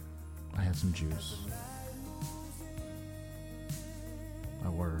 I had some juice.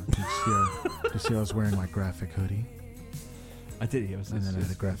 Did you see I was wearing my graphic hoodie? I did. And then I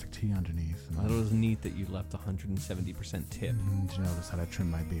had a graphic tee underneath. I thought it was neat that you left 170% tip. Did you notice that I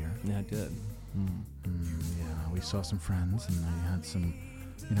trimmed my beard? Yeah, I did. Yeah, we saw some friends, and I had some.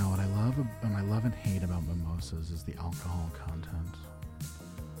 What I love and hate about mimosas is the alcohol content.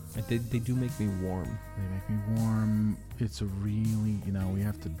 They do make me warm. They make me warm. It's a really, we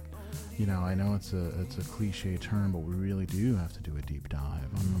have to. I know it's a cliche term, but we really do have to do a deep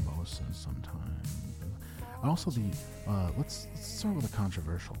dive on mimosas sometime. Also, let's start with a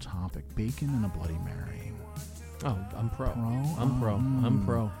controversial topic: bacon and a Bloody Mary. Oh, I'm pro. I'm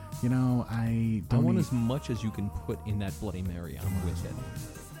pro. I want as much as you can put in that Bloody Mary. I'm with it.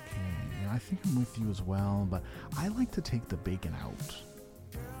 Okay, I think I'm with you as well, but I like to take the bacon out.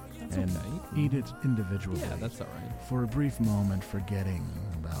 That's and okay. Eat it individually. Yeah, that's all right. For a brief moment, forgetting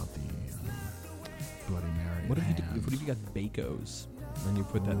about the Bloody Mary. What if you got Bacos? And you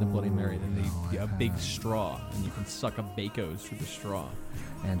put that in the Bloody Mary, then a big straw, and you can suck up Bacos through the straw.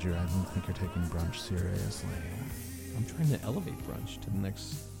 Andrew, I don't think you're taking brunch seriously. I'm trying to elevate brunch to the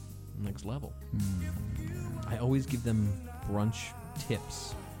next level. I always give them brunch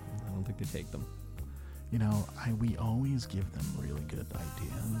tips. I don't think they take them. We always give them really good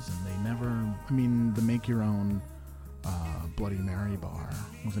ideas, and they never. The make your own Bloody Mary bar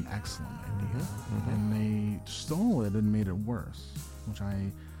was an excellent idea, and they stole it and made it worse. Which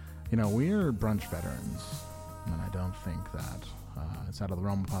we're brunch veterans, and I don't think that it's out of the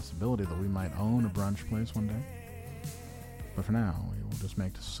realm of possibility that we might own a brunch place one day. But for now, we will just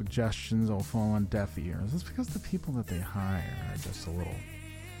make suggestions that will fall on deaf ears. It's because the people that they hire are just a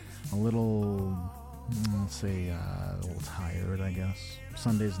little, let's say, a little tired, I guess.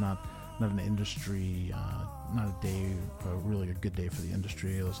 Sunday's not an industry, not a day, really a good day for the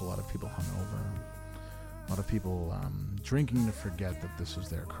industry. There's a lot of people hungover. A lot of people drinking to forget that this is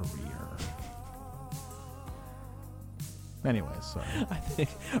their career. Anyway, sorry.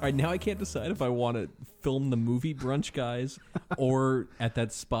 All right, now I can't decide if I want to film the movie Brunch Guys or at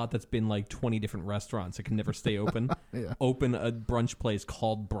that spot that's been like 20 different restaurants that can never stay open. Yeah. Open a brunch place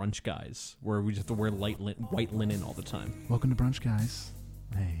called Brunch Guys where we just have to wear white linen all the time. Welcome to Brunch Guys.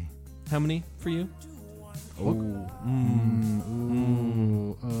 Hey. How many for you? Ooh,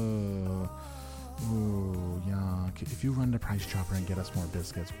 yeah. If you run to Price Chopper and get us more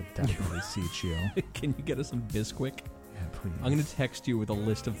biscuits, we'll definitely seat you. Can you get us some Bisquick? Yeah, please. I'm going to text you with a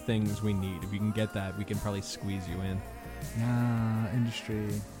list of things we need. If you can get that, we can probably squeeze you in. Yeah, industry.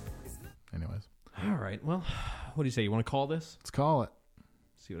 Anyways. All right. Well, what do you say? You want to call this? Let's call it.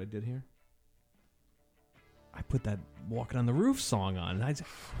 See what I did here? I put that "Walking on the Roof" song on.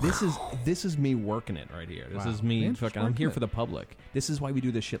 This is me working it right here. This is me. Fucking, I'm here for the public. This is why we do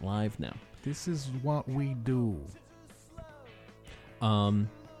this shit live now. This is what we do.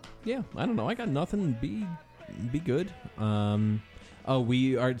 Yeah. I don't know. I got nothing. Be good.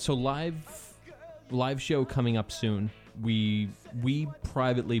 We are so live show coming up soon. We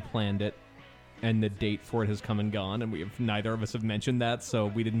privately planned it, and the date for it has come and gone, and neither of us have mentioned that, so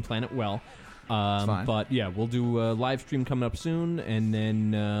we didn't plan it well. But yeah, we'll do a live stream coming up soon, and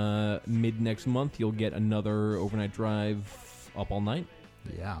then mid next month you'll get another Overnight Drive Up All Night.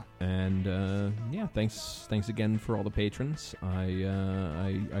 Yeah. And yeah, thanks again for all the patrons.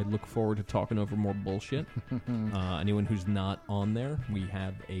 I look forward to talking over more bullshit. Anyone who's not on there, we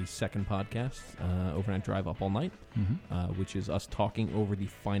have a second podcast, Overnight Drive Up All Night, which is us talking over the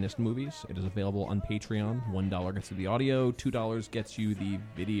finest movies. It is available on Patreon. $1 gets you the audio, $2 gets you the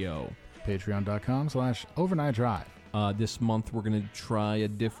video. Patreon.com/Overnight Drive. This month we're going to try a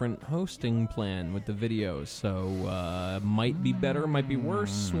different hosting plan with the videos, so might be better, might be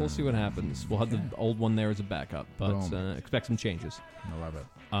worse. We'll see what happens. We'll have the old one there as a backup, but expect some changes. I love it.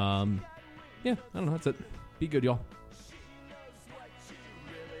 Yeah, I don't know. That's it. Be good, y'all.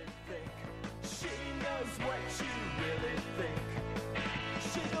 She knows what you really think.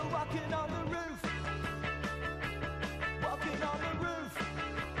 She's walking on the roof. Walking on the roof.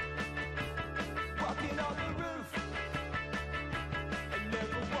 Walking on the roof. And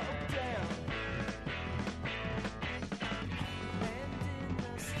never walk down. And in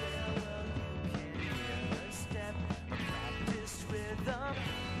the stairwell you can hear her step. A practiced rhythm.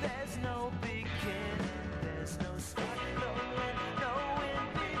 There's no beginning. There's no start, no end, no in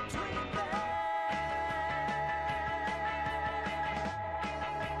between them.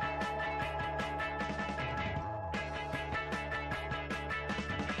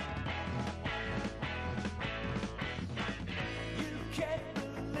 You can't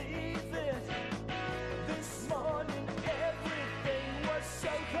believe it. This morning everything was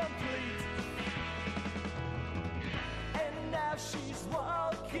so complete. And now she's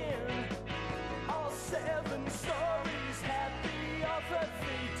walking all 7 stories happy off her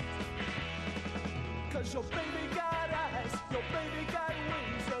feet. 'Cause your baby got eyes, your baby got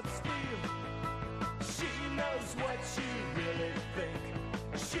wings of steel. She knows what you really think.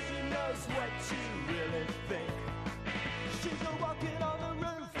 She knows what you really think. She's a walking on the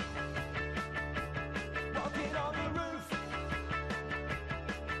roof. Walking on the roof.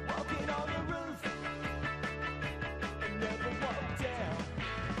 Walking on the roof. And never walk down.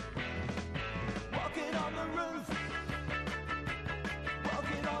 Walking on the roof.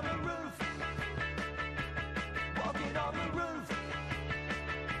 Walking on the roof. Walking on the roof.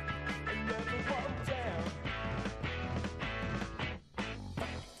 And never walk down.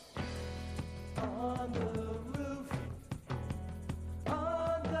 On the roof.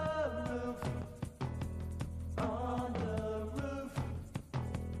 On the roof. On the roof.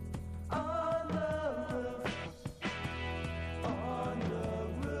 On the roof. On the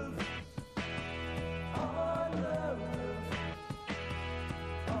roof. On the roof.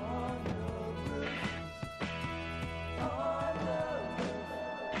 On the roof. On the roof.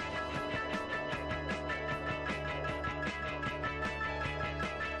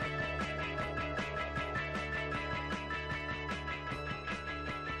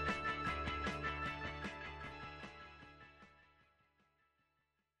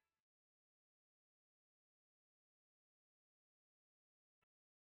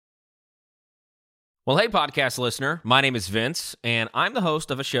 Well, hey, podcast listener. My name is Vince, and I'm the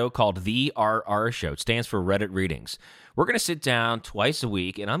host of a show called The RR Show. It stands for Reddit Readings. We're going to sit down twice a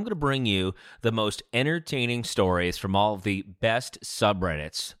week, and I'm going to bring you the most entertaining stories from all of the best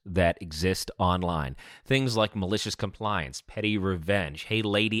subreddits that exist online. Things like malicious compliance, petty revenge, hey,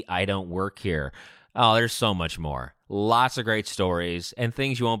 lady, I don't work here. Oh, there's so much more. Lots of great stories and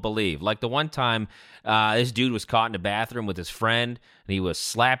things you won't believe. Like the one time this dude was caught in a bathroom with his friend and he was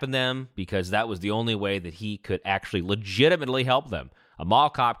slapping them because that was the only way that he could actually legitimately help them. A mall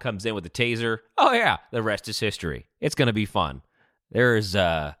cop comes in with a taser. Oh, yeah, the rest is history. It's going to be fun. There's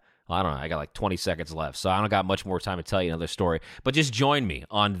a Well, I don't know. I got like 20 seconds left, so I don't got much more time to tell you another story. But just join me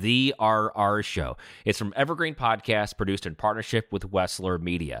on The RR Show. It's from Evergreen Podcast, produced in partnership with Wessler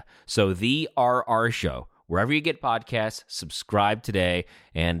Media. So The RR Show, wherever you get podcasts, subscribe today.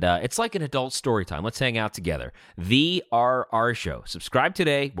 And it's like an adult story time. Let's hang out together. The RR Show. Subscribe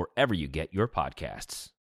today wherever you get your podcasts.